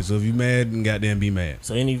goddamn way. So if you mad, then goddamn be mad.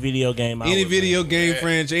 So any video game, Any video game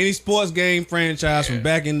franchise, any sports game franchise from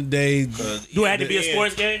back in the day. Do it have to be a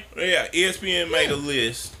sports game? Yeah, ESPN made a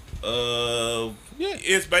list of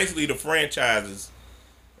it's basically the franchises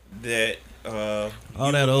that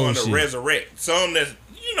All that old want to shit. resurrect. Some that's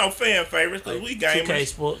fan favorites because we 2K gamers.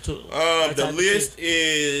 sport. The list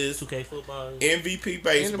is 2K football. MVP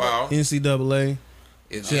baseball. NCAA,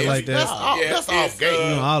 It's shit like that. That's off it's, game.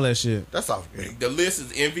 you know, all that shit. That's off game. The list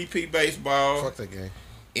is MVP baseball, Fuck that game.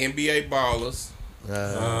 NBA ballers,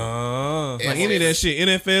 Like any of that shit.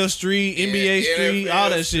 NFL Street, NBA Street, NFL all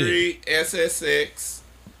that shit. Street, SSX,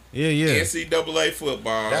 Yeah. NCAA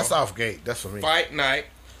football. That's off gate. That's for me. Fight Night.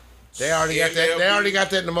 They already got that. They already got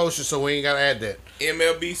that in the motion, so we ain't gotta add that.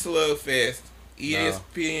 MLB Slugfest,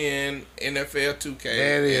 ESPN, NFL 2K,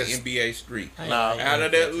 There it is. and NBA Street. Nah, Out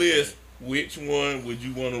of that list, which one would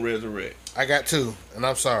you want to resurrect? I got two, and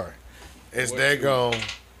I'm sorry. It's What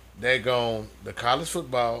daggone the college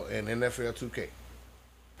football and NFL 2K.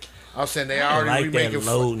 I'm saying they I already like remaking. that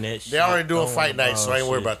loading that shit. They already doing Throwing fight the nights, so ball I ain't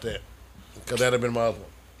worried shit. about that. Because that'd have been my other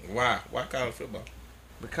one. Why? Why college football?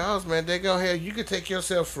 Because man, they go ahead. You can take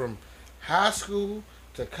yourself from high school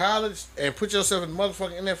to college and put yourself in the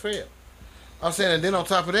motherfucking NFL. I'm saying, and then on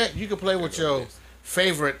top of that, you can play with your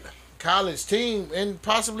favorite college team and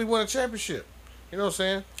possibly win a championship. You know what I'm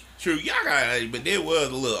saying? True, y'all got, but there was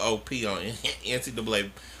a little OP on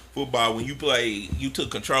NCAA football when you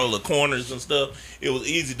took control of corners and stuff. It was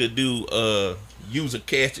easy to do user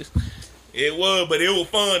catches. It was, but it was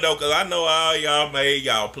fun though, cause I know all y'all made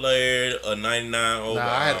y'all played a 99 overall. Nah,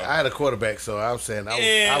 I had a quarterback, so I'm saying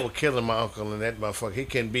Yeah. I was killing my uncle and that motherfucker. He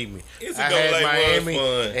couldn't beat me. I NCAA had was Miami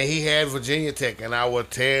fun. and he had Virginia Tech, and I was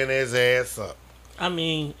tearing his ass up. I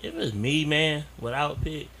mean, if it was me, man, what I would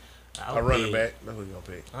pick, I A would running pick- back. That's what you gonna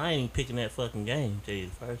pick. I ain't even picking that fucking game, tell you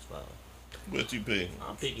the first of all. What you pick?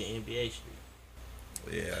 I'm picking NBA Street.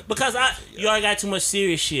 Yeah, Because you already got too much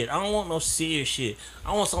serious shit. I don't want no serious shit.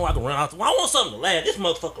 I want something I can run out. I want something to laugh. This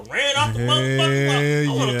motherfucker ran off the motherfucker. I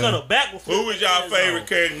want to yeah. cut her back before. Who was y'all favorite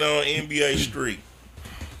character on NBA Street?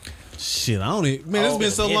 Shit, I don't even. Man, it's been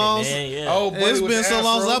so long. Yeah. Oh, buddy It's with been the so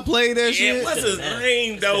long since I afro. played that Yeah, shit. what's his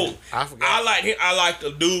name though? I forgot. I like him. I like the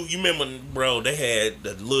dude. You remember, bro? They had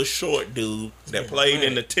the little short dude that played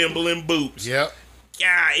in the Timberland boots. Yep.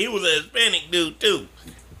 guy. He was a Hispanic dude too.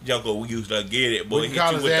 Joko, we used to get it, boy. We Hit can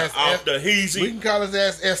call you his with ass the off the We heezy. can call his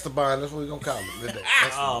ass Esteban. That's what we gonna call him today.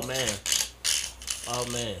 Oh man. Oh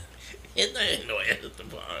man. It ain't no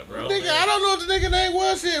Esteban, bro. Nigga, I don't know what the nigga name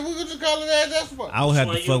was here. We could just call his ass Esteban. I would have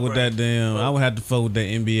Which to one fuck you with bring? that damn. I would have to fuck with that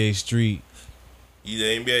NBA Street You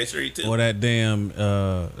the NBA Street too. or that damn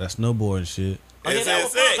that snowboarding shit. Oh, yeah, that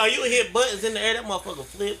was SSX. fun. Oh, you would hit buttons in the air. That motherfucker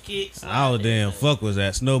flip kicks. I would damn fuck with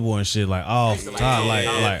that snowboarding shit like off the top,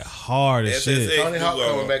 like hard as shit. SSX. Tony Hawk do,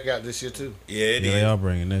 coming back out this year too. Yeah, it Yeah, is. they are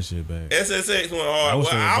bringing that shit back. SSX went I hard. wish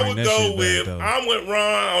Well, they would I bring would that go shit back, with. though. I'm with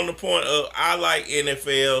Ron on the point of I like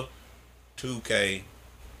NFL 2K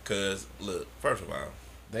because look, first of all,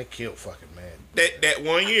 They killed fucking Madden. that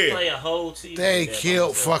 1 year Play a whole season. They with that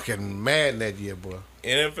killed motherfucker. fucking Madden that year, bro.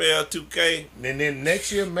 NFL 2K. And then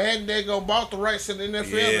next year, Madden they go bought the rights to the NFL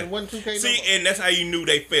Yeah. and wasn't 2K. See, no more. and that's how you knew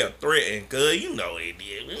they felt threatened, cause you know they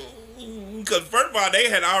did. Because first of all, they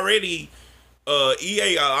had already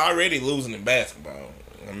EA are already losing in basketball.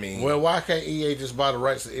 I mean, Well, why can't EA just buy the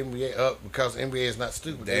rights to NBA up? Because NBA is not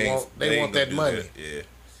stupid. They ain't- want ain't that gonna do money. that, Yeah,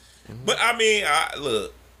 but I mean,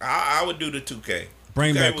 I would do the 2K.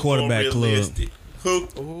 Bring 2K back was quarterback more club. realistic. Who?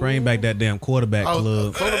 Bring back that damn quarterback Oh,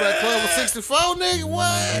 club. quarterback club was 64, nigga.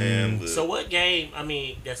 What? Man, look. So what game? I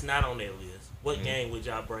mean, that's not on that list. What game would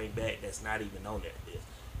y'all bring back that's not even on that list?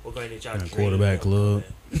 What game did y'all dream quarterback to come club.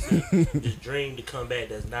 back? Just dream to come back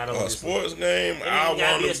that's not on A this sports game, list. I It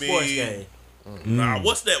gotta want be a to sports be. game. Nah,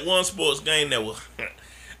 what's that one sports game that was?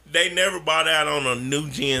 They never bought out on a new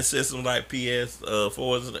gen system like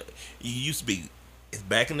PS4. It used to be. It's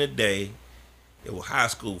back in the day. It was high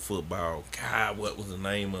school football. God, what was the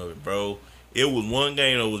name of it, bro? It was one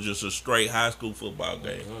game that was just a straight high school football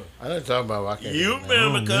game. I know what you're talking about. I can't. You remember. remember, I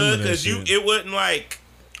don't remember that because you shit. it wasn't like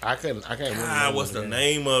I can't remember. God. What's the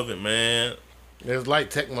name of it, man? It was like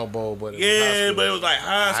Tecmo Bowl, but it was high Yeah, school. but it was like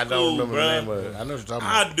high I school, don't remember bro. the name of it. I know what you're talking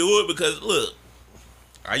about. I do it because look,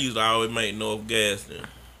 I used to always make North Gaston.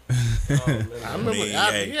 I remember.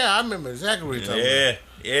 Yeah. I remember exactly what you're talking about. Yeah,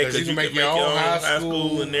 yeah, 'Cause because you you can can make your own high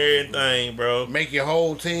school and everything, bro. Make your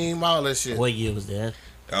whole team, all that shit. What year was that?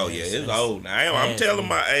 Oh yeah, it's old now. I'm Yeah, telling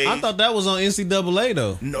my age. I thought that was on NCAA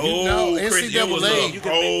though. no, No, Chris, it was NCAA. a You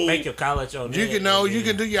can whole. make your college on You that, can know and you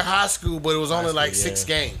then- can do your high school, but it was only High like school, 6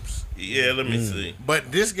 yeah. games. Yeah, let me see.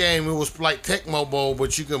 But this game, it was like Tecmo Bowl,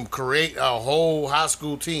 but you can create a whole high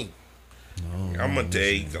school team. I'm gonna tell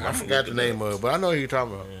you. I forgot the name of it, but I know who you're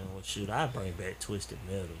talking about. Yeah, well, shoot, I bring back Twisted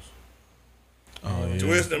Metals. Oh yeah.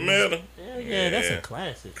 Twisted Metal. Yeah, that's a Yeah.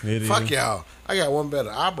 classic. It is. Fuck y'all. I got one better.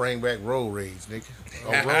 I bring back Road Rage, nigga.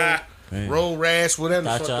 Or Man. road Rash, whatever the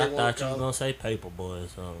I fuck thought they you want to was call gonna say Paperboy or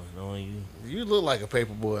something. Knowing you. You look like a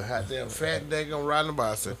paper boy. Hot damn fat they gonna ride the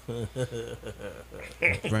bicycle.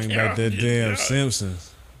 Bring back that damn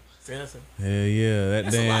Simpsons. Simpson. Hell yeah, that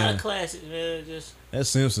That's a lot damn of classics, man. Just that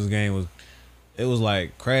Simpsons game was. It was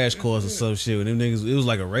like Crash Course or some shit. With them niggas, it was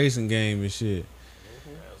like a racing game and shit.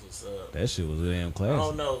 that's what's up. That shit was damn I don't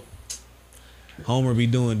classic. know. Homer be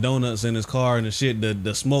doing donuts in his car and the shit.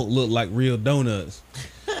 The smoke looked like real donuts.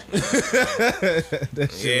 That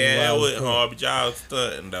shit Yeah, that was was wild. hard, but y'all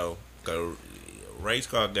stunting though. 'Cause race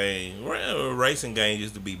car game, racing game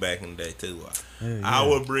used to be back in the day too. Yeah, I yeah.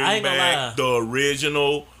 would bring I ain't gonna back the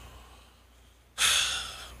original.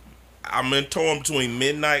 I'm in torn between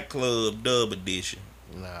Midnight Club Dub Edition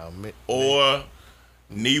Nah, or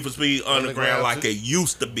Need for Speed Underground, Underground like too. it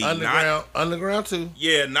used to be. Not, Underground too.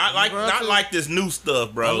 yeah, not like Underground too. this new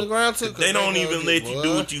stuff, bro. Underground too, 'cause They don't they even know let you, you do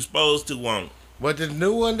boy. what you supposed to on. But the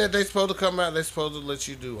new one that they supposed to come out, they supposed to let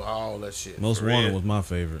you do all that shit. Most For Wanted real. was my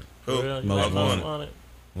favorite. Who? Real, you Most like Wanted. Wanted?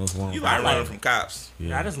 Most Wanted. You was like my like running favorite. from cops.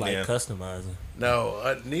 Yeah. I just like Yeah. customizing.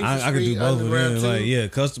 No, Need for I could do Speed both of them. Underground Like, too. yeah,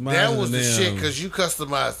 customize. That was and the then, shit because you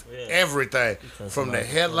customized Yeah. everything You from the customized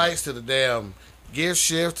headlights to the damn gift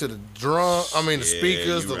shift to the drum. I mean the Yeah,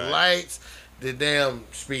 speakers, you the right. lights, the damn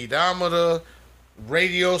speedometer,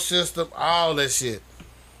 radio system, all that shit.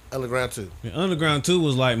 Underground too, Yeah, Underground 2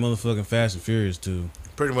 was like motherfucking Fast and Furious 2.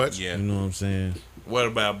 pretty much. Yeah. You know what I'm saying? What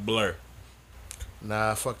about Blur?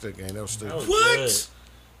 Nah, fuck that game. That was stupid. That was What? good.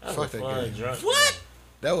 That Fuck was a that fun game. drunk What? game.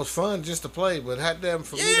 That was fun just to play, but hot damn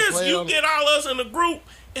for me to Yes, play you on. get all us in the group,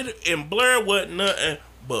 and Blur wasn't nothing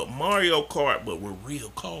but Mario Kart, but with real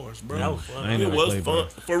cars, bro. That was fun. I ain't It never was played fun Blur.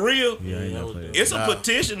 for real. Yeah, I ain't that never was played dope. it. It's Nah. a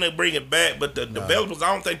petition to bring it back, but the developers,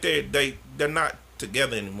 I don't think they're not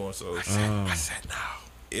together anymore. So I said no.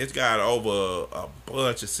 it's got over a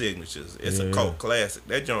bunch of signatures. It's Yeah. a cult classic.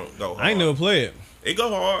 That junk go hard. I ain't never played it. It go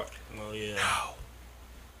hard. Oh yeah.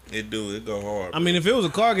 It do. It go hard. I mean, if it was a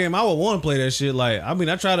car game, I would want to play that shit. Like, I mean,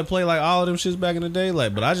 I tried to play like all of them shits back in the day,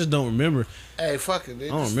 like, but I just don't remember. Hey, fuck it. I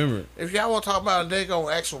don't remember it. If y'all want to talk about a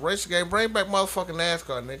daggone actual racing game, bring back motherfucking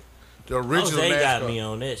NASCAR, nigga. The original Jose NASCAR. got me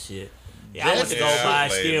on that shit. Yeah, I went to go Yeah, buy I a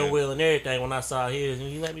played steering it. wheel and everything when I saw his, and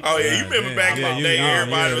he let me. Oh yeah, you God remember damn. back in Yeah, the you day, young,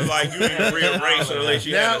 everybody yeah. was like, "You ain't a real racer unless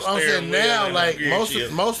you Now had a I'm steering saying wheel now, and a like gear most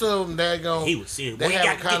shift." most of them, daggone, He was serious. they Boy, have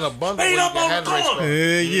you a got kind to of bundle speed where up you on had the race corner. car.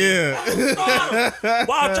 Yeah.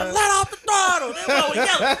 Watch you let off the throttle. Then what we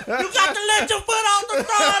yelling, you got to let your foot off the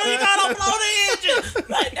throttle. You got to blow the engine.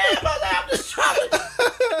 Like, damn, I'm just trying to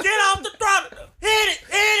get off the throttle. Hit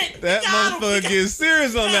it. That You got him. motherfucker gets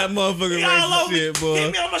serious on that motherfucking He all over racing shit, me. boy.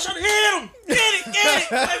 Hit me on my shoulder. Hit him. Get it.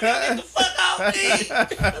 Baby, get the fuck off me.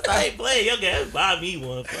 I ain't playing. Your guys buy me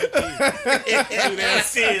one. Fuck you. Do that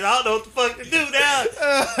shit. I don't know what the fuck to do now.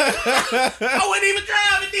 I wasn't even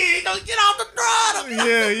driving then. Don't get off the throttle.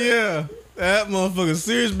 Yeah. That motherfucker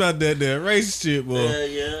serious about that race shit, boy.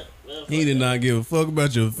 Yeah. He did not give a fuck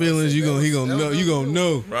about your feelings. You gonna know. You gonna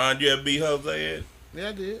know. Ron, you ever beat Jose at? Yeah,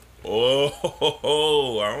 I did. Oh,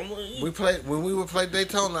 I don't know. We played when we would play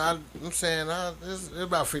Daytona. I'm saying it's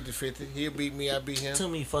about 50-50. He'll beat me, I beat him. Too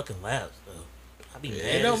many fucking laps though. I be mad.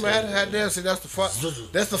 It don't matter how damn. See, that's the fun.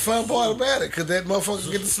 That's the fun part about it, cause that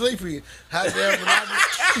motherfucker get to sleepy. How damn?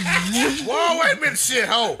 Whoa, wait a minute, shit,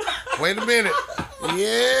 ho. Wait a minute.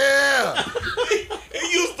 Yeah.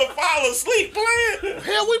 He used to fall asleep playing.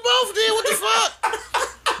 Hell, we both did. What the fuck?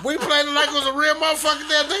 We played it like it was a real motherfucking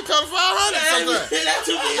damn Daytona 500 sometimes. That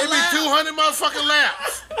too many It be 200 motherfucking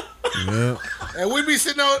laps, Yeah. and we be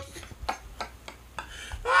sitting on.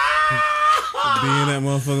 Being that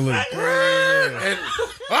motherfucker look. And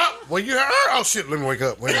when you heard, oh shit, let me wake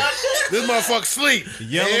up. Wait a minute. This motherfucker sleep.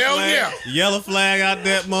 Yellow Hell flag, yeah. yellow flag out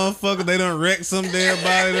that motherfucker. They done wrecked some damn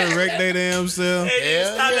body. They done wrecked their damn self. Hey,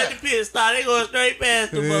 Hell stop yeah. at the pit stop. They going straight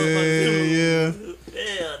past the Yeah, motherfucker. yeah.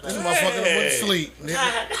 Hell This no. motherfucker done went to sleep.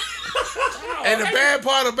 Nigga. And the bad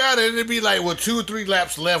part about it, it'd be like 2 or 3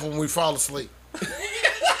 laps left when we fall asleep.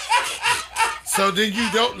 So then you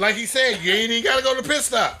don't, like he said, you ain't even got to go to the pit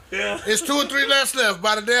stop. Yeah. It's 2 or 3 laps left.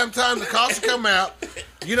 By the damn time the caution come out,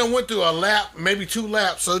 you done went through a lap, maybe 2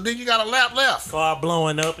 laps. So then you got a lap left. Car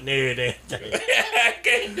blowing up and everything. I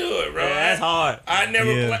can't do it, bro. Yeah, that's hard. I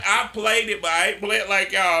never Yeah. I played it, but I ain't played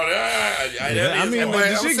like y'all. I mean, I'm but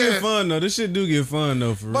this shit saying- get fun though. This shit do get fun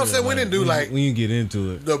though. For But I'm real. saying we didn't do like when you get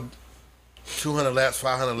into it. the 200 laps,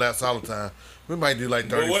 500 laps all the time. We might do like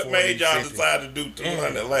 30, But what 40, made y'all 50. decide to do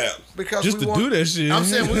 200 laps? Because Just we to want- do that shit. I'm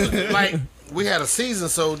saying we was like we had a season,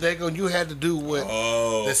 so you had to do what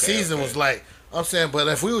Oh, the season was like. I'm saying, but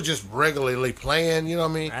if we were just regularly playing, you know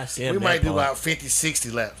what I mean? I see We that might do part. about 50,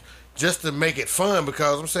 60 laps just to make it fun.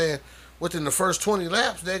 Because I'm saying, within the first 20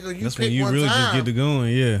 laps, you That's pick when you one really time. just get to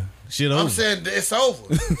going. Yeah, shit over. I'm saying it's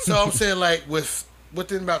over. So I'm saying like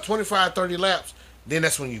within about 25, 30 laps, then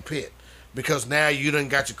that's when you pit. Because now you done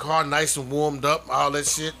got your car nice and warmed up, all that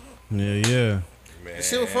shit. Yeah. Man,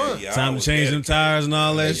 shit was fun. y'all Time to was change them dedicated. tires and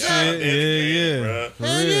all that Y'all shit. dedicated, Yeah. bruh. For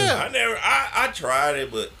Hell real. yeah. I tried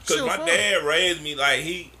it, but because Shit was my fun. dad raised me like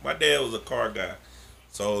my dad was a car guy,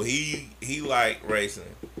 so he liked racing,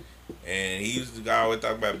 and he used to always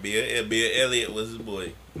talk about Bill. Bill Elliott was his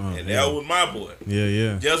boy, and yeah. that was my boy.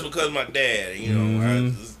 Yeah. Just because my dad, you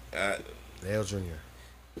know, Mhm. Dale Jr.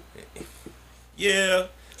 yeah.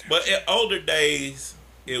 But in older days,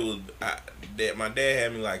 it was that my dad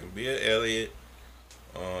had me liking Bill Elliott.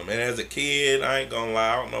 And as a kid, I ain't gonna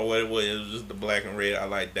lie, I don't know what it was. It was just the black and red. I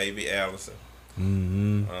like Davey Allison.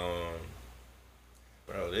 Mm-hmm.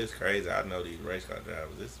 Bro, this crazy. I know these race car drivers.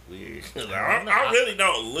 This is weird. I really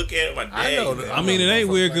don't look at my I dad. know that- I mean, it ain't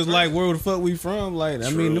motherfucker weird because like like where the fuck we from? Like, I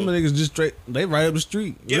mean, them True. niggas just straight. They right up the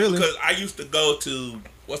street. Yeah, Really. because I used to go to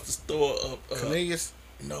what's the store up? Cornelius.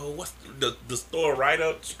 No, what's the store right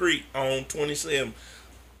up the street on 27?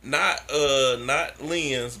 Not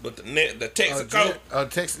Lynn's, but the Texaco.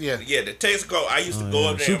 Texas, yeah. Yeah, the Texaco. I used to Oh, go yeah.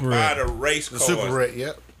 up there and Super buy Red. the race The cars. Super Red,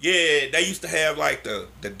 yep. Yeah, they used to have like the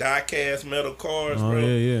die-cast metal cars, Oh bro.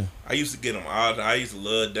 yeah. I used to get them all. I used to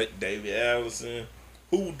love Davey Allison.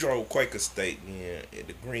 Who drove Quaker State in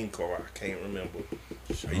the green car? I can't remember.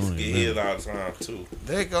 I used to get his all the time too.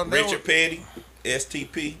 There you go. Richard Petty,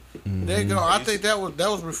 STP. There you go. I think that was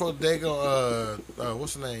before they go.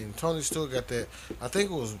 What's the name? Tony Stewart got that. I think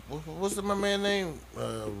it was. What's my man name?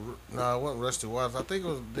 No, it wasn't Rusty Watts. I think it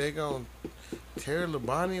was. They go. Terry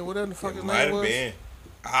Labonte or whatever the fuck It his might name have was. been.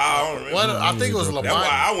 I don't remember. What, I think it was That's Labonte.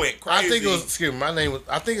 why I went crazy. I think it was. Excuse me. My name was.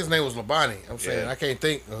 I think his name was Labonte. I'm saying. Yeah. I can't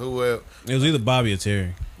think of who else. It was either Bobby or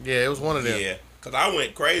Terry. Yeah, it was one of them. Yeah, because I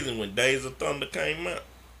went crazy when Days of Thunder came out.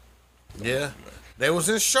 Yeah. They was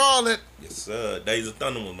in Charlotte. Yes, sir. Days of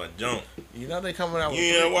Thunder was my jump. You know they coming out with You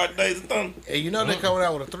a ain't 3. watch Days of Thunder? And you know they coming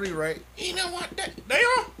out with a 3, right? You know what? They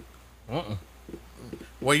are.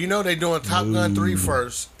 Well, you know they doing Top Gun 3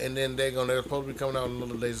 first, and then they're supposed to be coming out with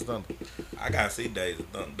another Days of Thunder. I gotta see Days of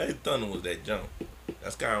Thunder. Days of Thunder was that jump.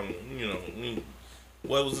 That's kind of,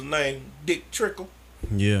 what was his name? Dick Trickle.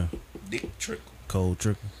 Yeah. Dick Trickle. Cold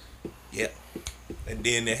trickle. Yeah. And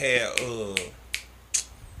then they had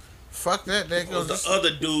Fuck that. They go. the other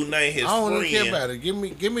dude named his I don't friend. even care about it. Give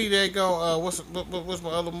me. They go. What's my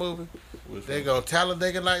other movie? They go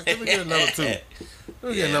Talladega Nights. Let me get another 2. Let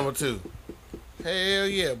me get number 2. Hell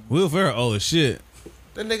yeah. Will Ferrell old as shit.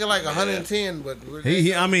 That nigga like 110, but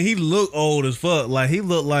He looked old as fuck. Like he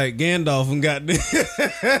looked like Gandalf and goddamn.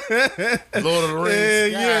 Lord of the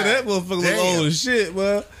Rings. Yeah, that motherfucker look old as shit,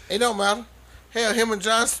 bro. It don't matter. Hell, him and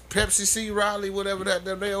Johnson, Pepsi C, Riley, whatever that,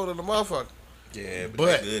 they older than the motherfucker. Yeah, but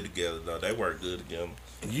But- they good together though. They work good together.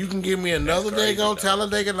 You can give me another That's crazy, day on though.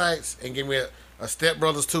 Talladega Nights and give me a Step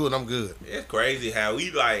Brothers 2 and I'm good. It's crazy how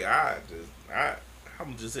we like.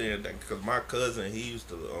 I'm just saying that because my cousin, he used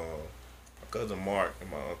to. My cousin Mark and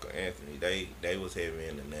my uncle Anthony, they was heavy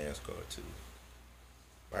into NASCAR too.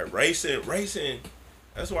 Like racing.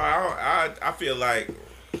 That's why I feel like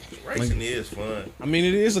racing is fun. I mean,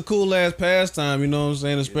 it is a cool ass pastime, you know what I'm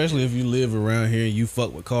saying? Especially if you live around here and you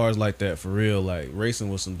fuck with cars like that for real. Like, racing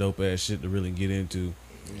was some dope ass shit to really get into.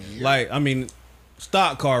 Like, I mean,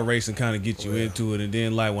 stock car racing kind of get you into it. And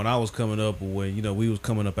then, like, when I was coming up, or when, we was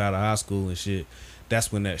coming up out of high school and shit, that's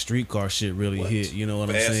when that street car shit really hit. You know what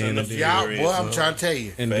Fast I'm saying? and the And then, Y'all, Furious, boy, I'm trying to tell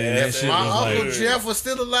you. and then that Fast shit My was Uncle like, Jeff was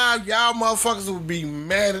still alive, y'all motherfuckers would be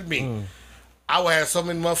mad at me. I would have so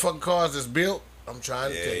many motherfucking cars that's built. I'm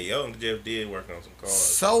trying to tell Yeah, you. young Jeff did work on some cars.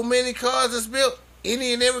 So many cars that's built,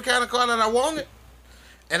 any and every kind of car that I wanted.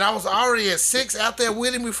 And I was already at 6 out there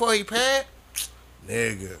with him before he passed.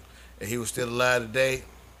 Nigga. And he was still alive today.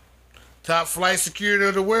 Top flight security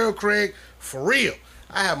of the world, Craig. For real.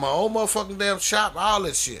 I have my own motherfucking damn shop, all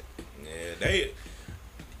that shit. Yeah,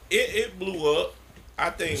 it blew up. I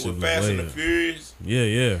think That shit with was Fast and way the up. Furious,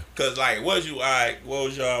 yeah. cause like, what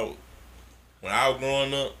was y'all? When I was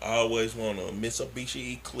growing up, I always want a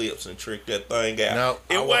Mitsubishi Eclipse and trick that thing out.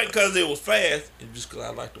 No, it wasn't because it was fast. It just because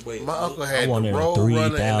I liked the way it My looked. uncle I had the wanted a road runner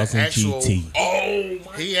and the 3000 actual. GT. Oh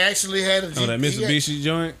my! He actually had a GT. Oh, that Mitsubishi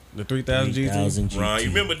joint? The 3000 GT? 3000 GT. Ron, you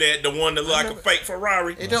remember that the one that looked like a remember- fake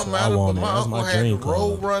Ferrari? It don't That's what I matter, but wanted. my That's uncle my had the dream car.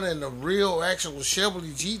 road runner and the real actual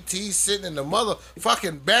Chevrolet GT sitting in the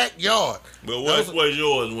motherfucking backyard. But what Those- was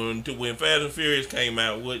yours when Fast and Furious came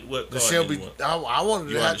out? What The car Shelby, did you want? I wanted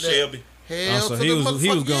You to want have the that. Shelby? Hell Also, to he the was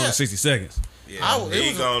motherfucker, gone yeah. in 60 seconds. Yeah, it he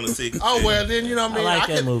was- gone to 60. Oh well, then you know what I mean. I like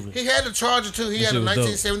that could- movie. He had the Charger too. He That had a shit was dope.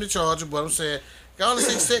 1970 Charger, but I'm saying, gone to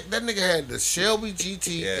 60. That nigga had the Shelby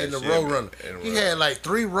GT Yeah, and the Shelby Road Runner. and He Road. had like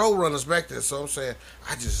 3 Road Runners back there. So I'm saying,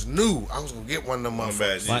 I just knew I was gonna get one of them One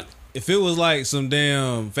motherfuckers. bad Like, if it was like some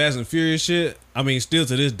damn Fast and Furious shit, I mean, still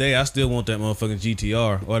to this day, I still want that motherfucking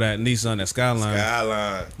GTR or that Nissan, that Skyline.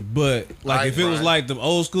 Skyline. But like, if it was Right. like them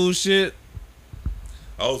old school shit,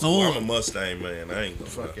 Oh, so I I'm want- a Mustang man. I ain't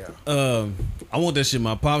gonna Fuck lie. y'all. I want that shit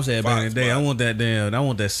my pops had back in the day. I want that damn. I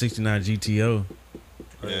want that 69 GTO.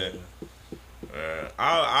 Yeah.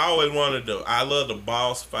 I always wanted I love the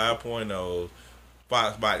Boss 5.0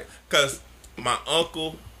 Fox body. Because my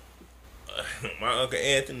uncle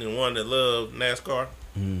Anthony, the one that loved NASCAR,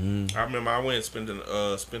 I remember I went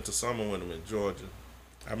and spent the summer with him in Georgia.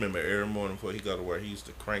 I remember every morning before he got to work, he used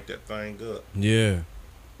to crank that thing up. Yeah.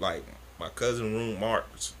 Like, my cousin room,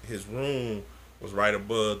 Mark's, his room was right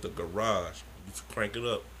above the garage. He used to crank it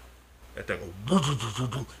up. That thing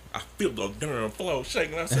go, I feel the darn floor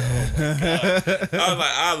shaking. I said, oh my God. I was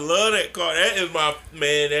like, I love that car. That is my,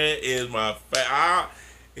 man, that is my,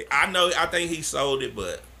 I know, I think he sold it,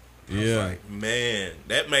 but I was Yeah. like, man,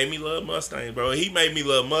 that made me love Mustangs, bro. He made me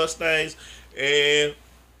love Mustangs, and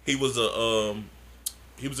he was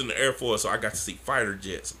in the Air Force, so I got to see fighter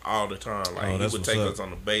jets all the time. Like, Oh, he that's would what's take up. us on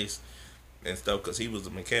the base and stuff because he was a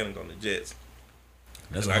mechanic on the jets.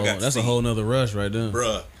 That's And a I got whole. to That's a see- whole nother rush right there.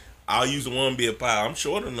 Bruh, I used to want to be a pilot. I'm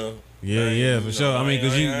short enough. Yeah, I ain't- yeah, you for know, sure. I mean,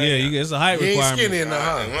 cause it's a height You ain't requirement. skinny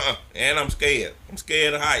enough, huh? And I'm scared. I'm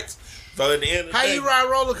scared of heights. So at the end of the How day, you ride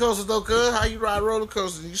roller coasters though, cuz? How you ride roller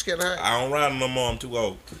coasters? You scared of heights? I don't ride them no more. I'm too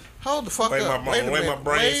old. Hold the fuck Way up. my, Wait a way my minute.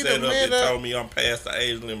 brain Wait set a up, it minute. told me I'm past the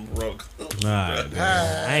age limit, bro. Nah,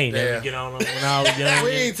 I ain't never Damn. get on them when I was young.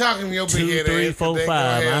 We ain't talking to your big 2, head 3, ass, 4, they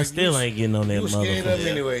 5. go I ahead. still ain't getting on that You was scared of motherfucker. them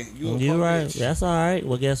anyway. You a You punk right. bitch. That's all right.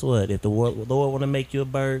 Well, guess what? If the Lord want to make you a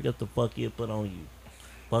bird, that's the fuck He'll put on you.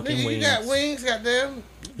 Fucking Nigga, you wings. got wings, goddamn.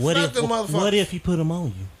 What Fuck if? them motherfuckers. What if He put them on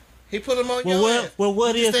you? He put them on Well, your what- ass. well,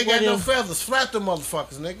 what You if- just ain't got what no if- feathers. Flap them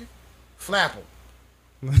motherfuckers, nigga. Flap them.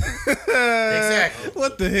 Exactly.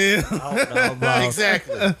 What the hell? I'm lost.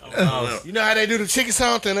 Exactly. I'm lost. You know how they do the chicken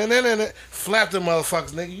song? Flap them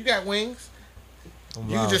motherfuckers, nigga. You got wings. I'm You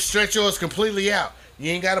can lost. just stretch yours completely out.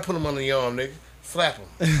 You ain't got to put them under your arm, nigga. Flap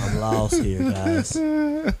them. I'm lost here, guys.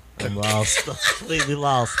 I'm lost. I'm completely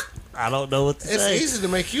lost. I don't know what to It's say. easy to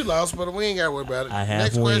make you lost, but we ain't got to worry about it. I have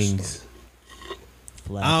Next question. wings.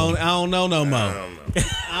 I don't know no more. I don't know.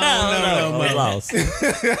 I don't know no I'm more. lost.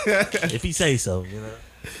 If he say so, you know.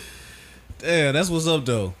 Yeah, that's what's up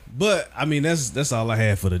though. But I mean, that's all I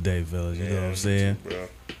had for the day, fellas. You know what I'm saying? Bro.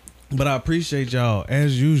 But I appreciate y'all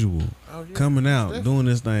as usual Oh, yeah. coming out, Definitely. doing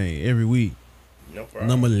this thing every week. No problem.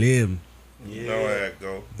 Number 11. You know how it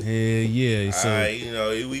go. Hell yeah. So Alright, you know,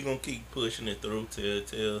 we gonna keep pushing it through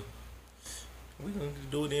till we gonna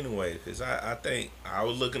do it anyway. Cause I think I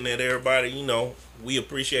was looking at everybody. You know, we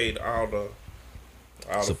appreciate all the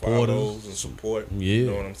Supporters. follows and support. Yeah. You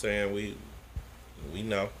know what I'm saying? We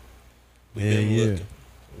know. We Hell been yeah. looking.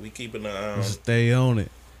 We keeping an eye on just stay on it.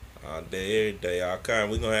 all day, every day.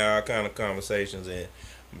 We gonna have all kind of conversations. And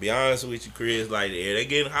to be honest with you, Chris, like they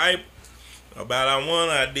getting hype about our one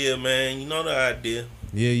idea, man. You know the idea.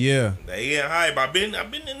 Yeah. They getting hype. I've been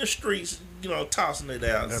in the streets, you know, tossing it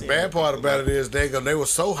out. The seeing bad part people about it is they were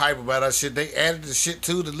so hype about our shit, they added the shit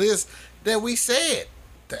to the list that we said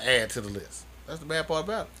to add to the list. That's the bad part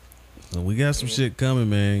about it. So we got some shit coming,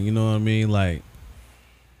 man. You know what I mean? Like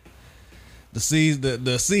the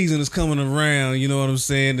season is coming around. You know what I'm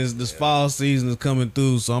saying? This fall season is coming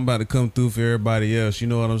through, so I'm about to come through for everybody else. You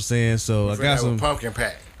know what I'm saying? So I got some pumpkin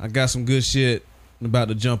pack. I got some good shit about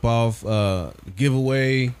to jump off.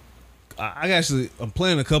 Giveaway. I'm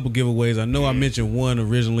planning a couple giveaways. I know I mentioned one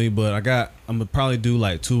originally, but I'm gonna probably do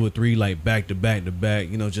like 2 or 3 like back to back to back.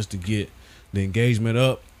 You know, just to get the engagement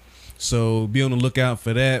up. So be on the lookout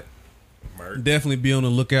for that. Merch. Definitely be on the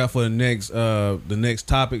lookout for the next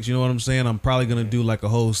topics. You know what I'm saying? I'm probably gonna do like a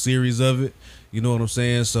whole series of it. You know what I'm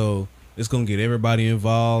saying? So it's gonna get everybody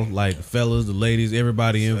involved, like the fellas, the ladies,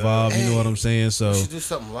 everybody involved. You know what I'm saying? So We should do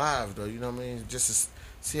something live though. You know what I mean? Just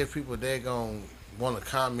to see if people they gonna want to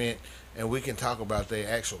comment, and we can talk about their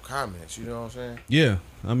actual comments. You know what I'm saying? yeah,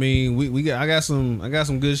 I mean I got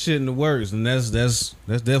some good shit in the works, and that's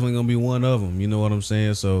definitely gonna be one of them. You know what I'm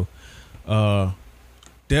saying? So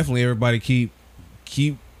definitely everybody keep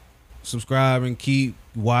subscribing, keep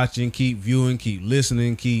watching, keep viewing, keep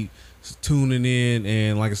listening, keep tuning in,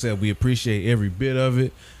 and like I said, we appreciate every bit of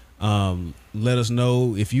it. Let us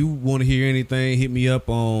know if you want to hear anything. Hit me up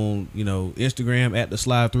on Instagram at the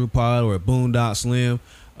Slide Through Pod or at Boondock Slim,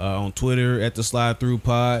 on Twitter at the Slide Through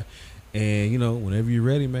Pod, and whenever you're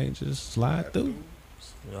ready, man, just slide through.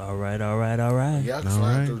 All right. Y'all can All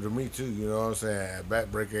slide right. through to me too. You know what I'm saying?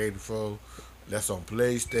 Backbreaker 84. That's on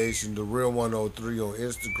PlayStation. The Real 103 on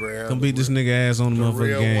Instagram. Come beat this nigga ass on the The motherfucking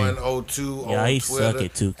Real game. 102 Yeah, on he Twitter. suck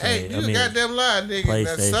at 2K. Hey, you I mean, goddamn lying, nigga.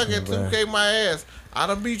 That suck at PlayStation, 2K my ass. I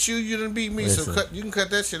done beat you. You done beat me. Listen. So you can cut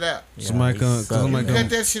that shit out. Yeah, Somebody he come- suck. somebody Cut come-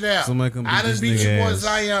 that shit out. somebody come beat I done this beat nigga your boy ass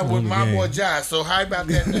Zion on with the my boy game. Josh. So how about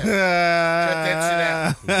that now? Cut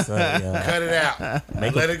that shit out. He suck, yeah. Cut it out.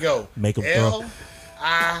 Make Let him- it go. make him L throw.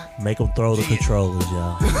 I Make them throw the controllers,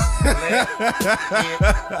 y'all. let it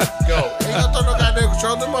go. Ain't gonna throw no goddamn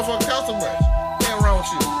control. Them motherfuckers cost too much. Ain't wrong with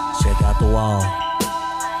you. Check out the wall.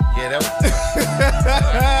 Yeah, that was.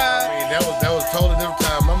 I mean, that was totally different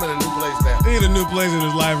time. I'm in a new place now. He in a new place in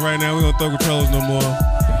his life right now. We don't throw controllers no more.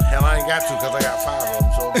 Hell, I ain't got to because I got 5 of them.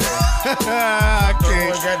 So I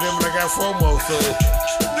can't. goddamn it, I got 4 more. So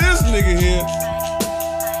This nigga here.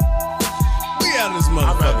 We out of this I'm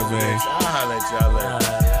out motherfucker, of man. I'll holler at y'all later.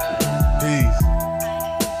 Peace.